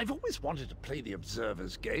 I've always wanted to play the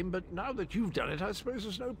Observer's game, but now that you've done it, I suppose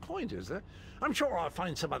there's no point, is there? I'm sure I'll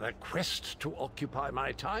find some other quest to occupy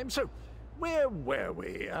my time. So, where were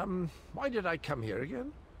we? Why did I come here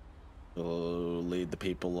again? To lead the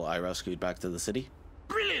people I rescued back to the city.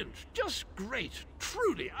 Brilliant! Just great.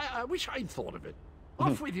 Truly, I wish I'd thought of it.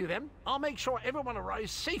 Off with you then. I'll make sure everyone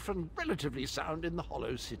arrives safe and relatively sound in the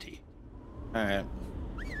Hollow City. All right.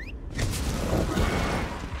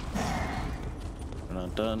 Dun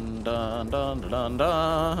dun dun dun dun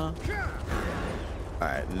dun.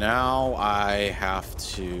 Alright, now I have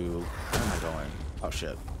to... Where am I going? Oh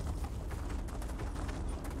shit.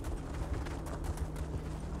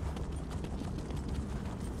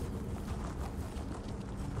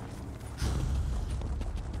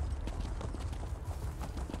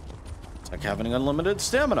 It's like having unlimited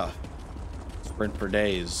stamina. Sprint for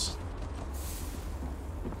days.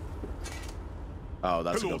 Oh,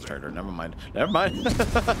 that's a ghost trader. Never mind. Never mind.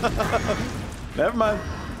 Never mind.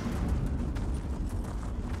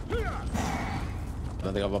 I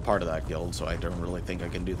don't think I'm a part of that guild, so I don't really think I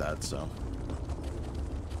can do that, so.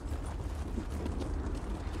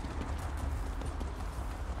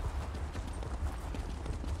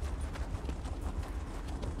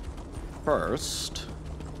 First.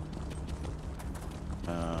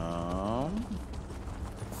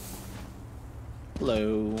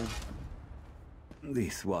 Hello.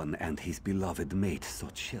 This one and his beloved mate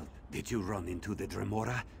sought shelter. Did you run into the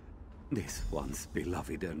Dremora? This one's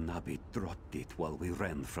beloved Ernabi dropped it while we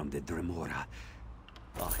ran from the Dremora.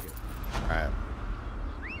 Alright.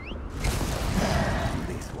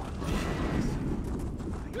 This one.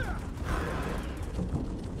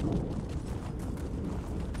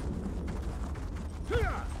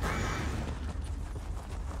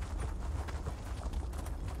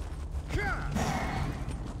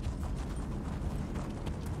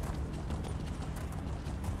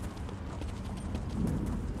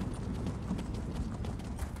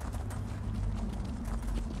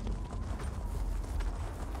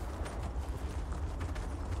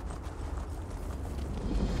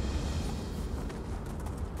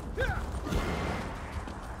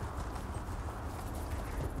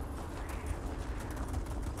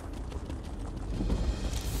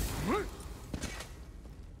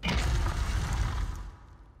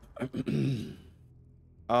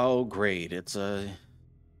 Oh, great. It's a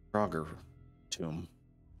Frogger tomb.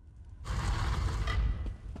 How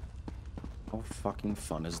fucking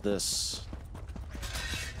fun is this?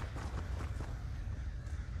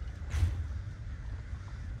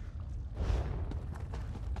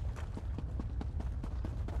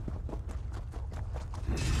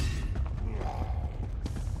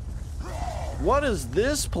 What is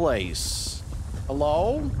this place?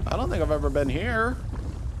 Hello? I don't think I've ever been here.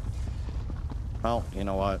 Well, you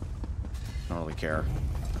know what? I don't really care.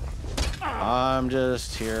 I'm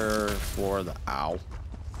just here for the ow.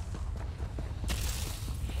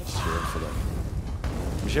 Just here for the.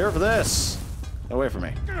 I'm just here for this. Get away from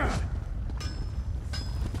me.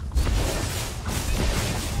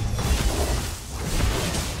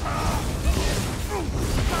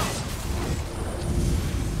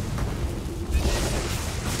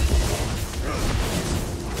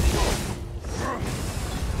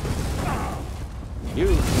 You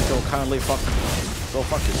can go kindly fuck. Go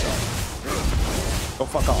fuck yourself. Go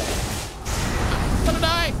fuck off. I'm gonna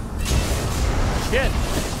die. Shit.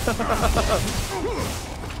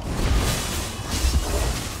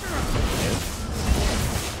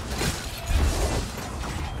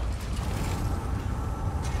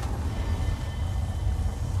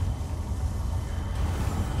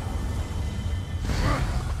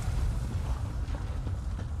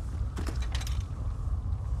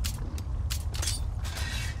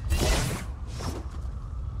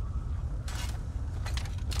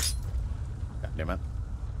 Damn it.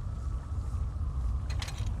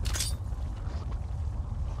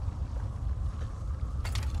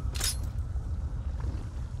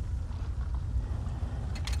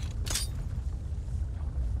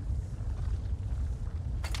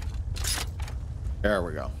 There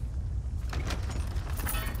we go. It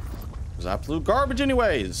was absolute garbage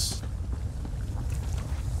anyways.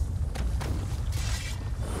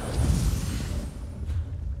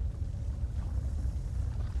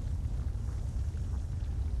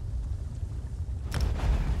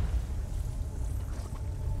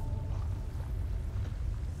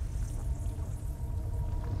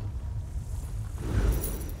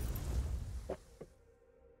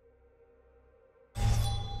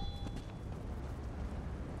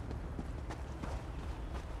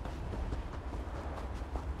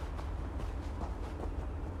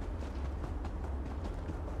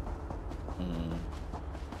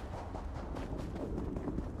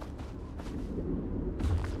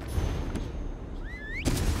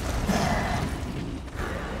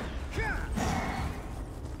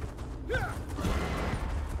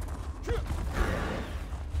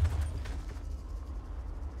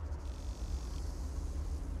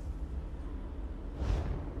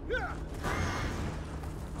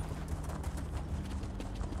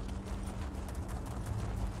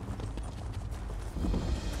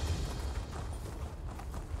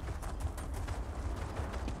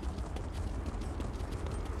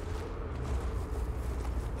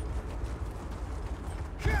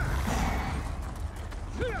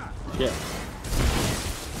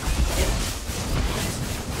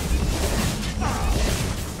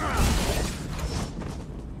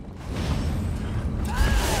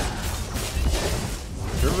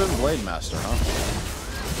 Blade Master, huh?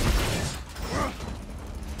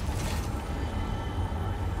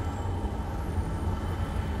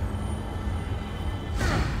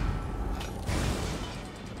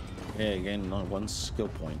 Okay, again, one skill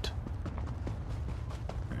point.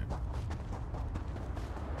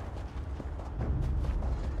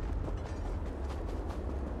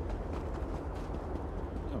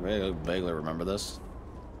 I vaguely remember this.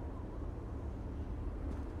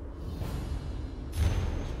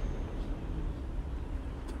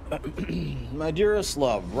 My dearest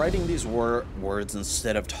love, writing these words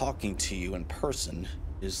instead of talking to you in person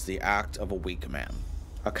is the act of a weak man,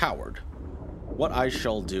 a coward. What I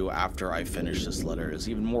shall do after I finish this letter is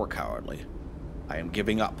even more cowardly. I am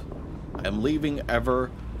giving up. I am leaving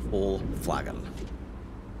ever full flagon.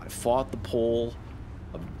 I fought the pull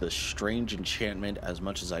of this strange enchantment as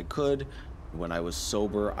much as I could. When I was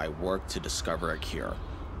sober, I worked to discover a cure,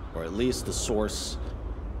 or at least the source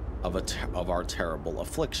of our terrible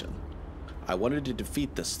affliction. I wanted to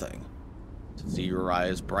defeat this thing, to see your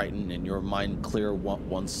eyes brighten and your mind clear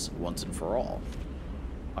once and for all.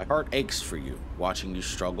 My heart aches for you, watching you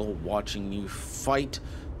struggle, watching you fight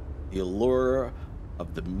the allure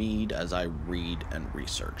of the mead as I read and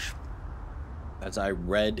research. As I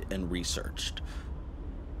read and researched.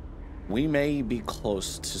 We may be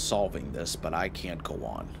close to solving this, but I can't go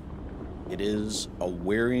on. It is a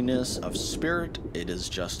weariness of spirit, it is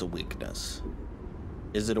just a weakness.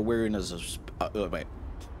 Is it a weariness of... wait.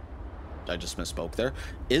 I just misspoke there.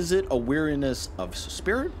 Is it a weariness of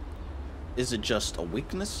spirit? Is it just a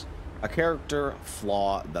weakness? A character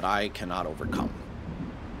flaw that I cannot overcome?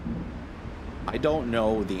 I don't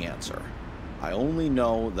know the answer. I only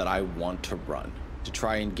know that I want to run, to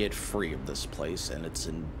try and get free of this place and its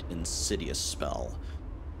insidious spell.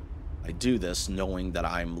 I do this knowing that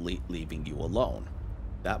I'm leaving you alone,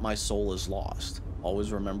 that my soul is lost.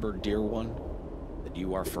 Always remember, dear one, that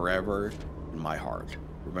you are forever in my heart.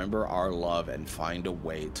 Remember our love and find a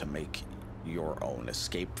way to make your own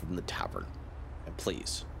escape from the tavern. And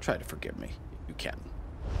please, try to forgive me if you can.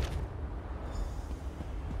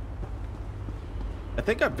 I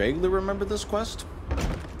think I vaguely remember this quest.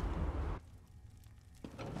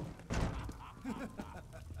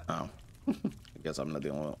 Oh. I guess I'm not the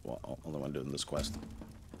only one doing this quest.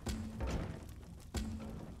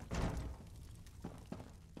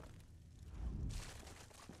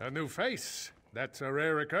 A new face. That's a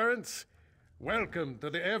rare occurrence. Welcome to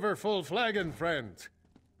the ever full flagon, friend.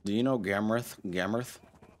 Do you know Gamrith?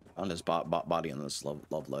 On his body in this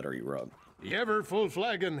love letter he wrote. The ever full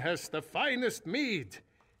flagon has the finest mead.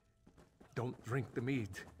 Don't drink the mead.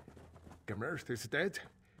 Gamrith is dead.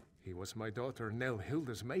 He was my daughter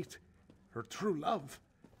Nelhilda's mate, her true love.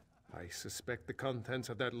 I suspect the contents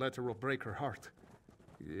of that letter will break her heart,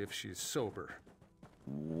 if she's sober.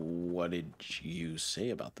 What did you say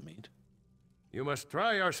about the mead? You must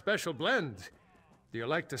try our special blend. Do you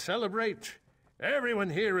like to celebrate? Everyone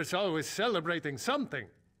here is always celebrating something.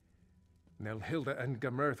 Nelhilda and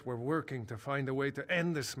Gamrith were working to find a way to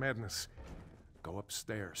end this madness. Go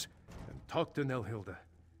upstairs and talk to Nelhilda.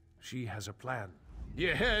 She has a plan.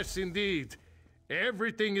 Yes, indeed.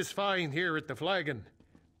 Everything is fine here at the Flagon.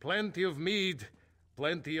 Plenty of mead,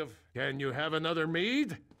 plenty of... Can you have another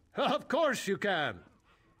mead? Of course you can.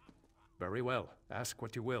 Very well, ask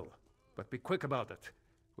what you will, but be quick about it.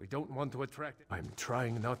 We don't want to attract... I'm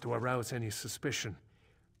trying not to arouse any suspicion.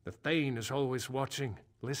 The Thane is always watching,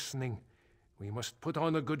 listening. We must put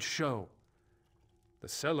on a good show. The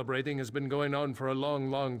celebrating has been going on for a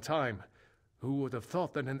long, long time. Who would have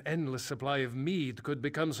thought that an endless supply of mead could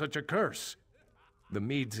become such a curse? The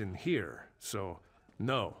mead's in here, so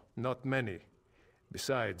no, not many.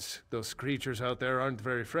 Besides, those creatures out there aren't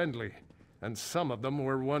very friendly, and some of them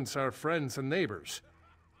were once our friends and neighbors.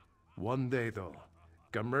 One day, though,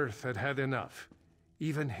 Gamrith had had enough.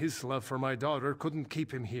 Even his love for my daughter couldn't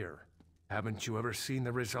keep him here. Haven't you ever seen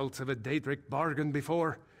the results of a Daedric bargain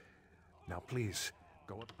before? Now please,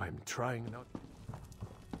 go up. I'm trying not...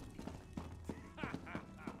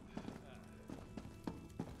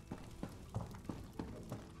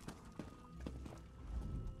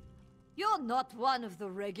 You're not one of the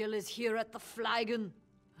regulars here at the Flagon.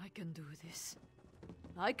 I can do this.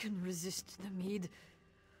 I can resist the mead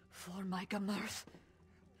for my Gamrith.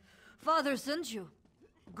 Father sent you.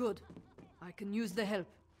 Good. I can use the help.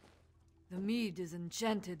 The mead is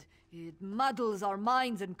enchanted. It muddles our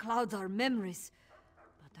minds and clouds our memories.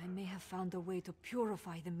 But I may have found a way to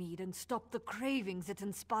purify the mead and stop the cravings it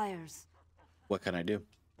inspires. What can I do?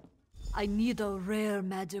 I need a rare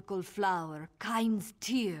magical flower, Kind's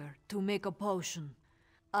Tear, to make a potion.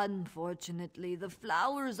 Unfortunately, the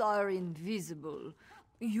flowers are invisible.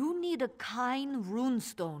 You need a Kine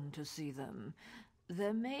runestone to see them.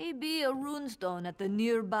 There may be a runestone at the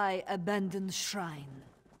nearby abandoned shrine.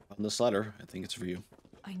 On this letter, I think it's for you.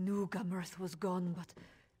 I knew Gamirth was gone, but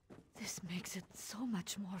this makes it so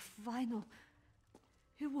much more final.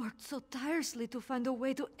 He worked so tirelessly to find a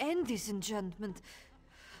way to end this enchantment.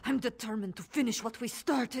 I'm determined to finish what we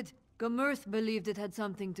started. Gamirth believed it had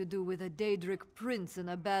something to do with a Daedric prince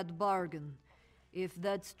and a bad bargain. If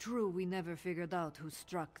that's true, we never figured out who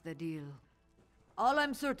struck the deal. All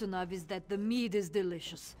I'm certain of is that the mead is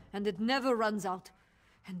delicious, and it never runs out,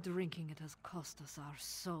 and drinking it has cost us our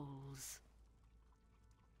souls.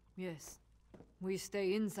 Yes, we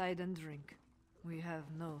stay inside and drink. We have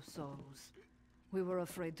no souls. We were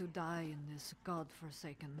afraid to die in this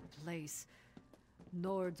god-forsaken place.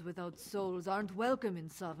 Nords without souls aren't welcome in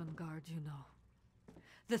Sovngarde, you know.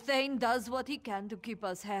 The Thane does what he can to keep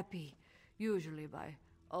us happy, usually by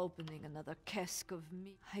opening another cask of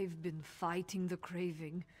meat. I've been fighting the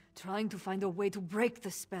craving, trying to find a way to break the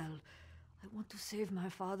spell. I want to save my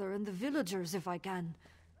father and the villagers if I can.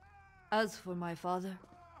 As for my father,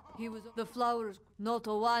 he was the flowers, not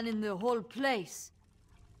a one in the whole place.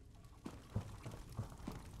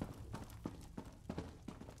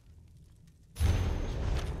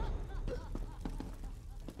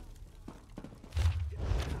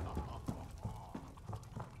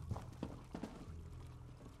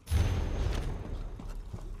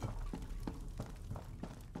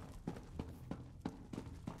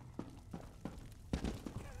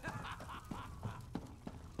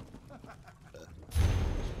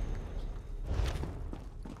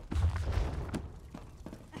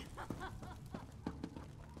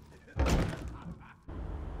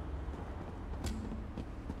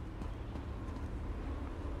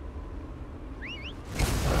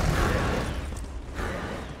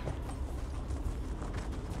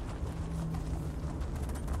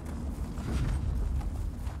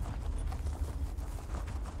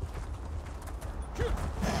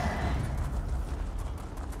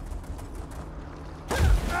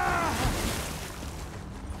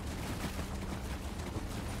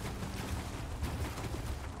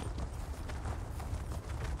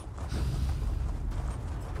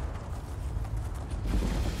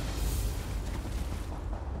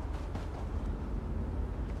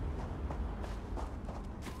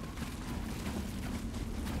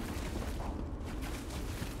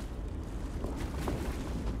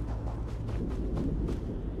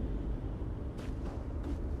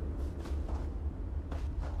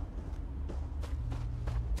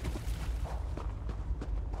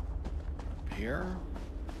 Here?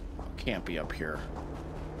 Can't be up here.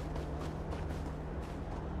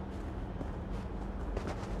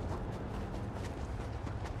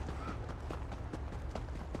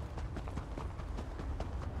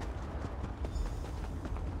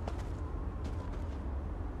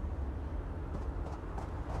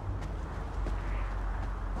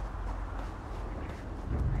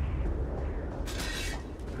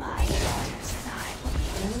 My daughters and I will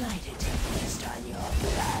be delighted to feast on your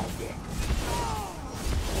blood.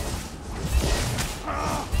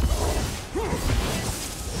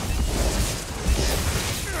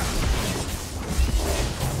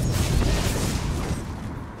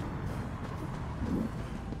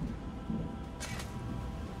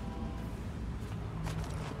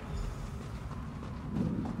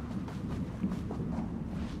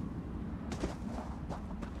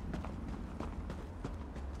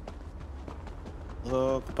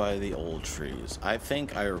 Look by the old trees. I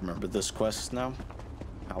think I remember this quest now.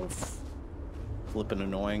 How flippin'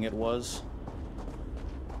 annoying it was.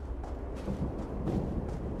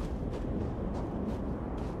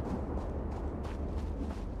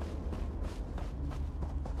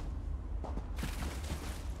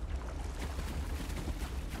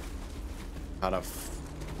 Out of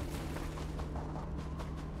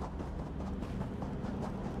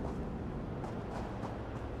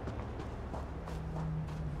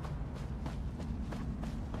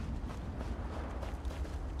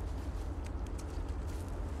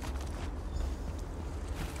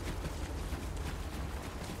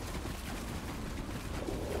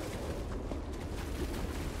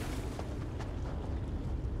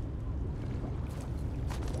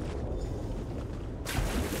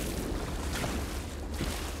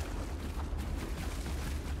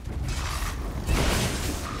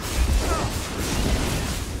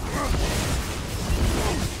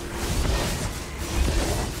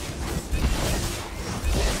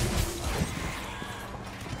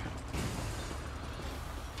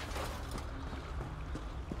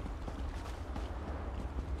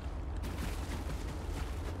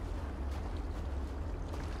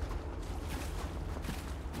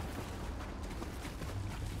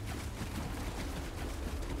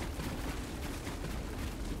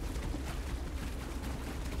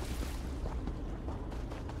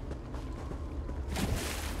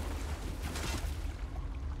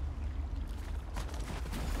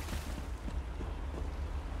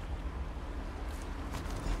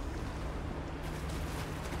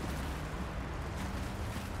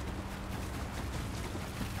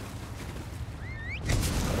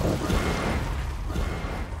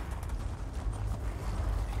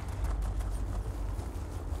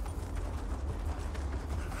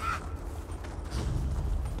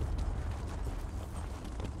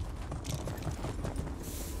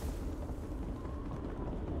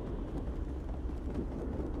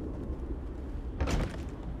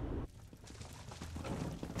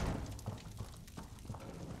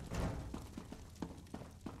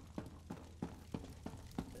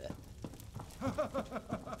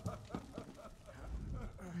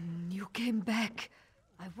You came back.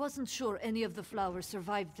 I wasn't sure any of the flowers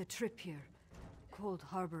survived the trip here. Cold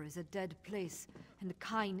Harbor is a dead place, and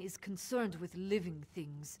Kyne is concerned with living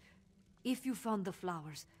things. If you found the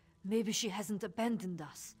flowers, maybe she hasn't abandoned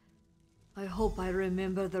us. I hope I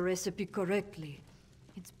remember the recipe correctly.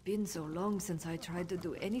 It's been so long since I tried to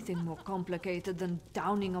do anything more complicated than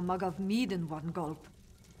downing a mug of mead in one gulp.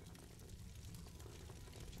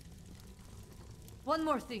 One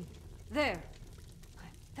more thing. There.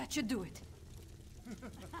 That should do it.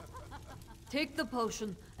 Take the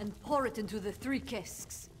potion and pour it into the 3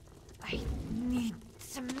 casks. I need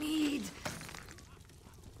some mead.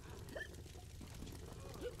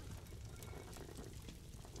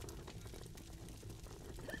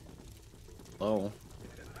 Oh.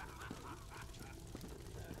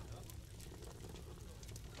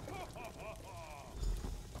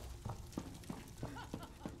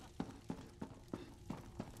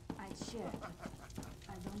 I'd share, but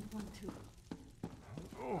I don't want to.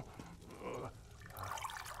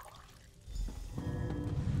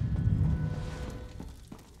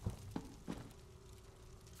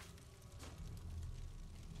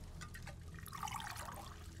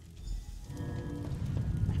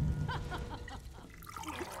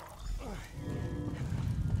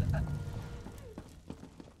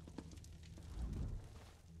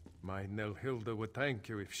 My Nelhilda would thank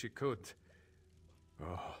you if she could.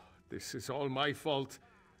 Oh, this is all my fault.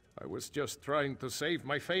 I was just trying to save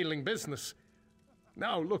my failing business.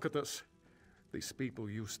 Now look at us. These people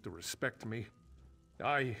used to respect me.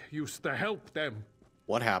 I used to help them.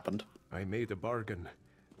 What happened? I made a bargain,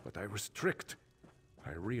 but I was tricked.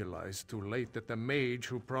 I realized too late that the mage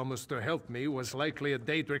who promised to help me was likely a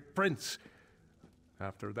Daedric prince.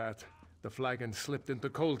 After that, the flagon slipped into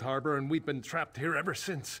Cold Harbor, and we've been trapped here ever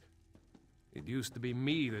since. It used to be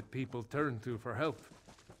me that people turned to for help.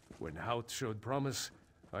 When Hout showed promise,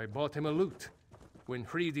 I bought him a lute. When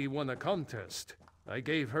Hreidi won a contest, I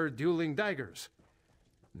gave her dueling daggers.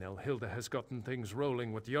 Nelhilda has gotten things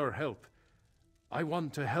rolling with your help. I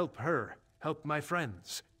want to help her, help my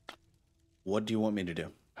friends. What do you want me to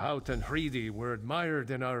do? Hout and Hreidi were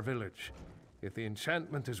admired in our village. If the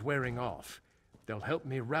enchantment is wearing off, they'll help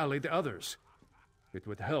me rally the others. It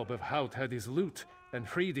would help if Hout had his lute and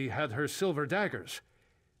Hreidi had her silver daggers.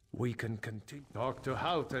 We can continue. Talk to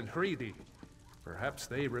Hout and Hreidi. Perhaps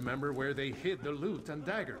they remember where they hid the lute and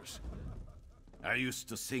daggers. I used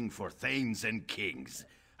to sing for thanes and kings.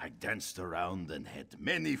 I danced around and had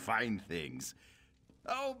many fine things.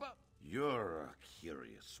 Oh, but you're a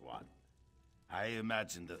curious one. I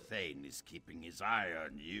imagine the thane is keeping his eye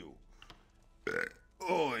on you.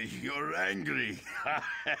 Oh, you're angry.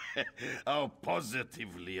 How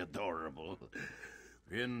positively adorable.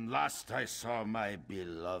 When last I saw my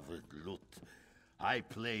beloved lute, I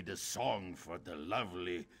played a song for the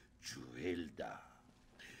lovely Juelda.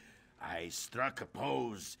 I struck a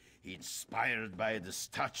pose inspired by the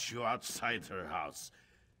statue outside her house,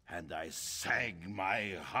 and I sang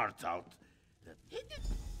my heart out.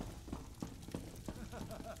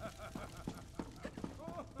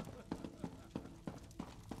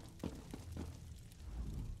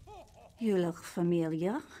 You look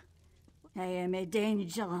familiar. I am a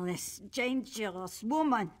dangerous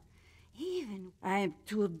woman. Even I am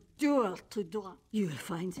too dull to draw. You'll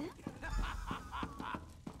find it.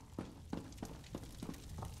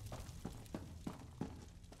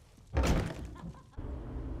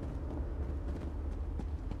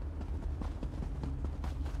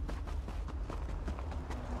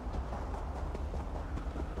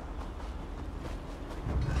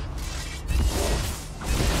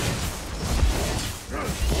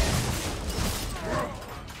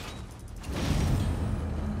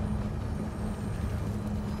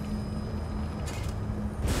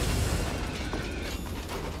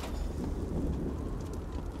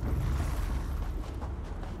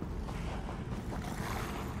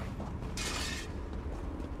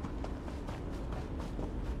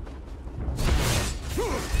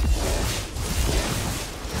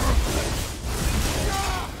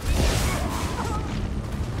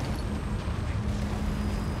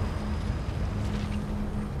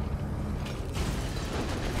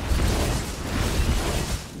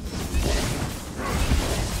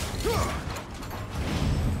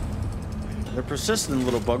 They're persistent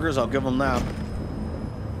little buggers, I'll give them that.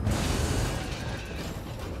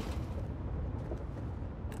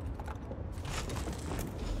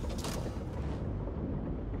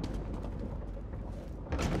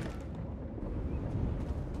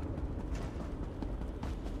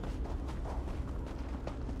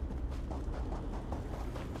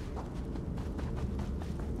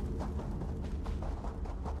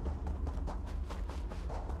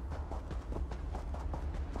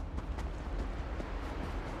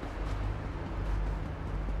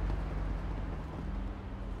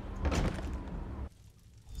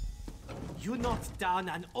 You knocked down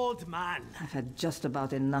an old man. I've had just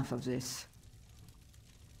about enough of this.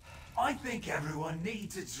 I think everyone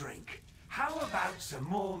needs a drink. How about some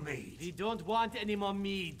more mead? We don't want any more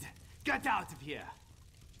mead. Get out of here.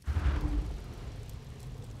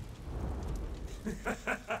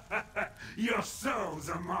 Your souls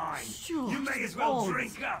are mine. Sure, You may as well old.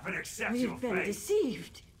 drink up and accept We've your been fate.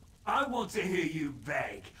 deceived. I want to hear you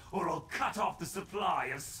beg, or I'll cut off the supply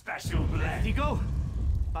of special blend. Vigo,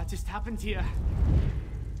 what just happened here?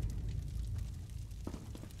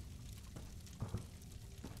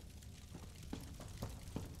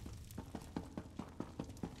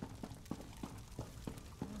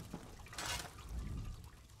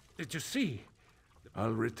 Did you see?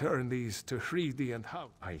 I'll return these to Hreidi and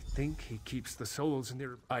How. I think he keeps the souls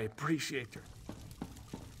near. I appreciate your.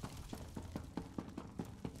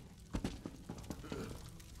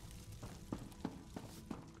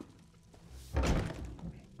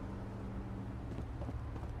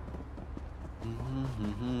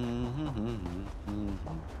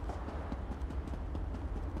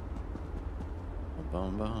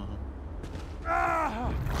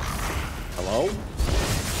 Hello?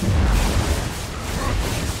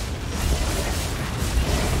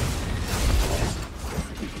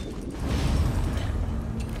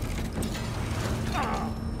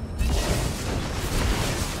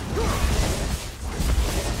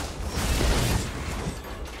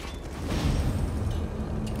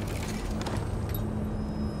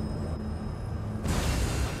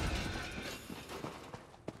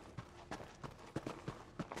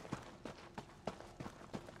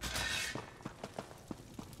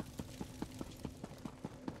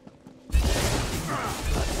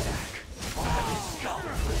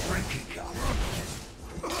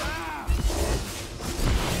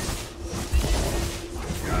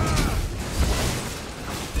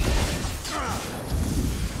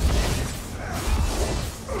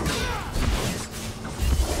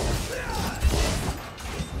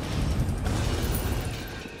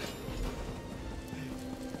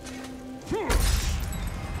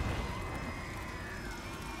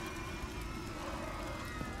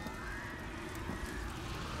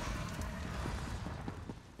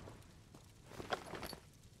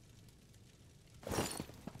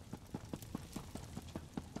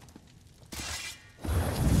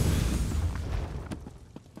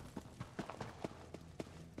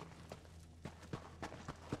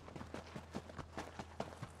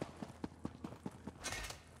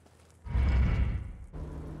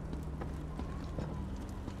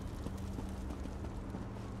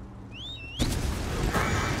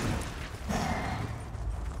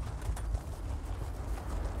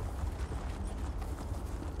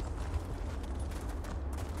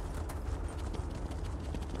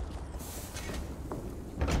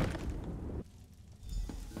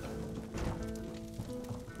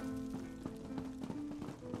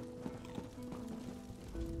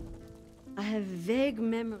 I have vague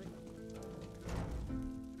memory.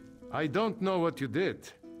 I don't know what you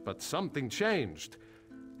did, but something changed.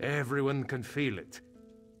 Everyone can feel it.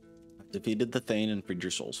 I've defeated the Thane and freed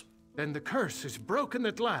your souls. And the curse is broken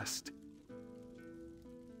at last.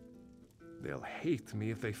 They'll hate me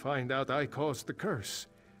if they find out I caused the curse.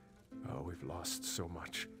 Oh, we've lost so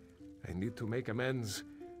much. I need to make amends.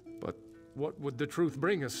 But what would the truth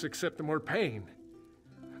bring us except more pain?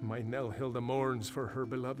 My Nelhilda mourns for her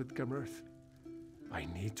beloved Gamurth. I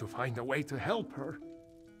need to find a way to help her.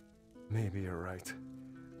 Maybe you're right.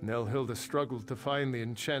 Nelhilda struggled to find the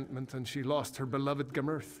enchantment and she lost her beloved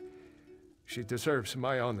Gamurth. She deserves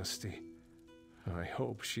my honesty. I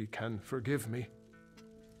hope she can forgive me.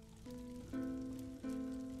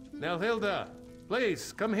 Nelhilda,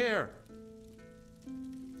 please, come here.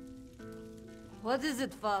 What is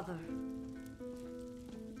it, Father?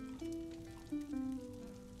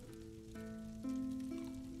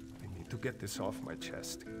 I need to get this off my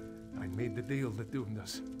chest. I made the deal that doomed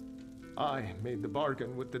us. I made the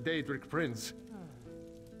bargain with the Daedric Prince.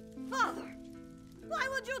 Father! Why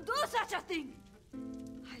would you do such a thing?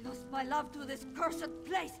 I lost my love to this cursed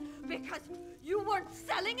place because you weren't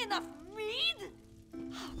selling enough mead?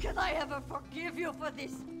 How can I ever forgive you for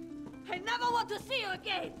this? I never want to see you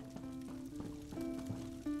again!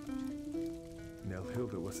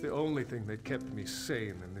 Nelhilda was the only thing that kept me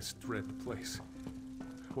sane in this dread place.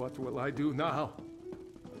 What will I do now?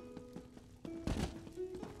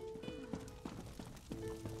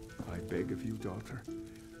 I beg of you, daughter,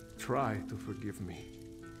 try to forgive me.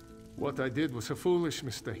 What I did was a foolish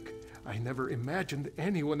mistake. I never imagined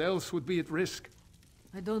anyone else would be at risk.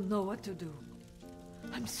 I don't know what to do.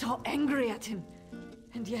 I'm so angry at him.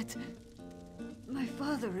 And yet, my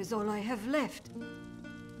father is all I have left.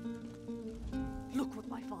 Look what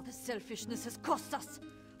my father's selfishness has cost us!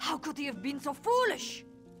 How could he have been so foolish?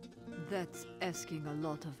 That's asking a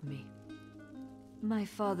lot of me. My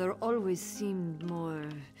father always seemed more...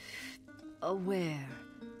 aware.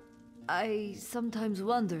 I sometimes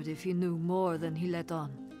wondered if he knew more than he let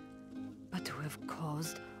on. But to have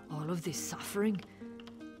caused all of this suffering?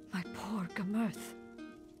 My poor Gamerth.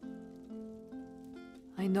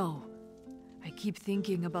 I know. I keep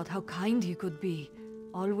thinking about how kind he could be,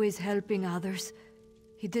 always helping others.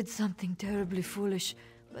 He did something terribly foolish,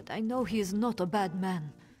 but I know he is not a bad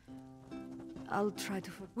man. I'll try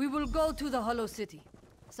to... We will go to the Hollow City.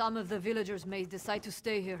 Some of the villagers may decide to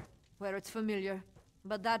stay here, where it's familiar,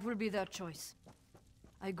 but that will be their choice.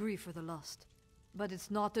 I grieve for the lost, but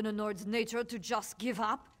it's not in a Nord's nature to just give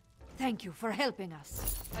up. Thank you for helping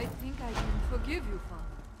us. I think I can forgive you, Father,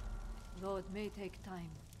 though it may take time.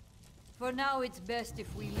 For now, it's best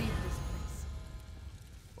if we leave this place.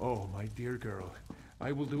 Oh, my dear girl.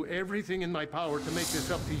 I will do everything in my power to make this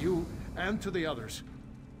up to you and to the others.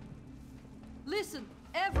 Listen,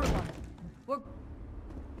 everyone! We're...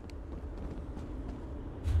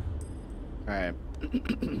 Alright.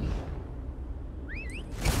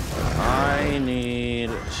 I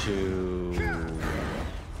need to...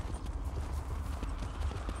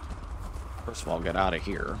 First of all, get out of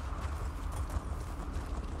here.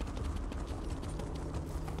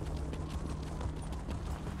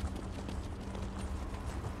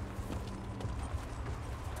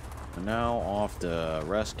 And now off to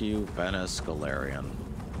rescue Venice Galarian.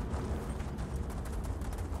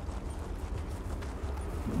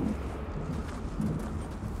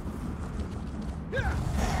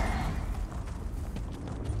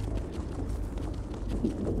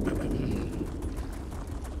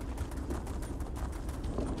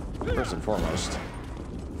 First and foremost.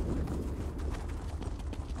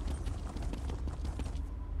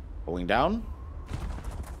 Going down.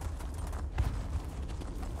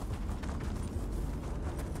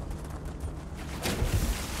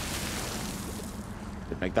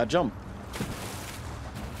 Did make that jump.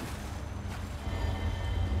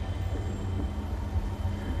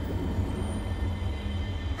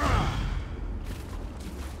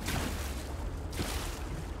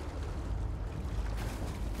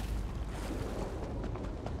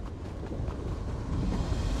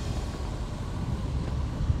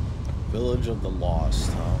 Village of the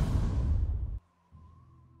Lost, huh?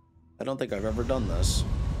 I don't think I've ever done this.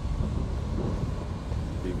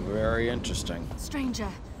 Be very interesting. Stranger,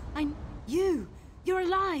 I'm... You! You're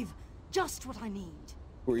alive! Just what I need.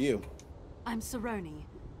 Who are you? I'm Saroni,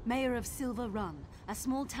 mayor of Silver Run, a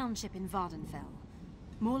small township in Vardenfell.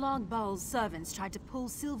 Morlag Baal's servants tried to pull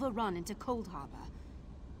Silver Run into Cold Harbor.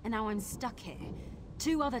 And now I'm stuck here.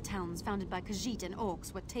 2 other towns founded by Khajiit and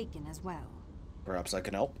Orcs were taken as well. Perhaps I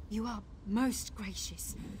can help? You are most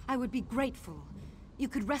gracious. I would be grateful. You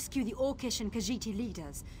could rescue the Orcish and Khajiiti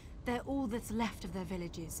leaders. They're all that's left of their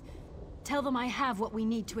villages. Tell them I have what we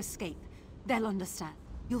need to escape. They'll understand.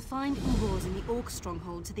 You'll find Ugors in the Orc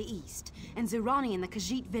stronghold to the east, and Zurani in the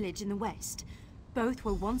Khajiit village in the west. Both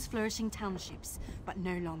were once flourishing townships, but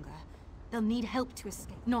no longer. They'll need help to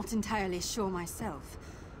escape. Not entirely sure myself.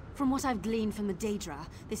 From what I've gleaned from the Daedra,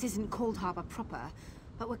 this isn't Cold Harbor proper,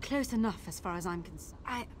 but we're close enough as far as I'm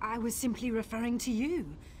concerned. I was simply referring to you.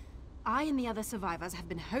 I and the other survivors have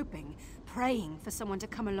been hoping, praying for someone to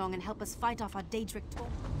come along and help us fight off our Daedric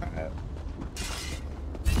torment. I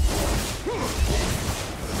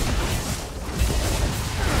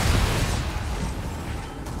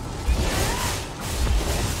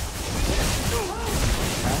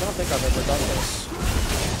don't think I've ever done this.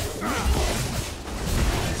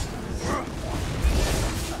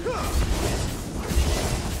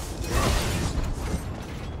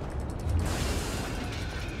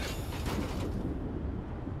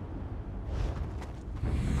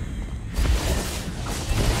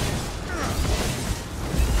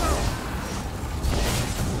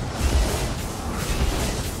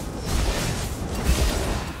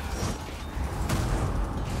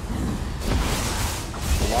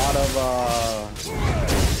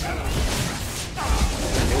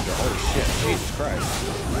 Holy shit, Jesus Christ.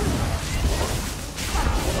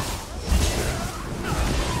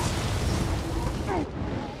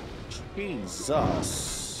 Jesus.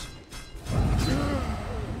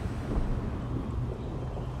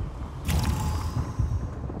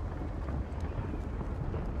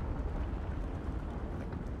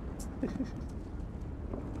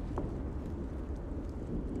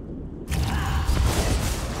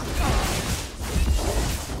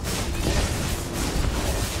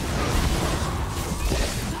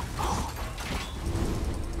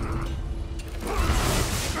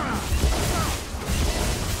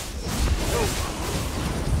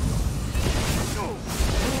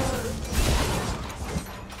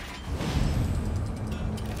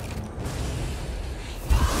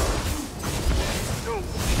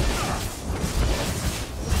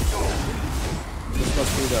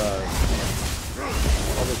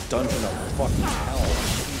 dungeon of fucking hell.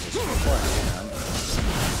 Jesus Christ, man.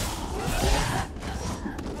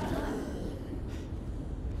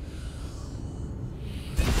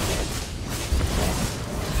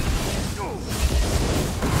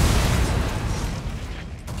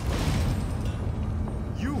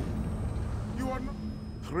 You are not...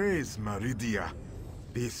 Praise Meridia.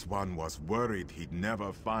 This one was worried he'd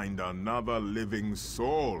never find another living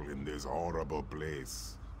soul in this horrible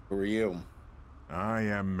place. Who are you? I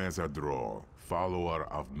am Mesadro, follower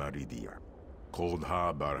of Meridia. Cold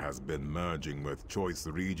Harbor has been merging with choice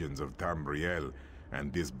regions of Tamriel,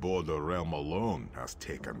 and this border realm alone has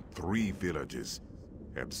taken 3 villages,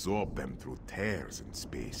 absorbed them through tears in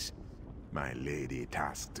space. My lady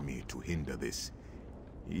tasked me to hinder this.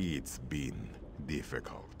 It's been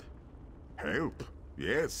difficult. Help?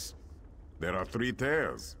 Yes. There are 3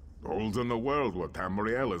 tears, holes in the world where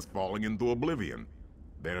Tamriel is falling into oblivion.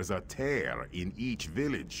 There's a tear in each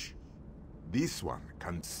village. This one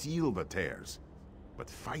can seal the tears, but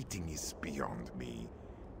fighting is beyond me.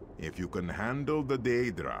 If you can handle the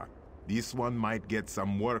Daedra, this one might get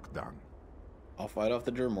some work done. I'll fight off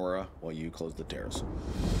the Dremora while you close the tears.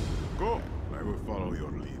 Go! I will follow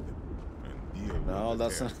your lead. And deal no, with the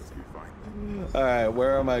that's tears not... as we find them. Alright,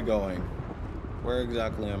 where am I going? Where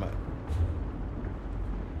exactly am I?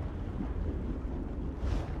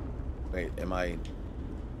 Wait, am I...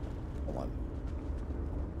 Hold on.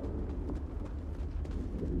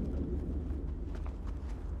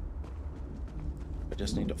 I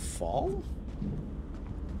just need to fall?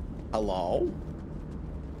 Hello?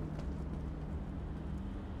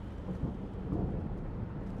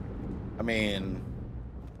 I mean...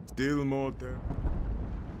 Still more there.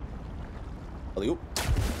 Hello?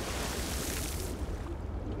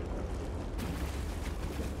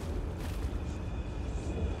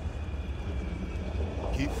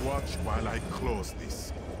 Keep watch while I close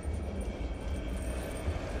this.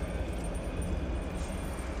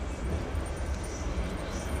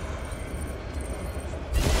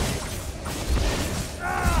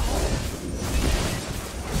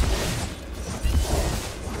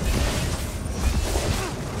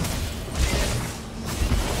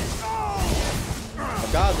 Oh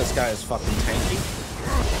god, this guy is fucking tanky.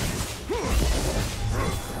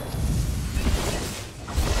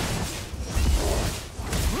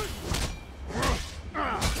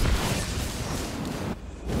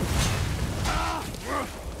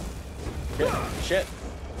 Shit.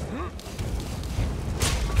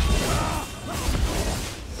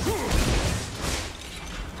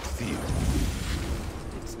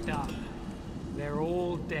 It's done. They're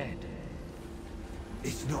all dead.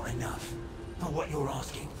 It's not enough. For what you're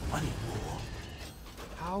asking, I need more.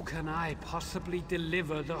 How can I possibly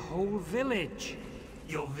deliver the whole village?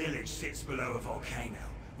 Your village sits below a volcano.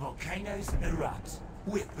 Volcanoes erupt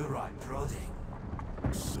with the right prodding.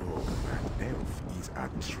 So, an elf is a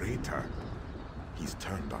traitor. He's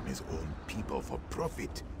turned on his own people for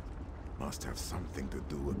profit. Must have something to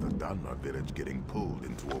do with the Dharma village getting pulled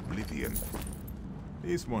into oblivion.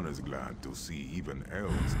 This one is glad to see even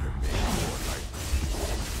elves can make more life.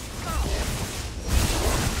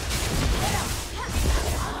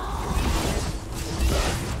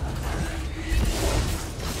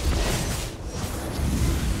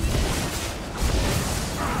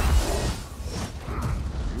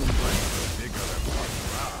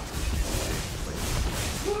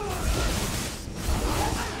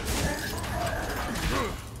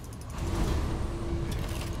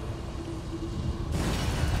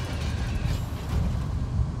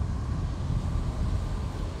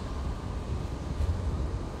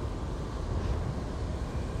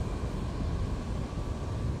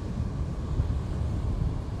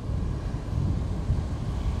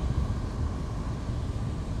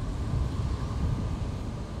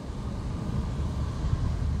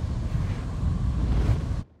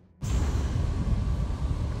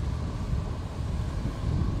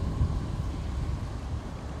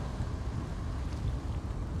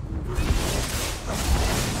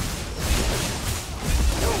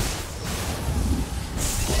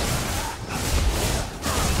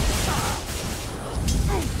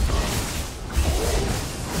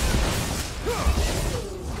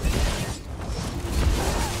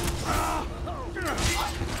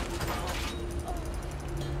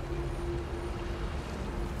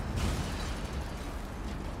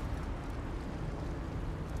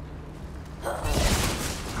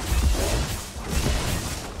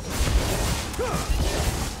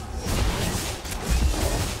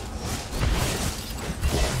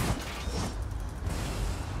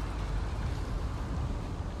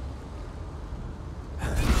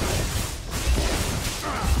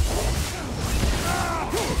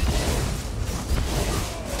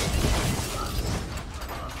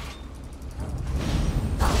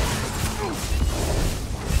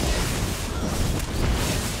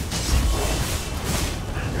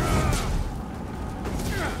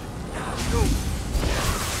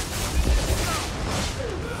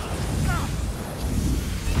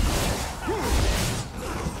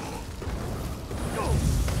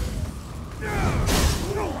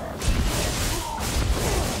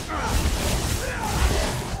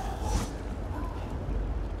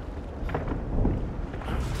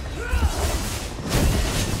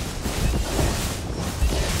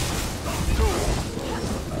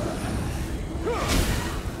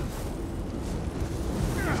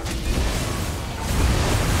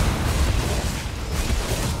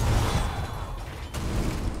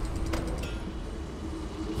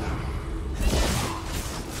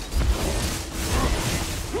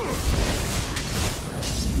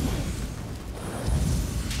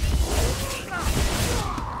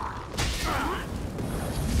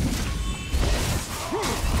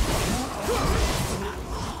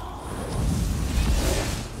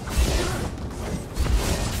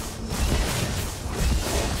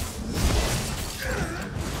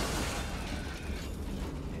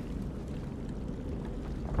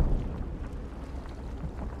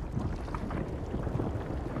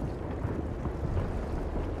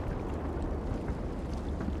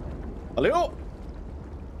 Hello.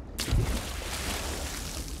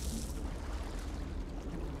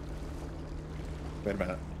 Wait a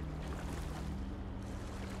minute.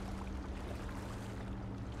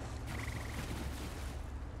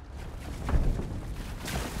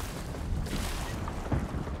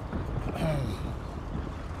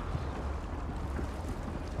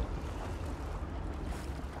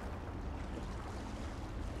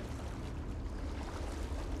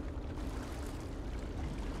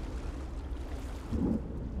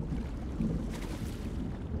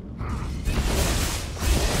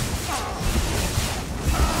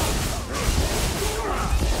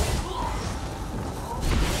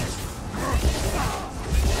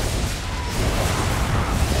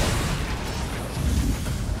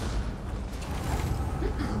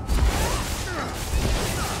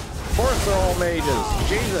 They're all mages.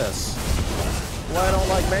 Jesus. Why I don't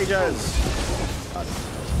like mages.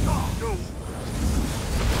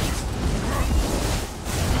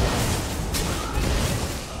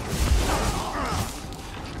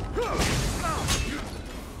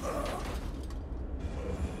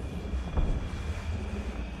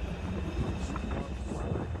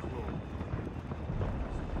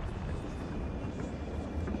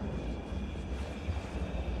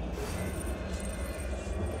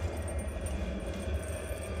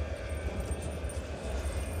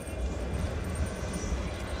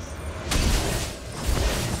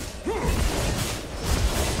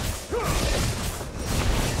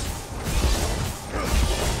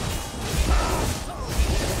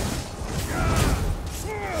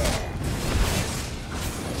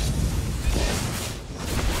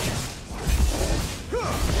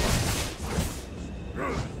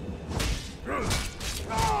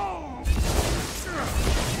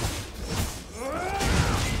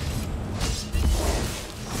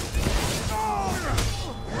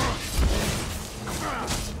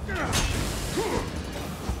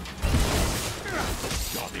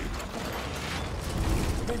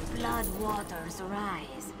 Waters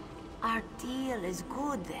rise. Our deal is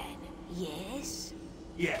good then, yes?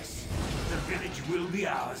 Yes. The village will be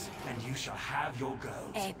ours, and you shall have your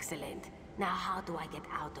gold. Excellent. Now how do I get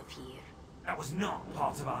out of here? That was not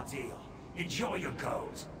part of our deal. Enjoy your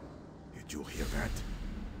gold. Did you hear that?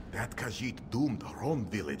 That Khajiit doomed her own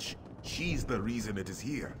village. She's the reason it is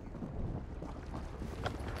here.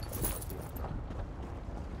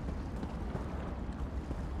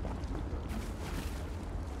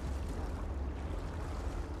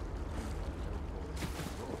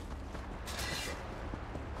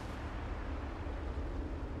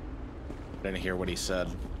 Didn't hear what he said.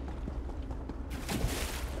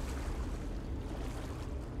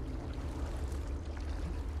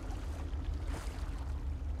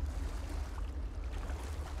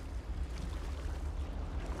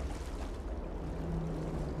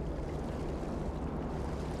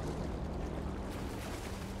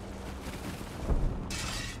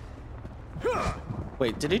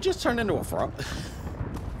 Wait, did he just turn into a frog?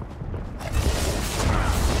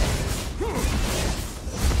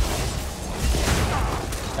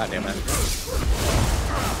 God damn it.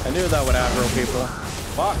 I knew that would aggro people.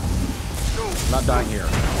 Fuck. I'm not dying here.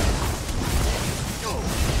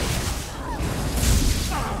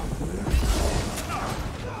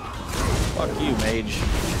 Fuck you, mage.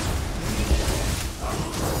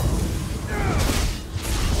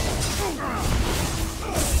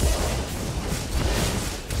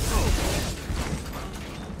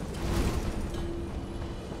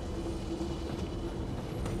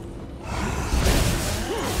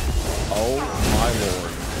 Oh my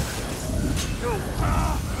lord.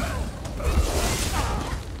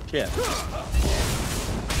 Shit.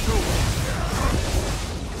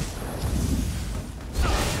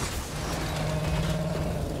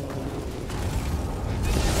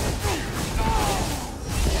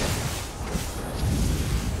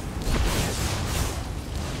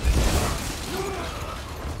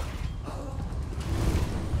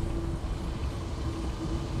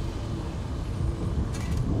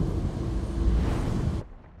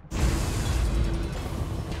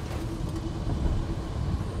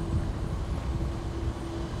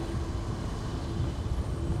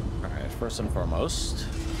 First and foremost.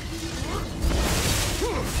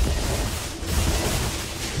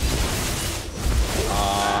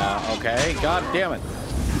 Okay, god damn it.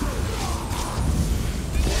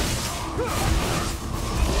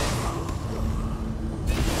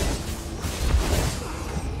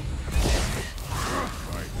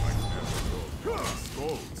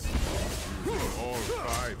 Skulls. All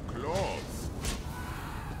 5 claws.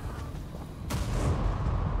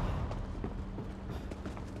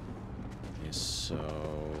 So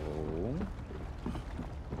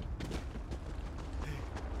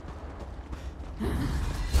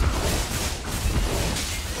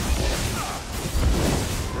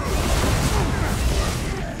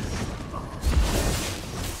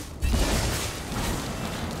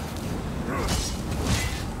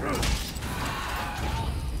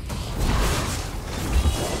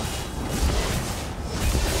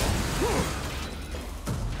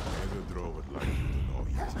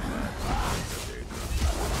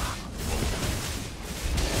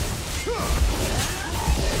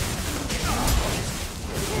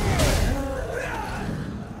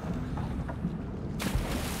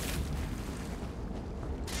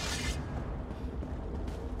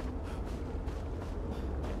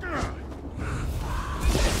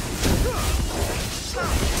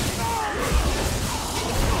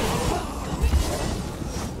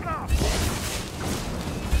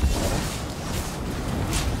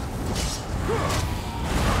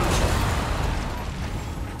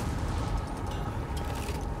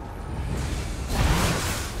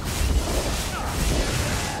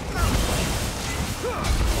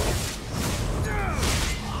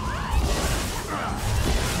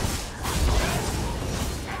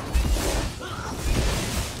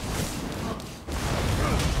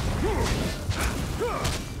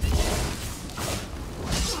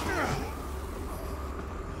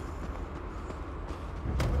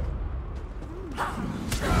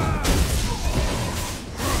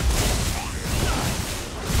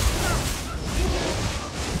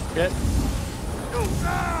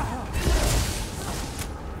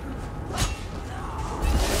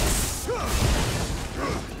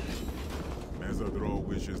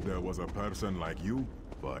there was a person like you,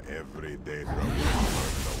 for every Daedra would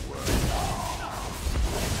hurt the world.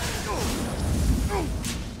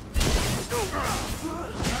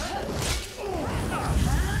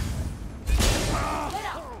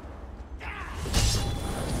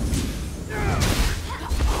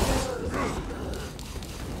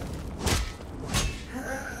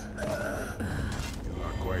 You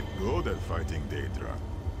are quite good at fighting Daedra.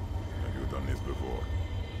 Have you done this before?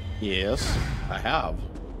 Yes, I have.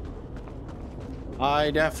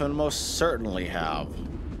 I definitely most certainly have.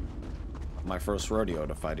 My first rodeo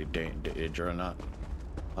to fight a Daedra, not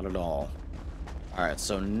at all. Alright,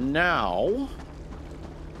 so now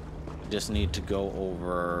I just need to go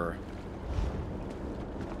over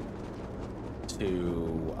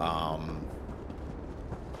to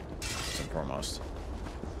first and foremost.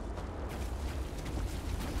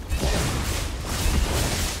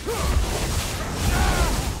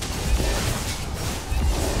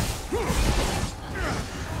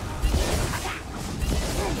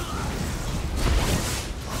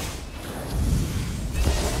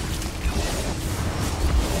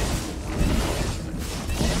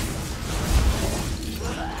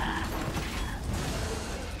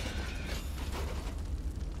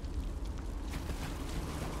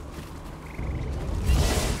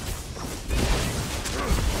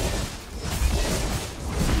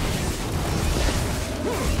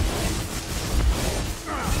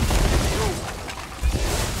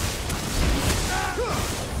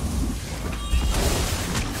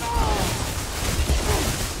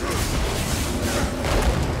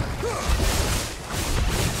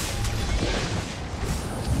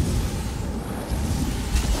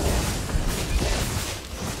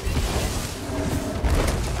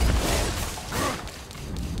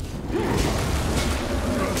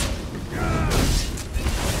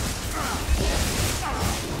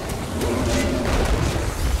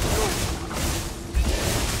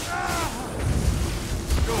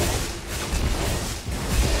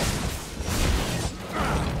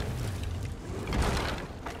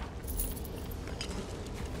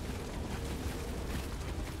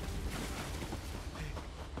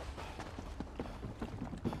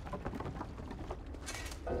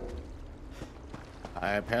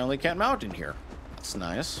 I apparently can't mount in here. That's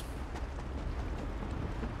nice.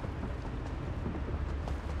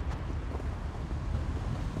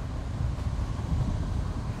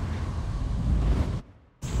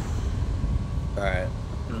 All right.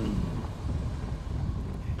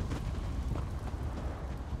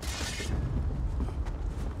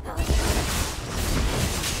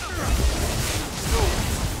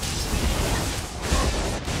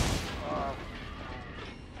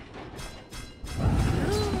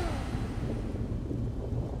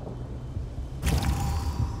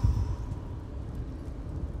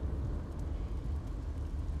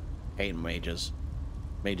 Hate mages.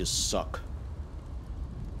 Mages suck.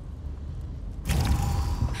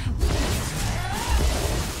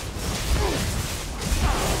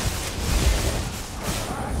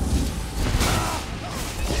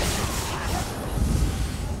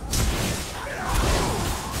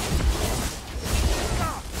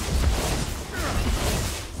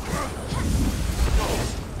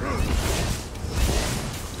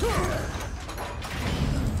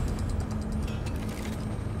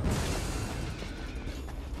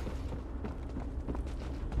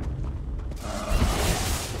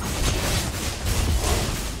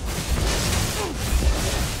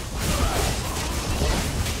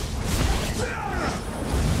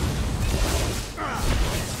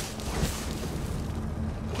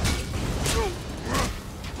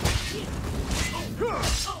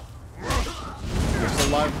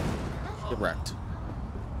 Correct.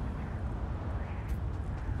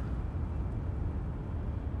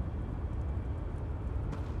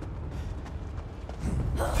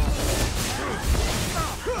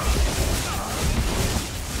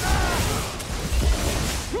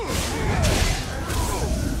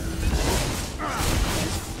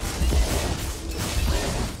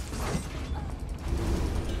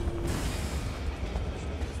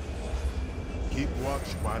 Keep watch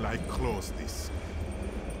while I close this.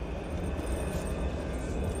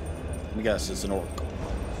 Let me guess, it's an orc.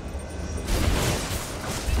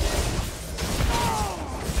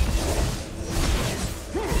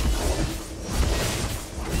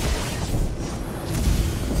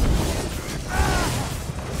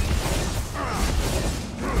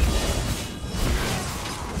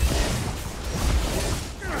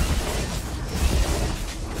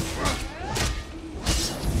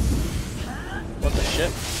 What the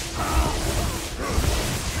shit?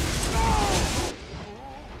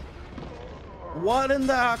 What in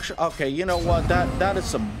the actual? Okay, you know what? That is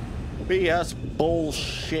some BS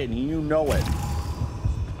bullshit, and you know it.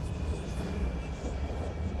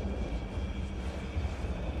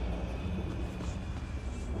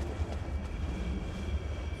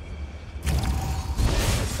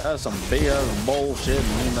 That's some BS bullshit,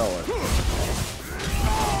 and you know it.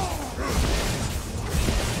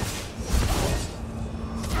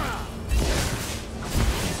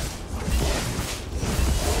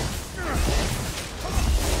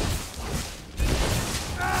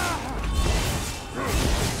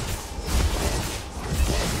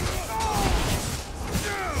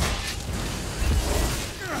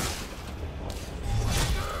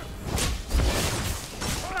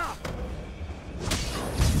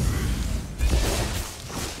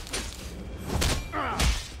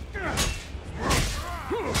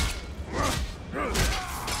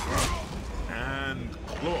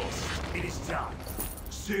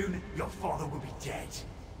 Soon, your father will be dead.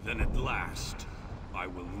 Then at last, I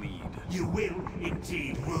will lead. You will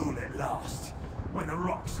indeed rule at last, when the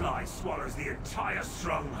rock slide swallows the entire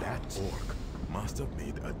stronghold. That orc must have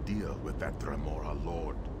made a deal with that Dremora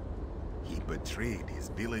lord. He betrayed his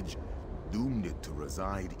village, doomed it to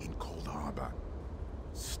reside in Cold Harbor.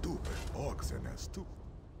 Stupid orcs and their stupid...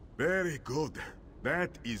 Very good.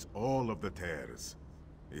 That is all of the tears.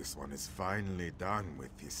 This one is finally done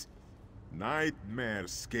with this nightmare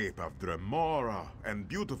scape of Dremora and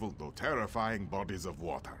beautiful though terrifying bodies of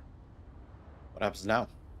water. What happens now?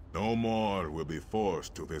 No more will be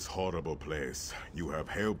forced to this horrible place. You have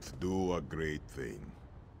helped do a great thing.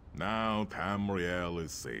 Now Tamriel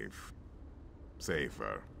is safe.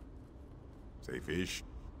 Safer. Safe-ish.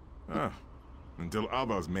 Until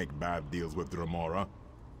others make bad deals with Dremora.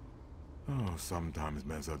 Oh, sometimes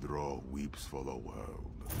Mesadro weeps for the world.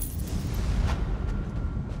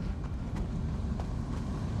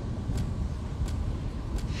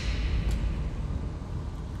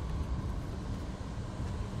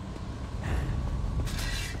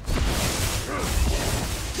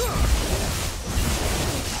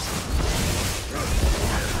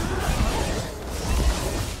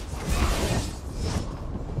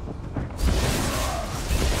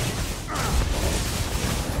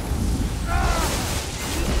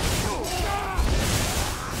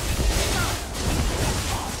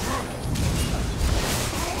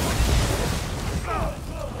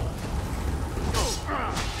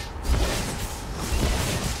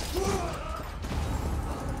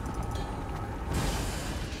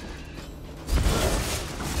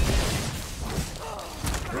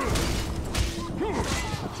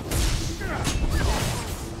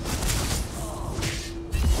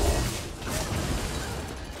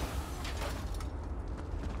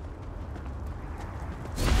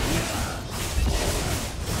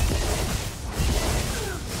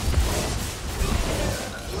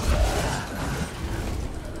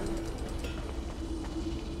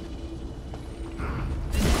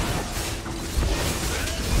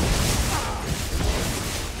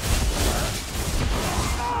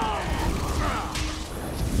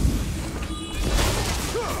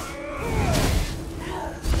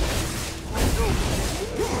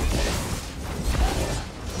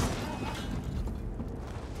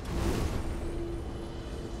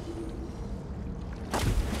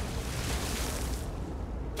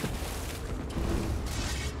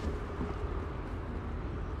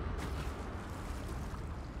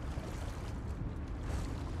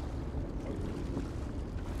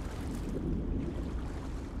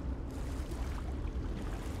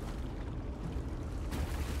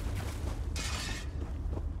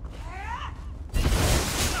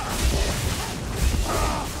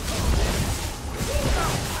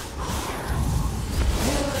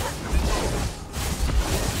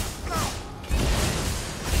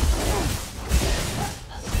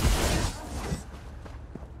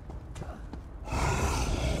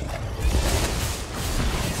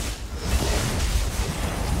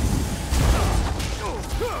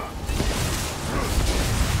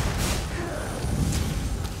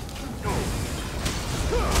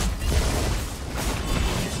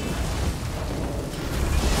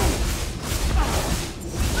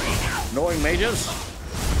 Annoying mages.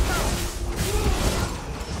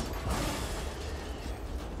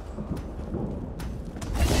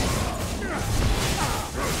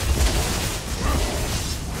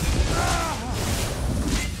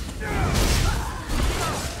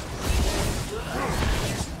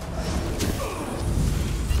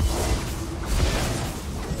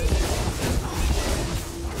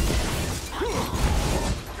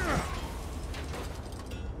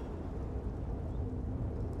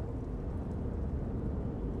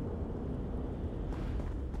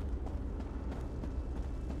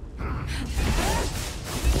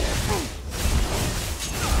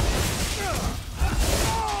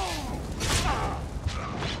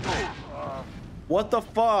 What the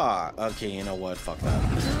fuck? Okay, you know what? Fuck that.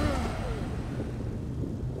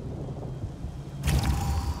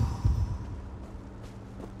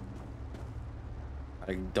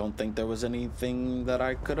 I don't think there was anything that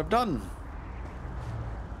I could have done.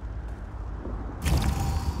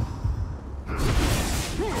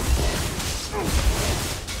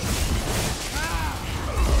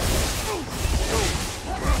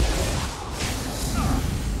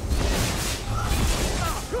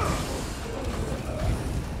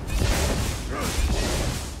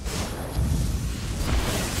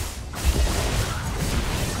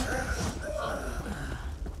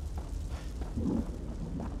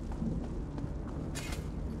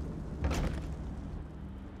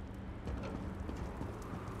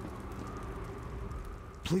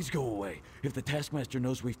 Please go away. If the Taskmaster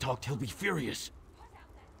knows we've talked, he'll be furious.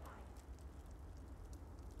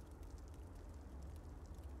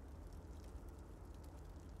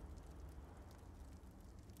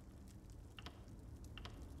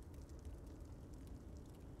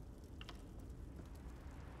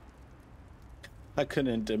 I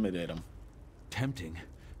couldn't intimidate him. Tempting,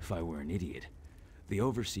 if I were an idiot. The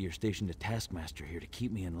Overseer stationed a Taskmaster here to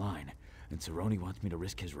keep me in line, and Cerrone wants me to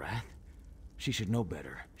risk his wrath? She should know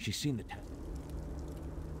better. She's seen the test.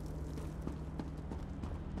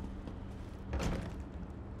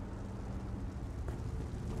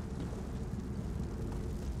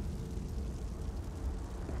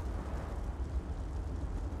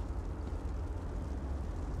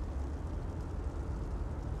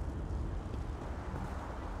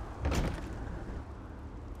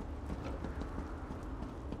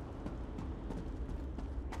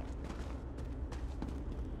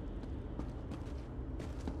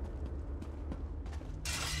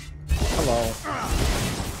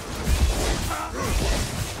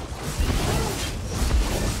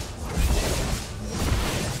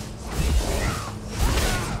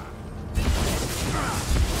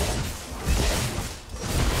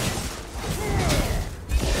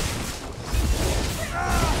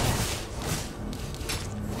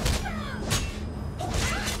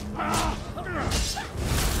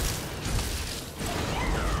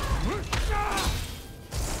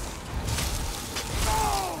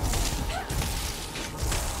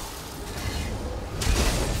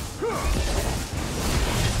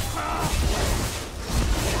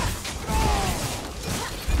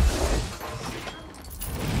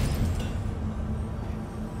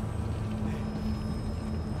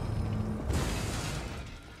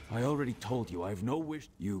 I already told you, I have no wish.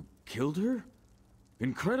 You killed her?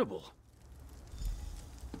 Incredible.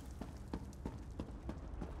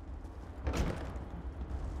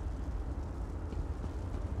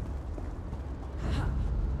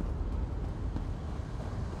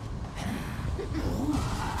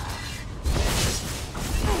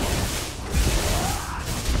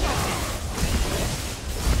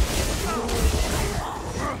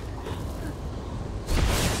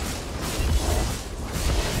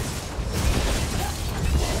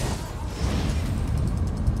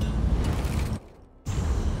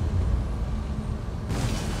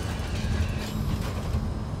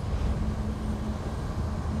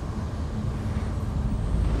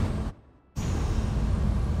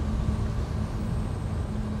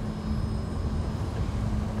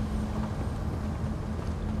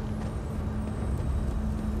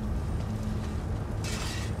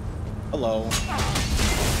 Hello.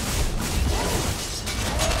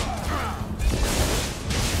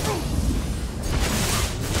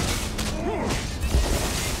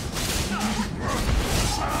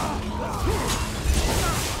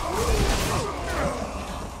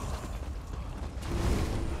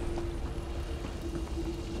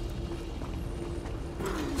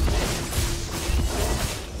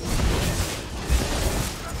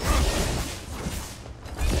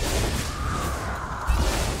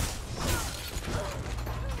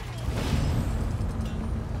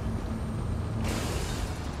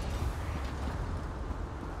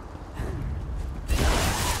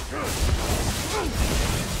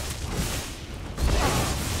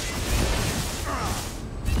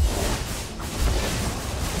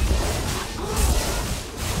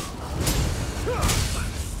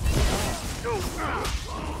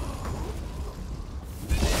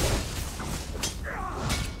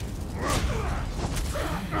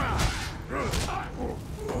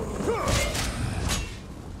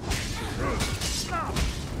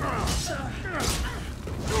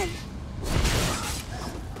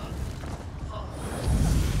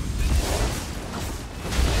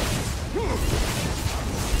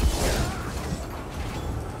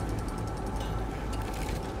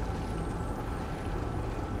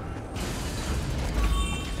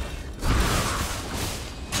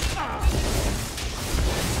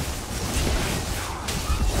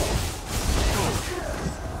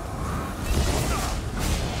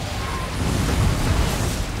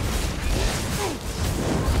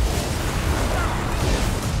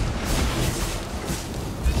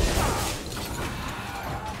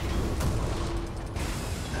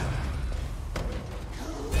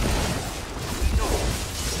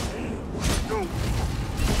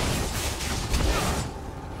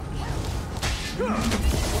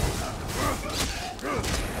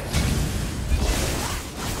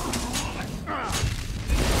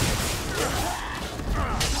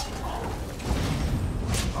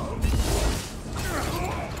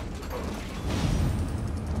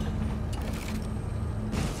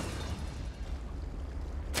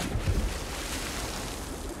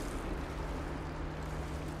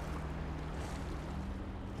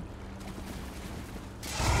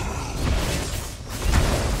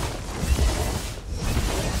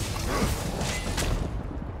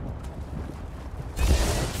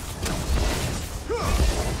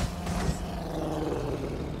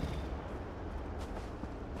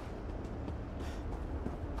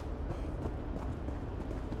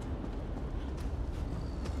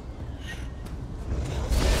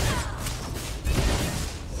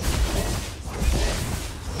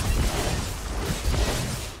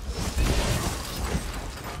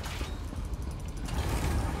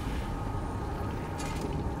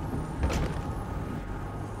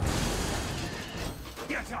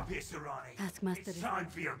 Get up here, Serrani. Taskmaster It's is time in.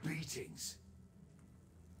 for your beatings.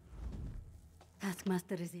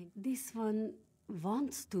 Taskmaster is in. This one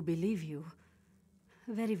wants to believe you.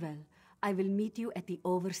 Very well. I will meet you at the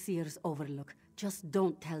Overseer's Overlook. Just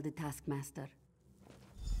don't tell the Taskmaster.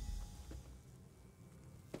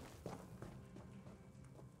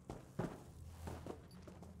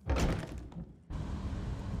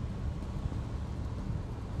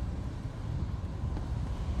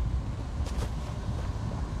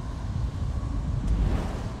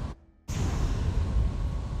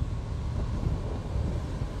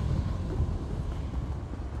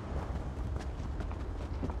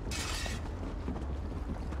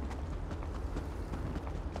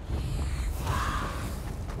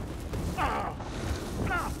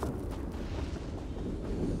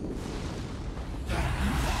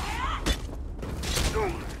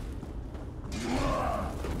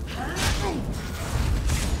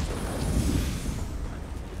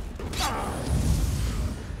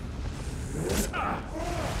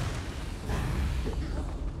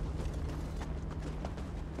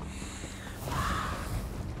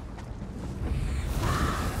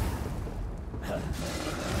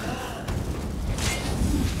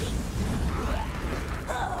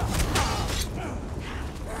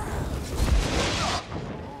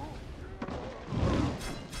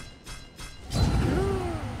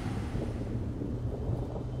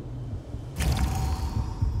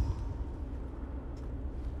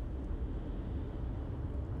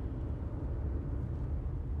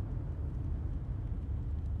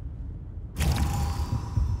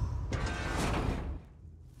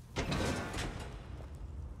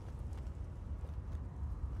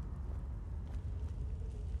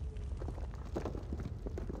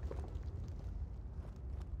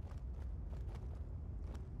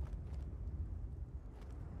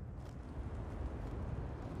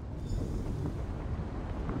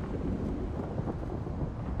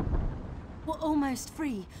 We're almost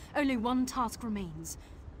free. Only one task remains.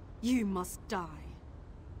 You must die.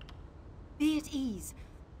 Be at ease.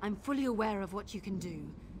 I'm fully aware of what you can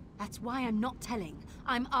do. That's why I'm not telling.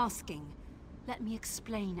 I'm asking. Let me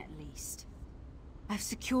explain at least. I've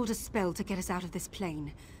secured a spell to get us out of this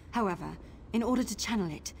plane. However, in order to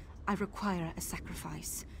channel it, I require a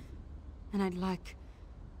sacrifice. And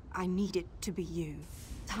I need it to be you.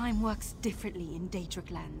 Time works differently in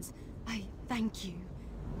Daedric lands. I thank you.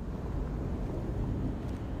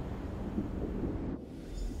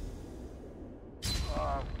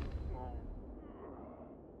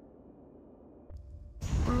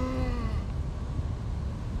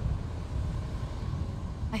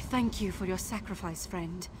 I thank you for your sacrifice,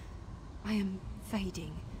 friend. I am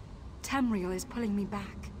fading. Tamriel is pulling me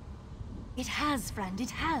back. It has, friend, it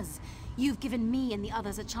has. You've given me and the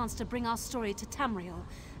others a chance to bring our story to Tamriel,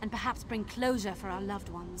 and perhaps bring closure for our loved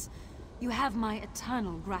ones. You have my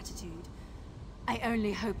eternal gratitude. I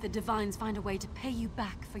only hope the Divines find a way to pay you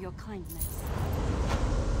back for your kindness.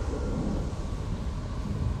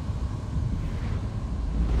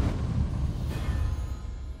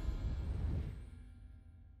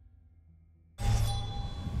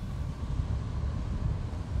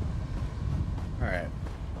 Alright.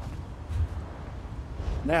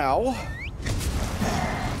 Now...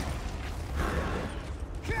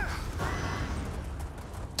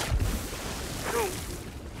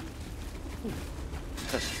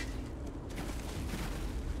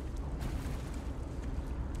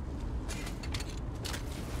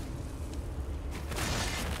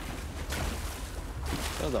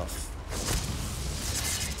 What the f...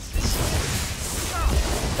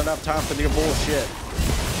 Don't have time for your bullshit.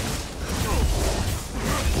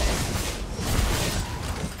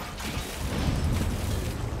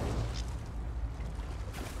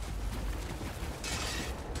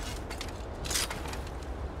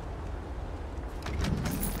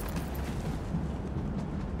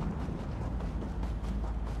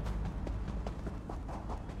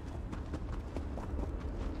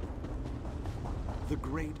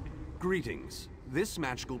 Greetings. This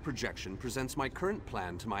magical projection presents my current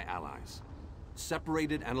plan to my allies.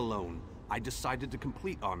 Separated and alone, I decided to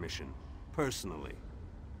complete our mission, personally.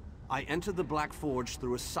 I entered the Black Forge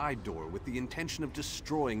through a side door with the intention of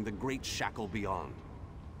destroying the Great Shackle beyond.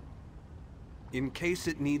 In case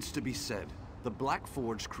it needs to be said, the Black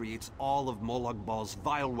Forge creates all of Molag Bal's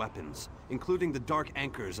vile weapons, including the Dark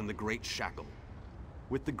Anchors and the Great Shackle.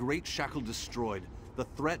 With the Great Shackle destroyed, the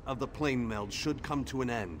threat of the Plane Meld should come to an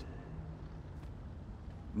end.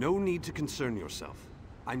 No need to concern yourself.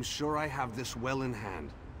 I'm sure I have this well in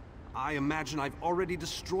hand. I imagine I've already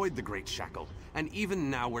destroyed the Great Shackle, and even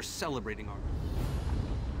now we're celebrating our...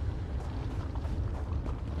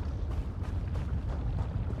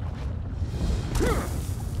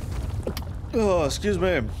 Oh, excuse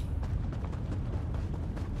me.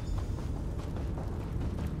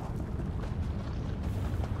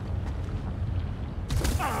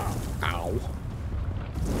 Ow.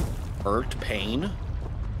 Hurt, pain.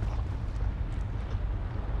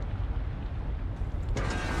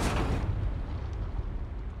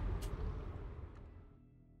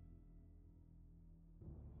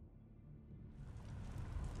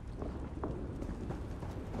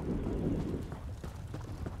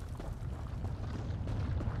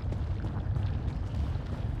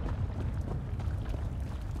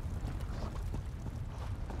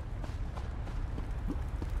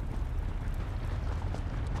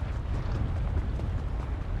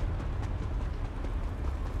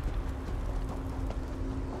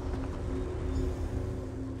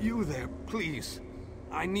 You there, please.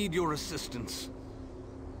 I need your assistance.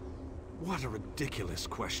 What a ridiculous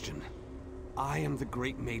question. I am the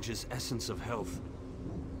Great Mage's essence of health.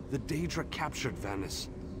 The Daedra captured Vanus.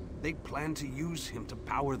 They plan to use him to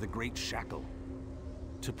power the Great Shackle.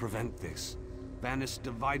 To prevent this, Vanus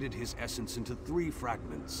divided his essence into 3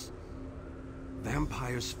 fragments.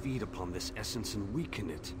 Vampires feed upon this essence and weaken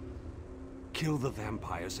it. Kill the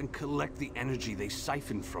vampires and collect the energy they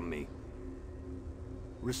siphoned from me.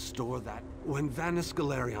 Restore that. When Vanus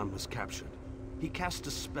Galerion was captured, he cast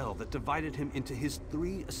a spell that divided him into his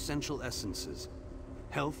 3 essential essences: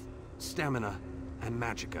 health, stamina, and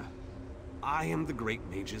magicka. I am the Great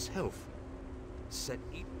Mage's health.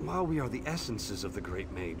 While we are the essences of the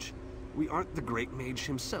Great Mage, we aren't the Great Mage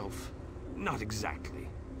himself. Not exactly.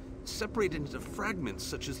 Separated into fragments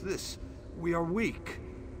such as this, we are weak,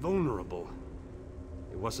 vulnerable.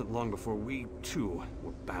 It wasn't long before we, too,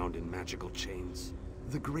 were bound in magical chains.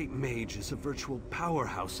 The Great Mage is a virtual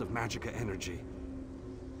powerhouse of magicka energy.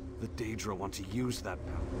 The Daedra want to use that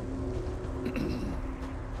power.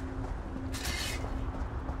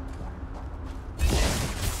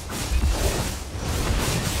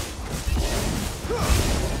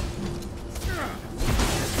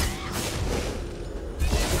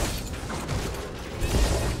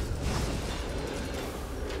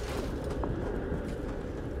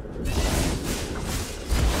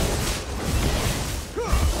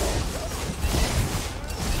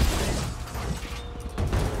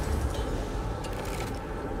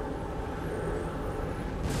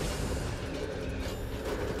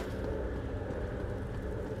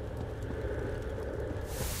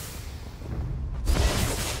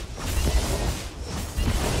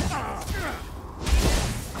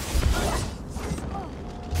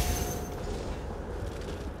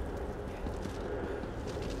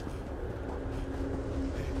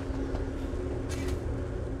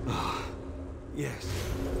 Yes.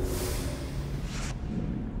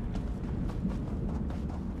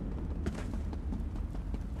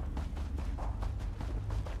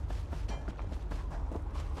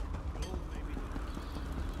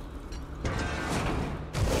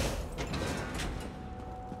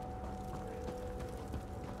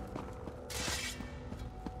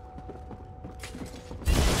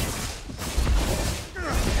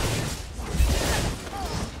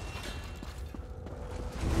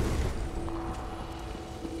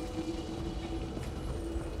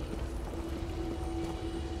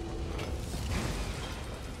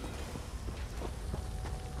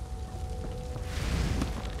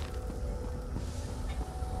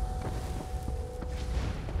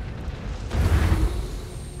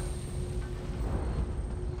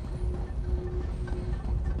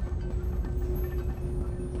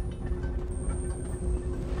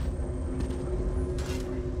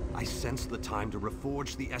 I sense the time to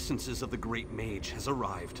reforge the essences of the Great Mage has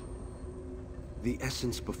arrived. The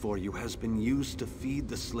essence before you has been used to feed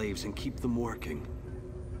the slaves and keep them working.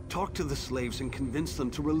 Talk to the slaves and convince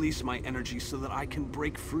them to release my energy so that I can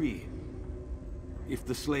break free. If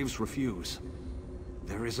the slaves refuse,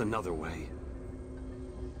 there is another way.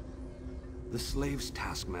 The slaves'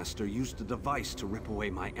 taskmaster used a device to rip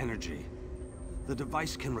away my energy. The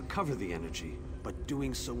device can recover the energy, but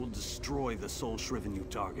doing so will destroy the soul-shriven you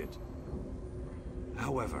target.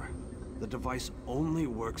 However, the device only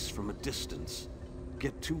works from a distance.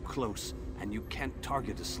 Get too close, and you can't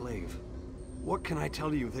target a slave. What can I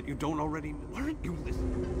tell you that you don't already know? Aren't you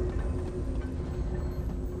listening?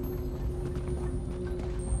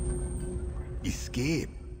 Escape?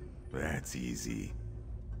 That's easy.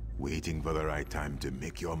 Waiting for the right time to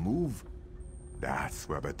make your move? That's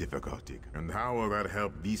where the difficulty. And how will that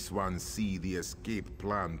help this one see the escape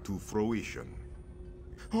plan to fruition?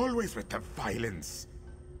 Always with the violence.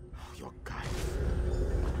 Oh, your guys.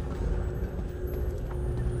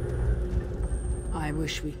 I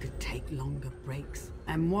wish we could take longer breaks.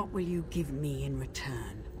 And what will you give me in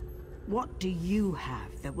return? What do you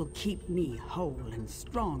have that will keep me whole and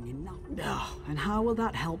strong enough? Oh, and how will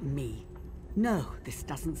that help me? No, this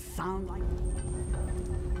doesn't sound like...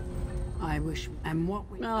 I wish... And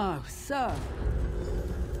what we... Oh, sir.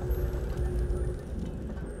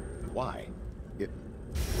 Why?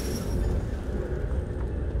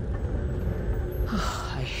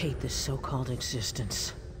 I hate this so-called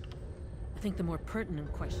existence. I think the more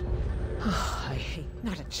pertinent question... I hate...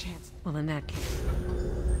 Not a chance. Well, in that case...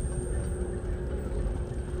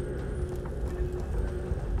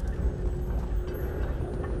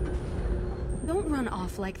 Don't run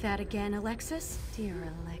off like that again, Alexis. Dear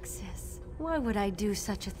Alexis, why would I do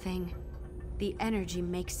such a thing? The energy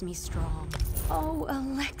makes me strong. Oh,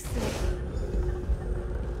 Alexis.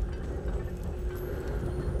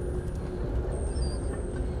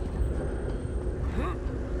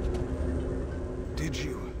 Did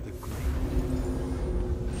you? The great...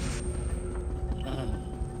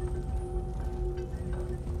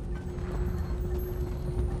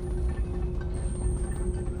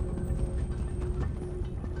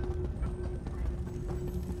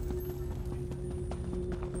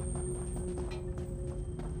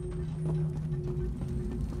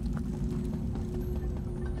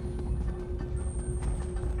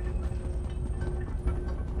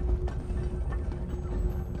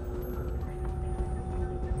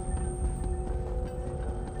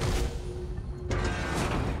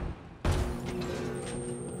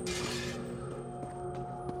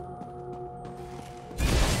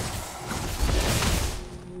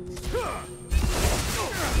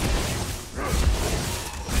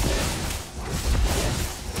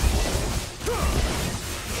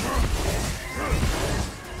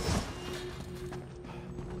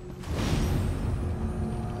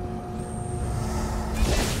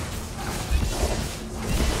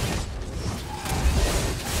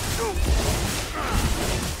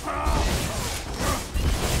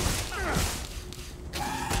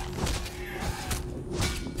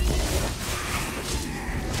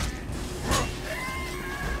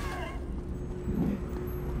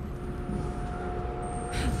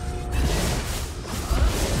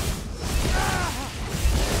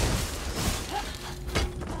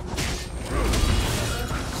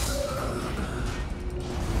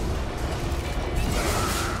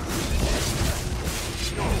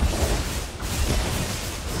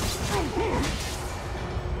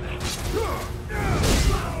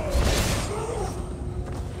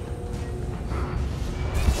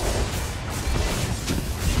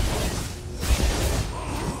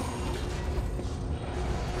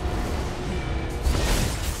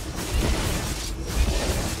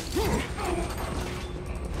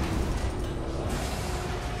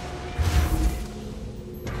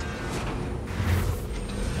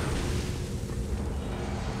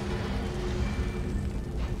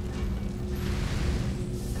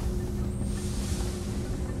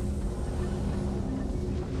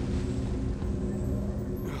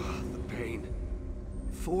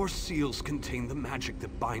 Four seals contain the magic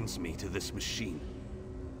that binds me to this machine.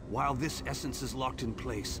 While this essence is locked in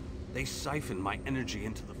place, they siphon my energy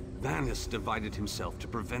into the... Vanus divided himself to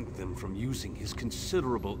prevent them from using his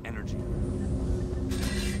considerable energy.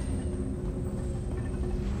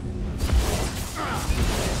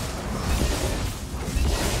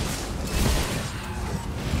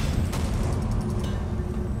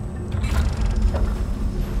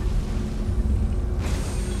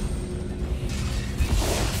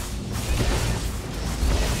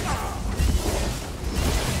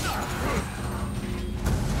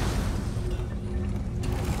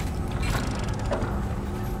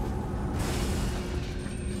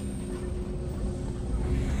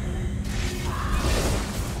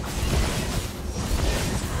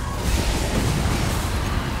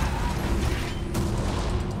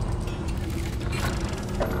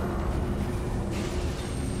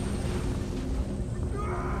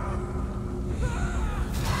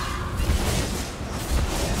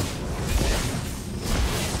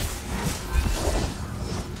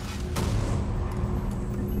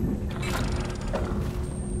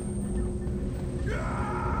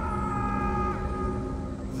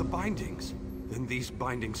 Bindings? Then these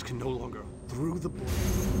bindings can no longer... Through the...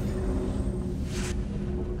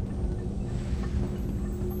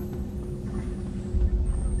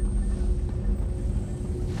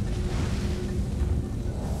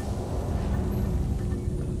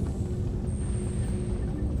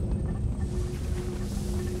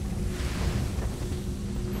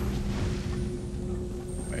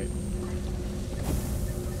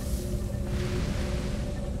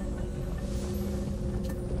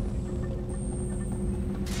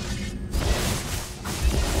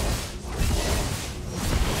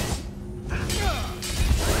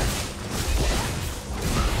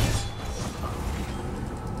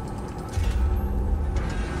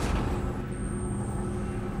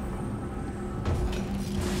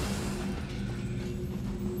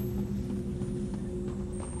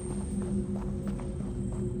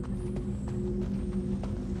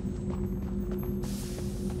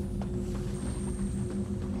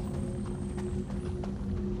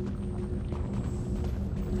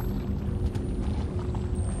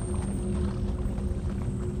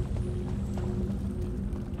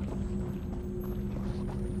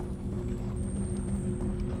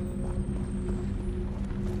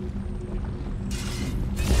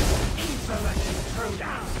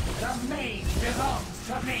 belongs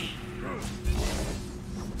to me.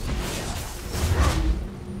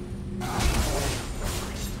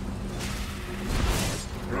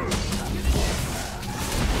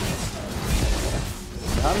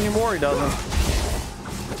 Not anymore, he doesn't.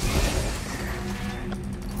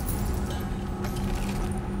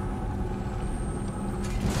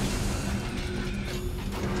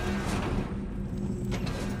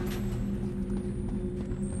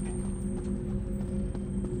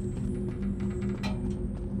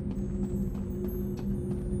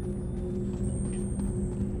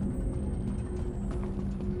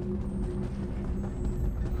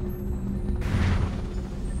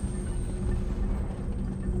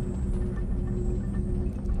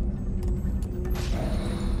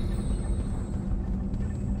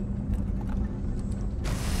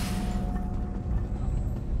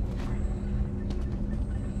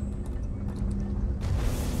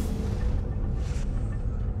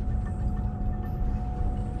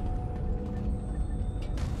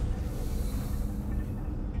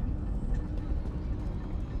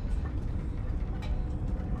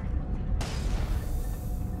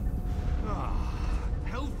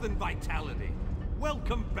 And vitality.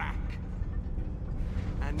 Welcome back.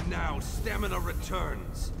 And now stamina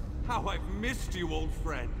returns. How I've missed you, old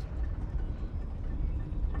friend.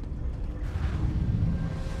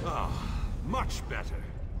 Much better.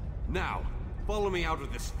 Now, follow me out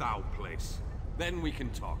of this foul place. Then we can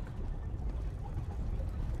talk.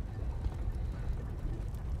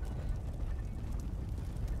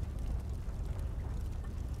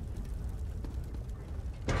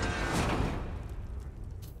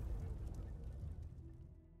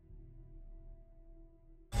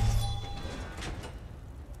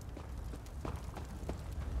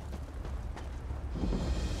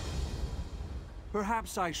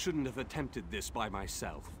 Perhaps I shouldn't have attempted this by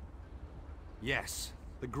myself. Yes,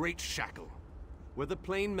 the Great Shackle, where the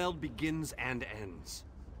plane meld begins and ends.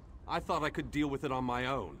 I thought I could deal with it on my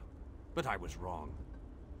own, but I was wrong.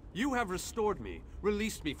 You have restored me,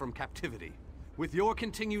 released me from captivity. With your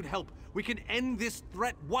continued help, we can end this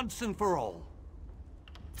threat once and for all.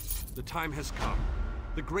 The time has come.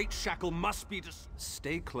 The Great Shackle must be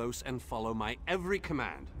Stay close and follow my every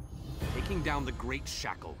command. Taking down the Great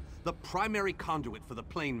Shackle, the primary conduit for the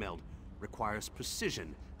plane meld, requires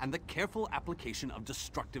precision and the careful application of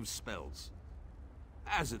destructive spells.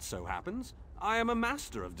 As it so happens, I am a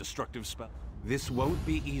master of destructive spells. This won't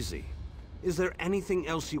be easy. Is there anything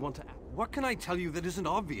else you want to add? What can I tell you that isn't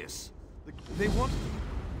obvious? They want...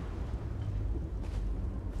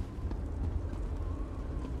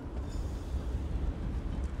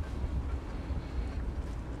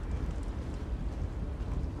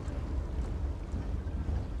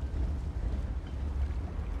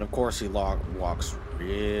 Of course, he walks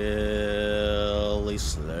really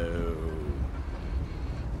slow.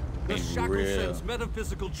 The shackle sends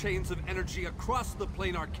metaphysical chains of energy across the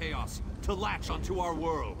planar chaos to latch onto our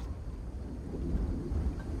world.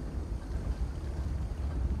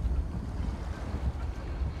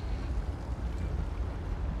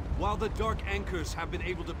 While the Dark Anchors have been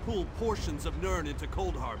able to pull portions of Nirn into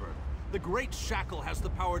Cold Harbor, the Great Shackle has the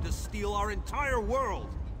power to steal our entire world.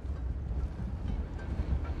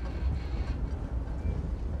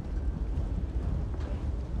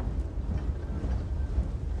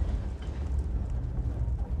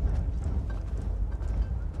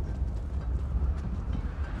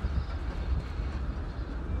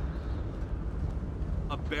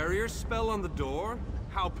 A barrier spell on the door?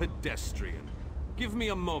 How pedestrian. Give me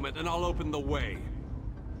a moment and I'll open the way.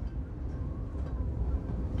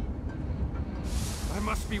 I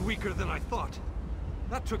must be weaker than I thought.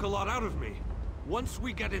 That took a lot out of me. Once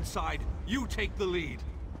we get inside, you take the lead.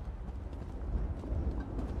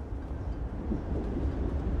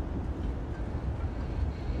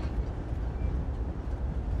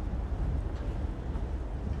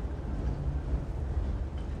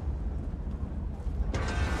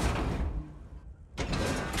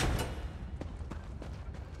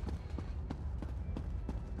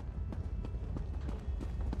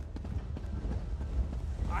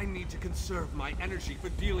 I need to conserve my energy for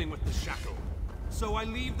dealing with the shackle. So I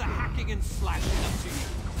leave the hacking and slashing up to you.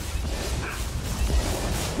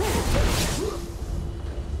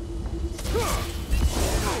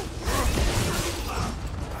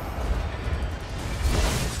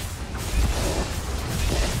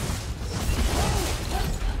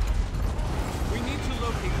 We need to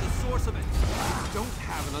locate the source of it. I don't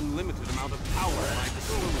have an unlimited amount of power at my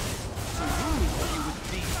disposal, so you'll need to deal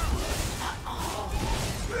with these.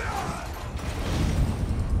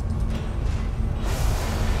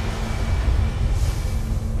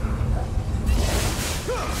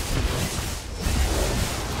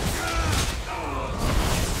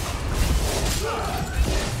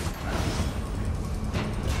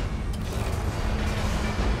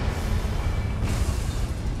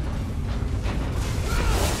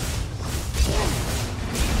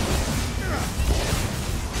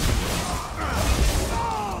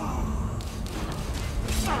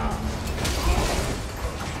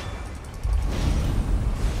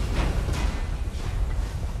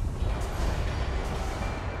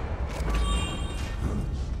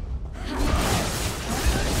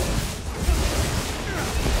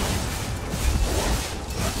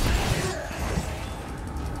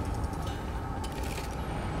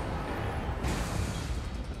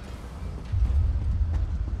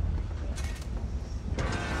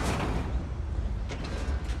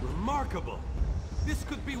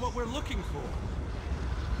 what we're looking for.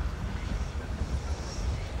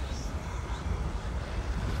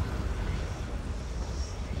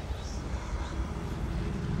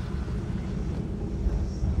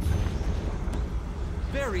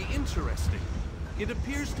 Very interesting. It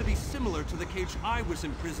appears to be similar to the cage I was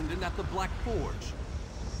imprisoned in at the Black Forge.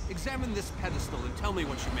 Examine this pedestal and tell me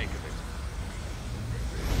what you make of it.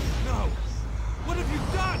 No! What have you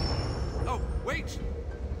done? Oh, wait!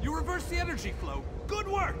 You reversed the energy flow. Good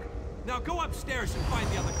work! Now go upstairs and find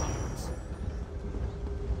the other conduits.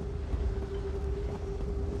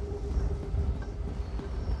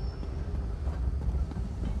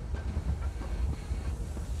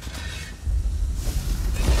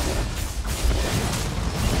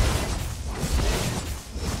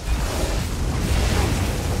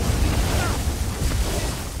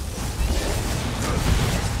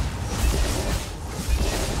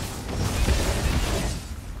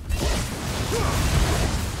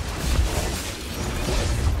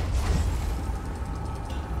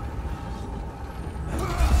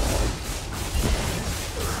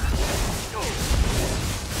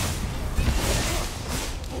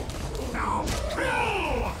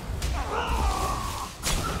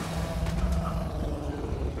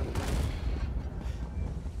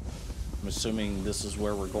 Assuming this is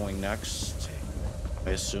where we're going next,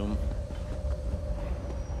 I assume.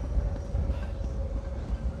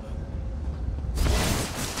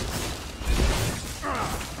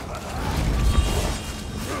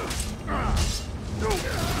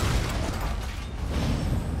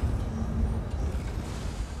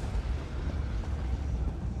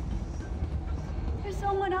 Is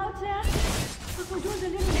someone out there? I could use a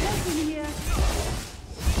little help in here.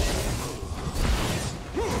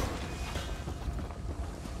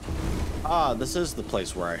 Ah, this is the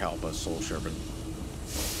place where I help us, Soul Sherbin.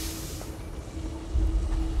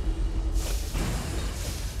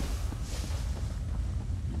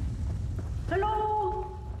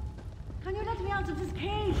 Hello? Can you let me out of this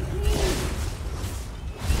cage, please?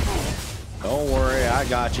 Don't worry, I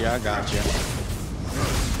got you, I got you.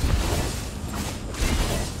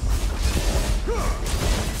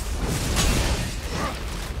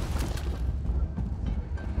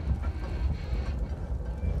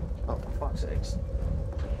 Sakes.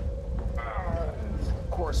 Of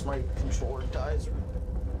course my controller dies.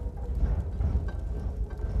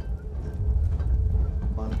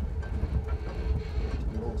 Come on.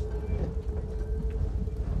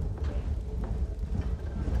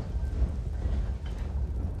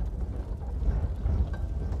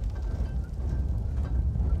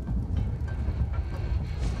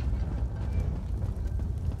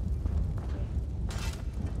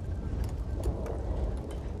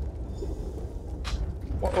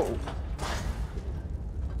 Whoa.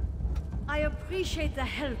 I appreciate the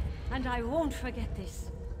help, and I won't forget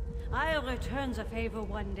this. I'll return the favor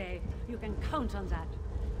one day. You can count on that.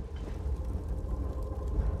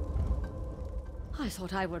 I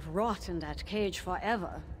thought I would rot in that cage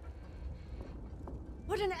forever.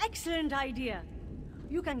 What an excellent idea!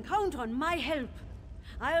 You can count on my help.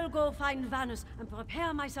 I'll go find Vanus and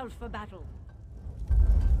prepare myself for battle.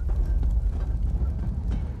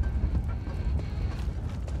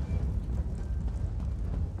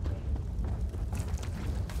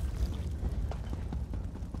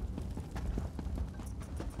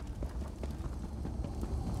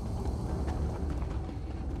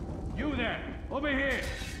 You there! Over here!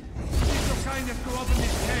 Please so kind as to open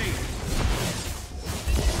this cage!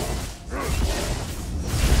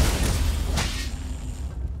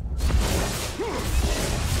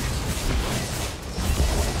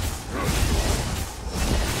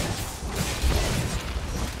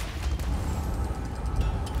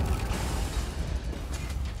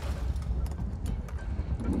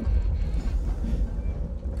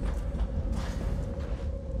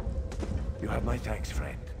 You have my thanks,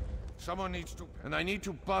 friend. Someone needs to... and I need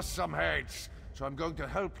to bust some heads, so I'm going to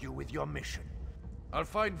help you with your mission. I'll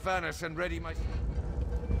find Vanus and ready my...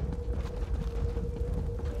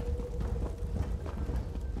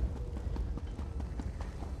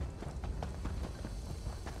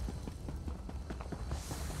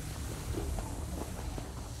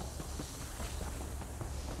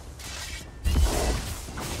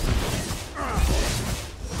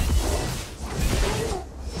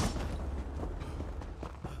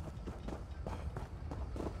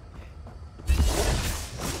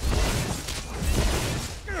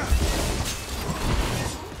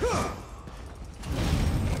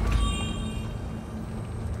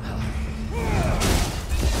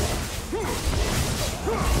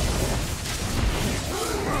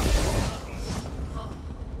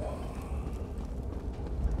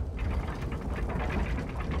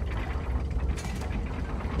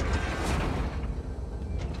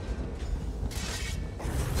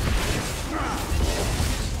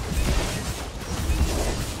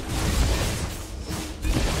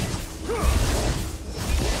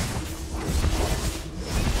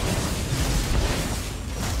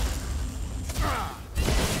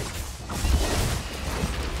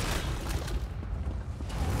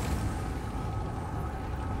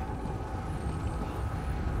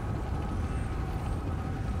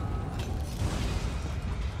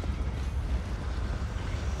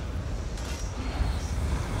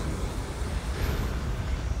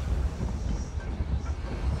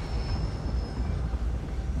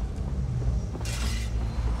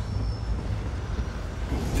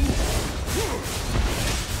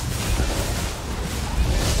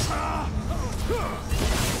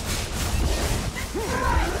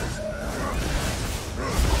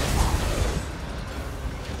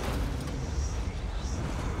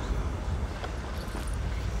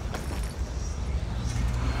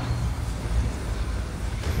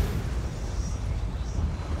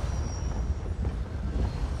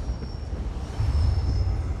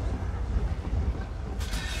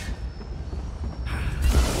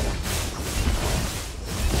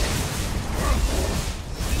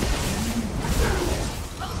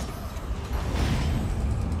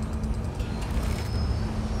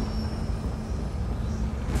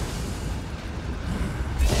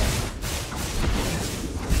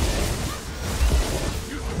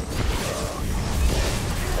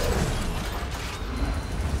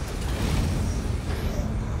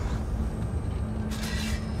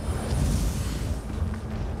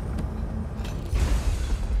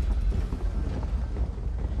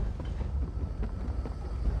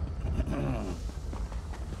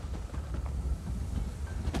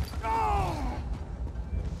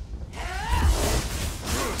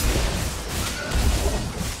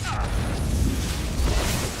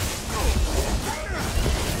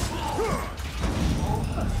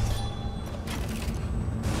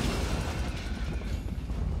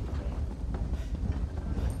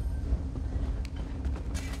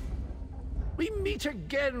 meet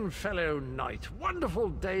again, fellow knight. Wonderful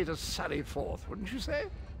day to sally forth, wouldn't you say?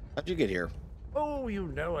 How'd you get here? Oh, you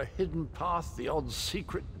know, a hidden path, the odd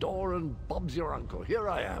secret door, and Bob's your uncle. Here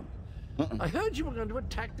I am. I heard you were going to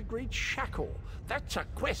attack the Great Shackle. That's a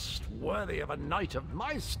quest worthy of a knight of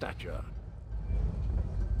my stature.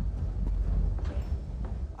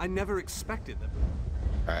 I never expected them.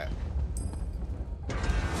 Alright.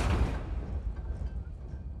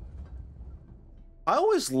 I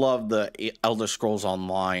always love the Elder Scrolls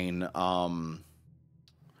Online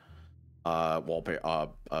wallpaper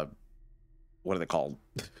what are they called?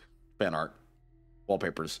 Fan art.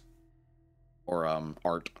 Wallpapers. Or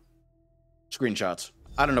art. Screenshots.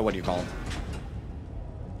 I don't know what you call them.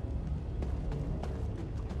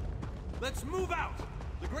 Let's move out!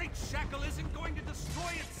 The Great Shackle isn't going to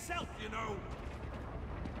destroy itself, you know!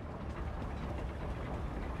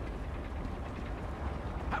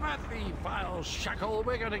 Have at thee, vile shackle.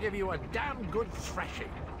 We're going to give you a damn good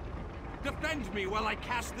thrashing. Defend me while I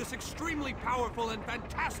cast this extremely powerful and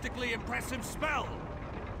fantastically impressive spell!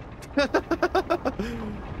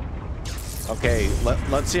 Okay,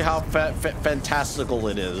 let's see how fantastical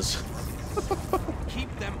it is.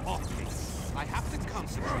 Keep them off me. I have to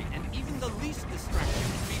concentrate, and even the least distraction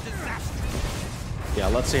would be disastrous. Yeah,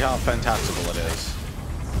 let's see how fantastical it is.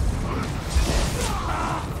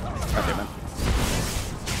 God damn it.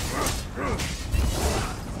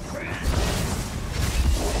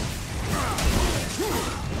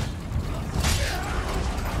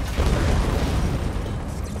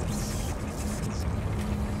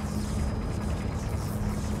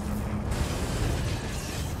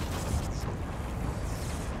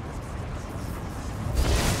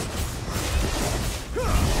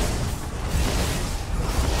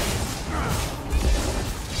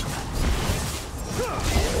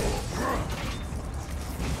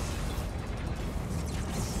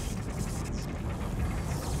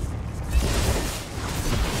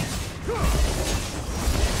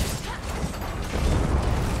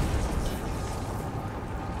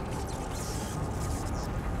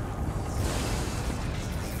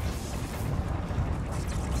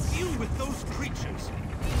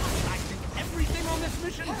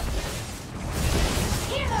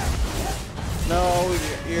 No,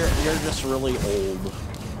 you're just really old.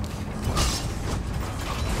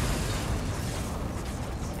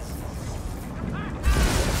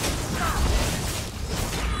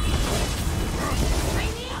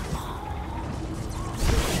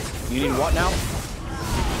 You need what now?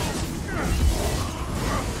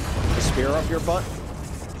 A spear up your butt?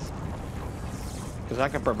 Because I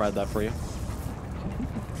can provide that for you.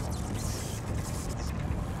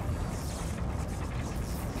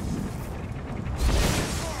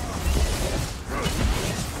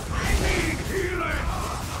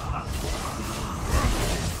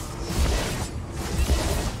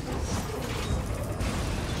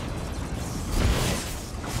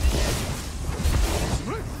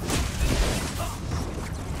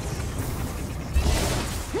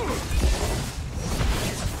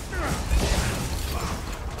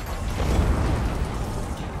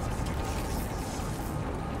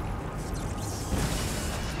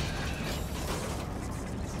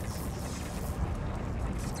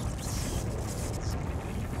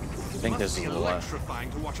 I think this is electrifying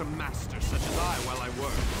to watch a master such as I while I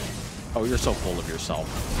work. Oh, you're so full of yourself.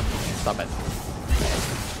 Stop it.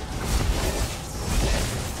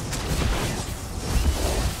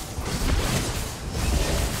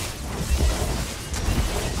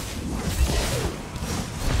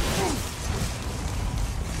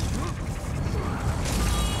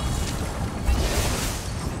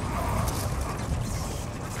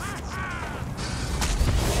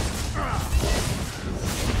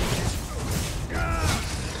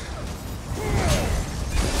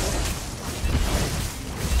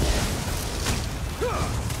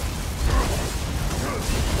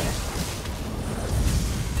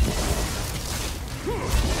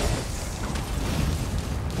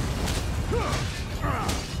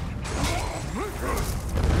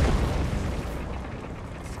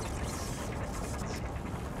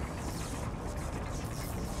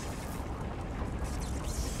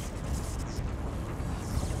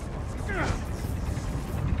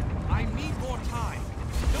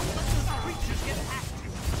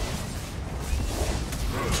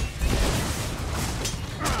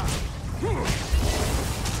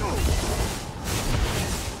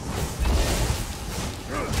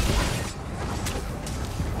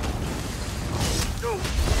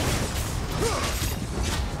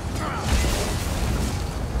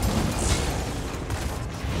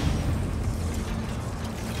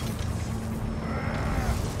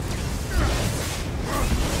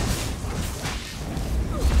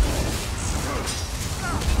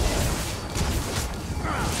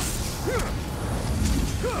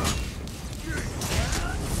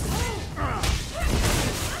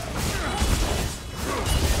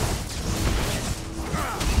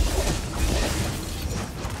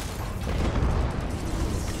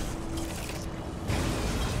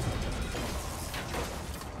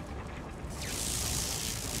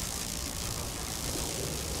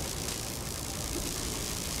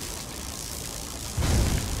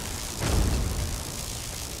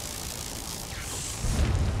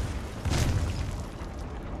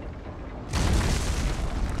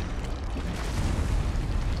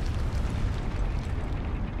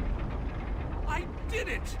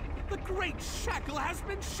 The great shackle has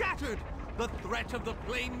been shattered! The threat of the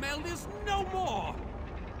plane meld is no more!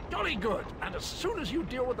 Jolly good. And as soon as you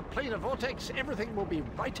deal with the planar vortex, everything will be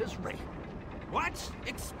right as rain. What?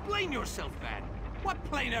 Explain yourself, Van. What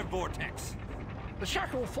planar vortex? The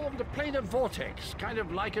shackle formed a planar vortex, kind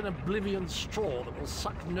of like an oblivion straw that will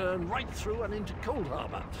suck Nirn right through and into Cold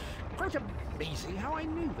Harbor. Quite amazing how I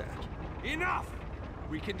knew that. Enough!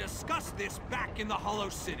 We can discuss this back in the Hollow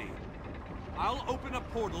City. I'll open a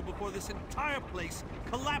portal before this entire place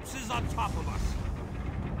collapses on top of us.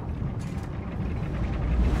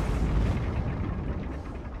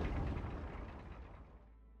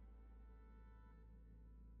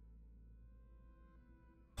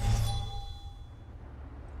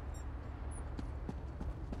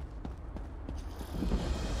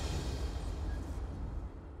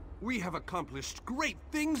 We have accomplished great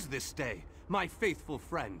things this day, my faithful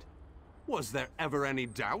friend. Was there ever any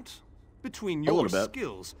doubt? Between your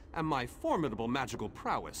skills and my formidable magical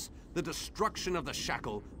prowess, the destruction of the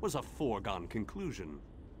shackle was a foregone conclusion.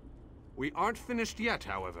 We aren't finished yet,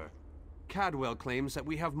 however. Cadwell claims that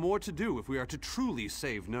we have more to do if we are to truly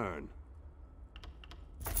save Nirn.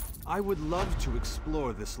 I would love to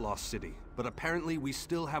explore this lost city, but apparently we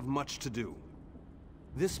still have much to do.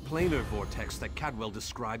 This planar vortex that Cadwell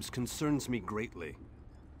describes concerns me greatly.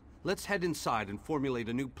 Let's head inside and formulate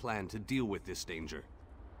a new plan to deal with this danger.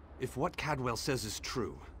 If what Cadwell says is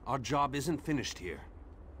true, our job isn't finished here.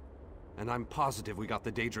 And I'm positive we got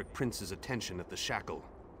the Daedric Prince's attention at the shackle.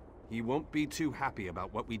 He won't be too happy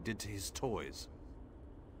about what we did to his toys.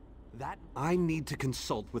 I need to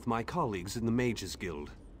consult with my colleagues in the Mages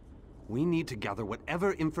Guild. We need to gather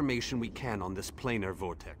whatever information we can on this planar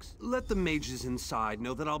vortex. Let the mages inside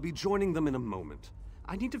know that I'll be joining them in a moment.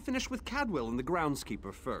 I need to finish with Cadwell and the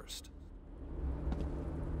groundskeeper first.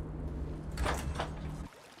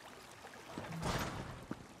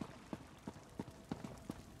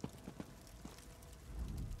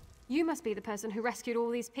 You must be the person who rescued all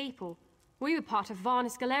these people. We were part of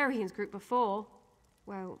Varnus Galerian's group before.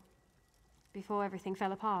 Well, before everything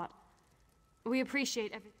fell apart. We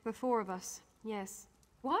appreciate the four of us, yes.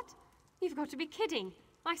 What? You've got to be kidding.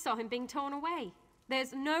 I saw him being torn away.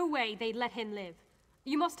 There's no way they'd let him live.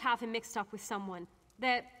 You must have him mixed up with someone.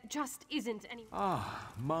 There just isn't any—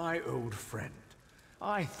 Ah, my old friend.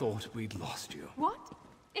 I thought we'd lost you. What?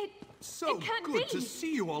 It can't be! Good to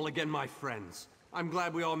see you all again, my friends. I'm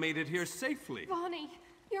glad we all made it here safely. Varney,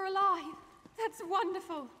 you're alive. That's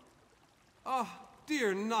wonderful. Ah,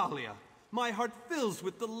 dear Nalia. My heart fills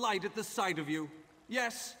with delight at the sight of you.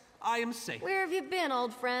 Yes, I am safe. Where have you been,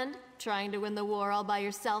 old friend? Trying to win the war all by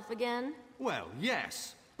yourself again? Well,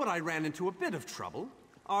 yes, but I ran into a bit of trouble.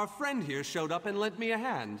 Our friend here showed up and lent me a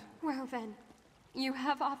hand. Well then, you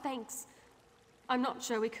have our thanks. I'm not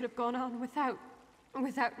sure we could have gone on without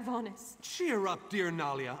Varnus. Cheer up, dear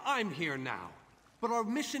Nalia. I'm here now. But our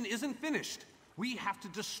mission isn't finished. We have to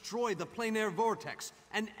destroy the planar vortex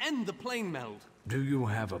and end the plane meld. Do you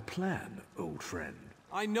have a plan, old friend?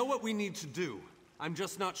 I know what we need to do. I'm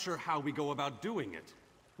just not sure how we go about doing it.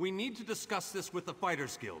 We need to discuss this with the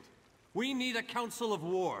Fighters Guild. We need a council of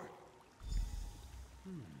war.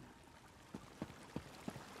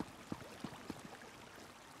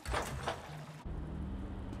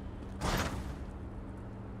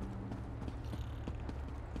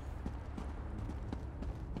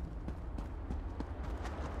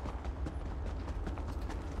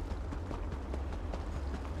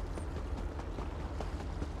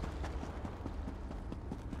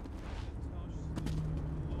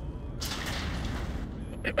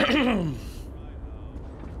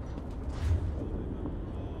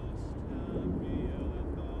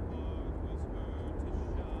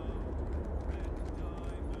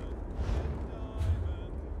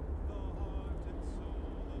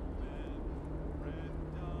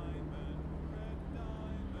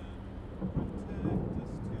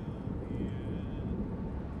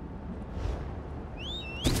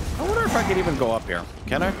 I wonder if I could even go up here.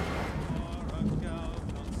 Can I?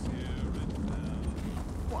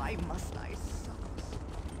 Why must I suck?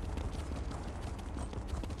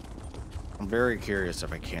 I'm very curious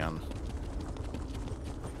if I can.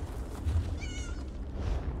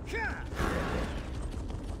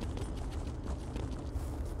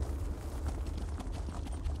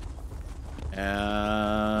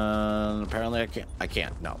 And apparently I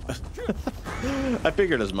can't. No. I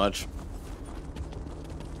figured as much.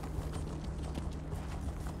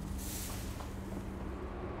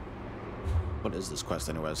 What is this quest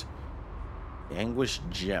anyways? The Anguished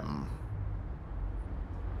Gem.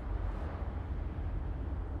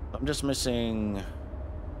 I'm just missing...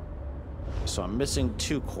 So I'm missing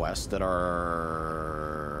two quests that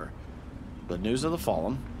are The News of the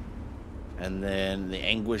Fallen, and then the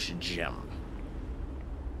Anguish Gem.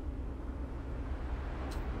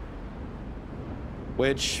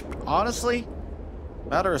 Which, honestly,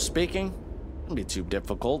 matter of speaking, wouldn't be too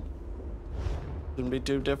difficult. Wouldn't be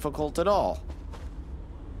too difficult at all.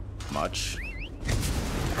 Much.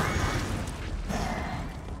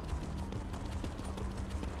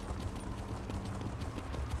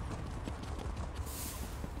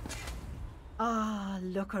 Ah,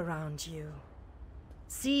 look around you.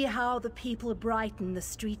 See how the people brighten the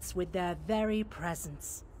streets with their very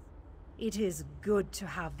presence. It is good to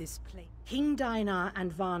have this place. King Dinar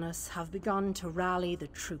and Varnus have begun to rally the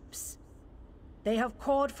troops. They have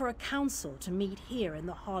called for a council to meet here in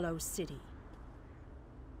the Hollow City.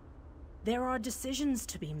 There are decisions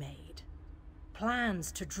to be made,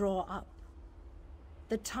 plans to draw up.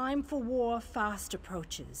 The time for war fast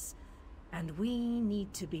approaches, and we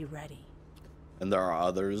need to be ready. And there are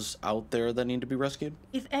others out there that need to be rescued?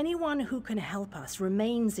 If anyone who can help us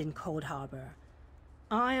remains in Cold Harbor,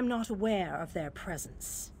 I am not aware of their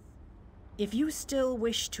presence. If you still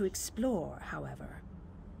wish to explore, however,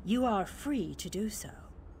 you are free to do so.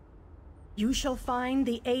 You shall find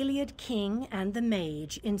the Ayleid King and the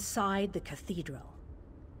Mage inside the cathedral.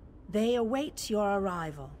 They await your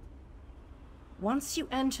arrival. Once you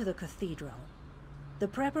enter the cathedral, the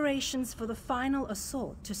preparations for the final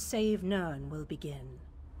assault to save Nirn will begin.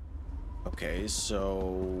 Okay,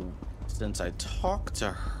 so since I talked to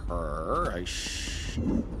her,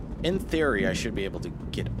 in theory, I should be able to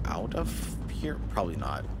get out of here. Probably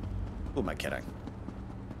not. Who am I kidding?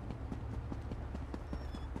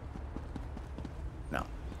 No.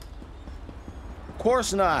 Of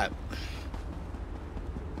course not.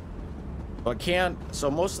 I can't. So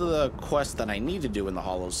most of the quests that I need to do in the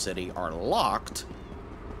Hollow City are locked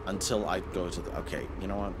until I go to the... Okay, you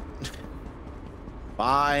know what?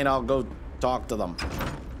 Fine, I'll go talk to them.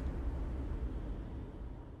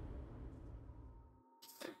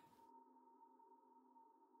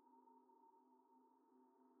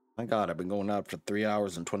 My God, I've been going out for 3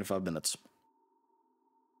 hours and 25 minutes.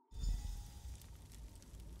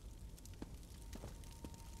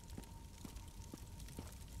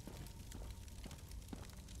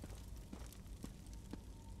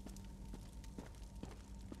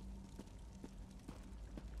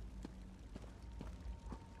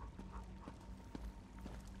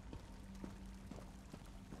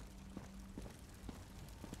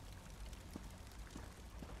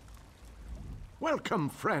 Welcome,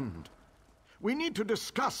 friend. We need to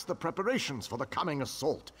discuss the preparations for the coming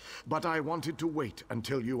assault, but I wanted to wait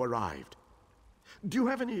until you arrived. Do you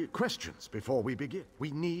have any questions before we begin?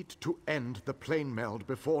 We need to end the plane meld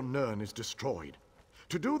before Nirn is destroyed.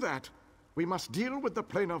 To do that, we must deal with the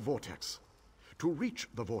planar vortex. To reach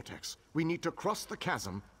the vortex, we need to cross the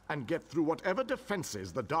chasm and get through whatever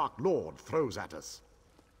defenses the Dark Lord throws at us.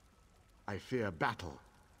 I fear battle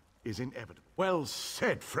is inevitable. Well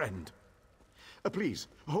said, friend. Please,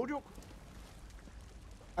 hold your...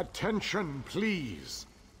 Attention, please.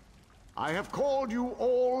 I have called you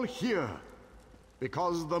all here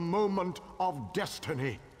because the moment of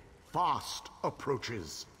destiny fast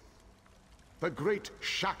approaches. The great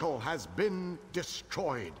shackle has been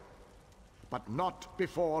destroyed, but not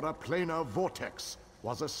before a planar vortex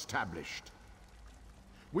was established.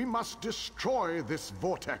 We must destroy this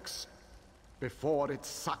vortex before it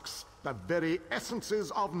sucks the very essences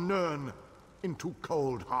of Nirn into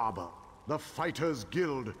Cold Harbor. The Fighters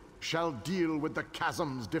Guild shall deal with the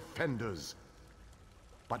chasm's defenders.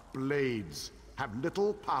 But blades have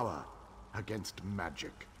little power against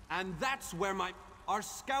magic. And that's where our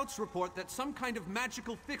scouts report that some kind of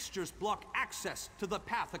magical fixtures block access to the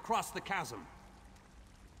path across the chasm.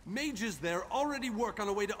 Mages there already work on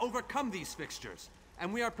a way to overcome these fixtures,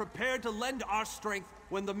 and we are prepared to lend our strength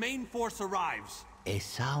when the main force arrives. A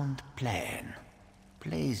sound plan.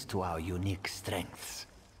 Plays to our unique strengths.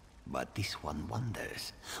 But this one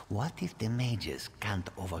wonders, what if the mages can't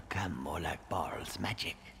overcome Molag Barl's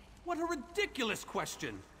magic? What a ridiculous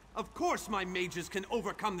question! Of course my mages can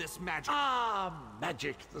overcome this magic! Ah,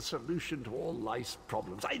 magic, the solution to all life's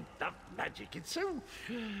problems. I love magic, it's so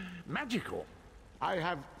magical. I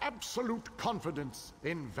have absolute confidence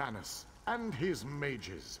in Vanus and his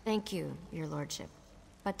mages. Thank you, your lordship.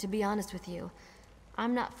 But to be honest with you,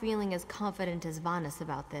 I'm not feeling as confident as Vanus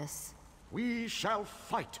about this. We shall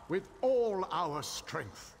fight with all our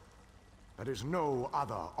strength. There is no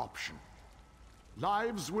other option.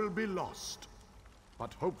 Lives will be lost,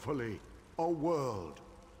 but hopefully a world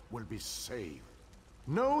will be saved.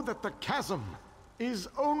 Know that the chasm is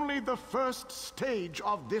only the first stage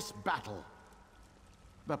of this battle.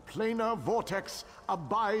 The planar vortex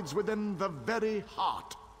abides within the very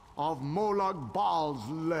heart of Molag Bal's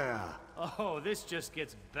lair. Oh, this just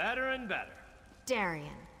gets better and better.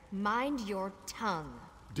 Darian, mind your tongue.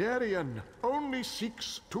 Darian only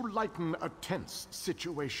seeks to lighten a tense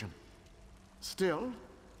situation. Still,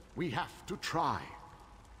 we have to try.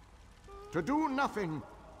 To do nothing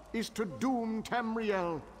is to doom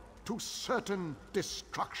Tamriel to certain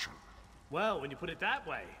destruction. Well, when you put it that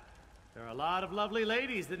way, there are a lot of lovely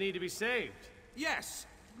ladies that need to be saved. Yes,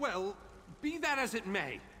 well, be that as it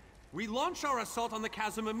may. We launch our assault on the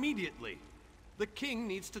chasm immediately. The king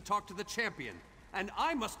needs to talk to the champion, and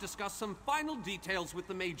I must discuss some final details with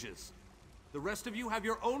the mages. The rest of you have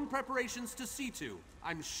your own preparations to see to,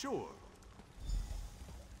 I'm sure.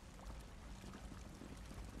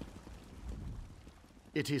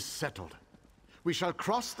 It is settled. We shall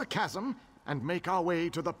cross the chasm and make our way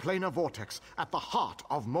to the planar vortex at the heart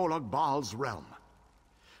of Molag Bal's realm.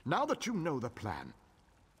 Now that you know the plan,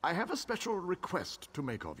 I have a special request to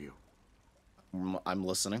make of you. I'm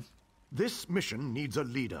listening. This mission needs a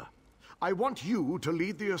leader. I want you to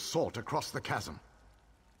lead the assault across the chasm.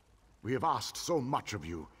 We have asked so much of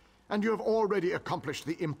you, and you have already accomplished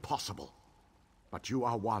the impossible. But you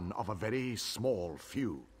are one of a very small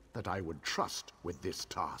few that I would trust with this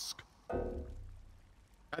task.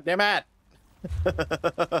 God damn it!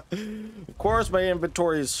 Of course my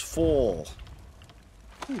inventory is full.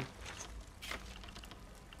 We'll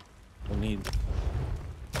need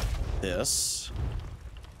this.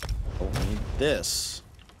 We'll need this.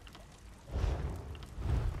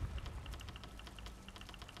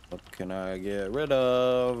 What can I get rid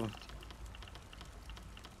of?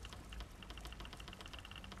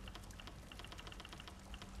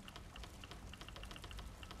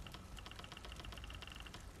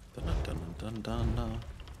 Dun, dun, dun, dun, dun.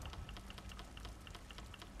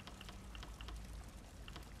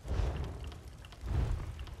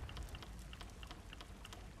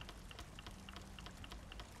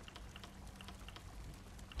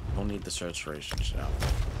 Don't need the search rations now.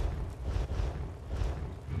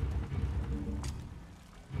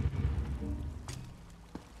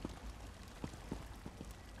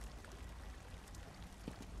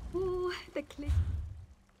 Ooh, the cliff.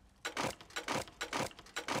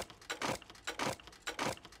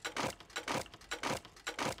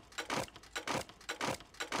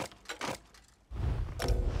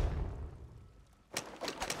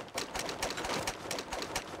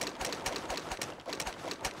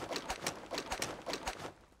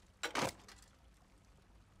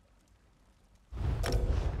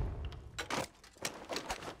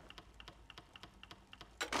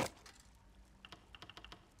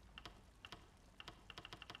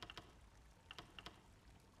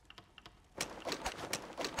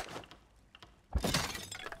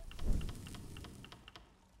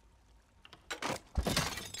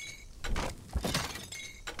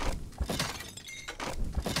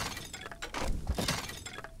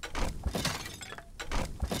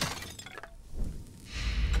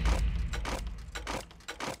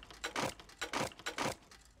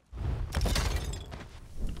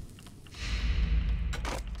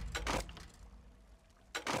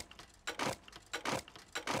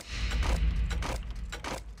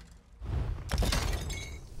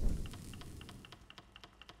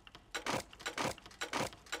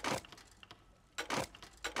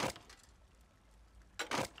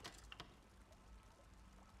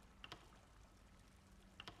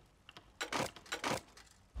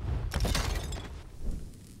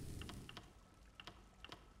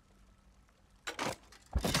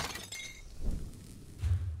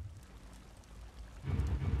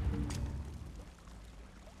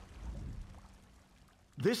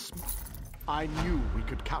 This... I knew we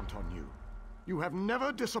could count on you. You have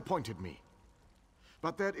never disappointed me.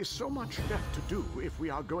 But there is so much left to do if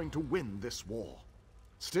we are going to win this war.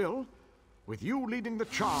 Still, with you leading the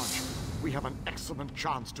charge, we have an excellent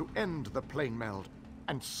chance to end the plane meld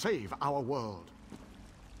and save our world.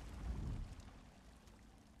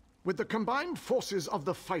 With the combined forces of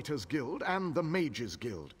the Fighters Guild and the Mages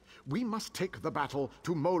Guild, we must take the battle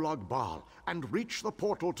to Molag Bal and reach the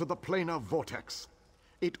portal to the planar vortex.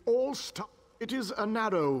 It all It is a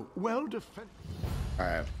narrow, well-defended...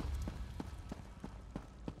 Alright.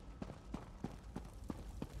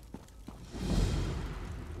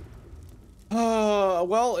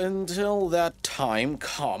 Well, until that time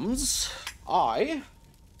comes, I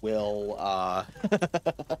will, I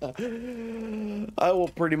will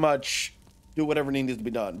pretty much do whatever needs to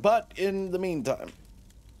be done. But in the meantime...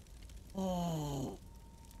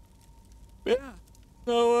 Yeah.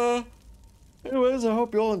 So, anyways, I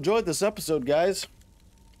hope you all enjoyed this episode, guys.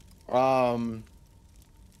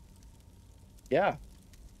 Yeah.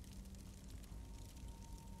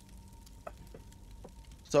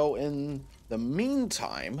 So in the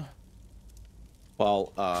meantime,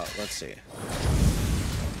 well, let's see.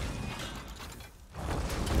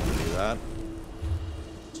 Do that.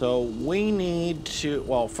 So we need to,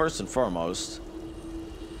 well, first and foremost,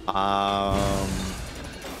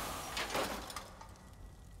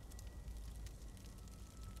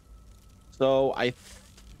 so I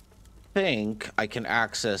think I can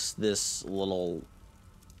access this little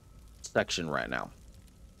section right now.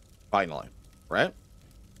 Finally, right?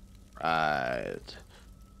 Right.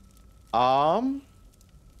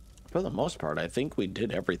 For the most part, I think we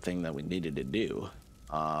did everything that we needed to do.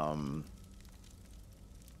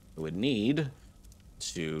 We would need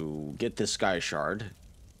to get this sky shard.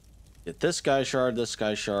 Get this sky shard, this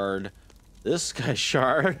sky shard, this sky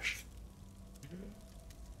shard.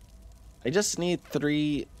 I just need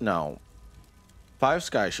 5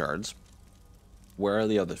 sky shards. Where are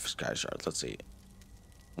the other sky shards? Let's see.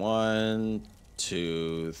 1,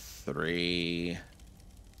 2, 3.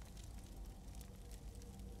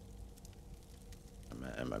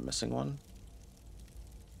 Am I missing one?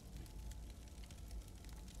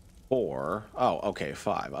 4. Oh, okay,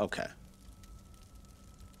 5. Okay.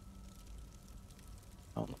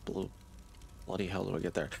 Oh, the blue. Bloody hell do I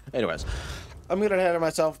get there? Anyways, I'm getting ahead of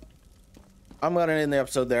myself. I'm gonna end the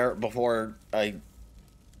episode there before I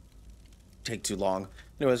take too long.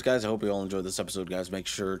 Anyways, guys, I hope you all enjoyed this episode, guys. Make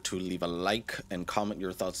sure to leave a like and comment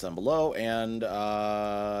your thoughts down below, and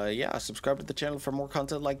yeah, subscribe to the channel for more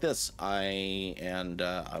content like this. I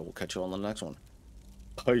will catch you all on the next one.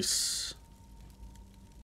 Peace.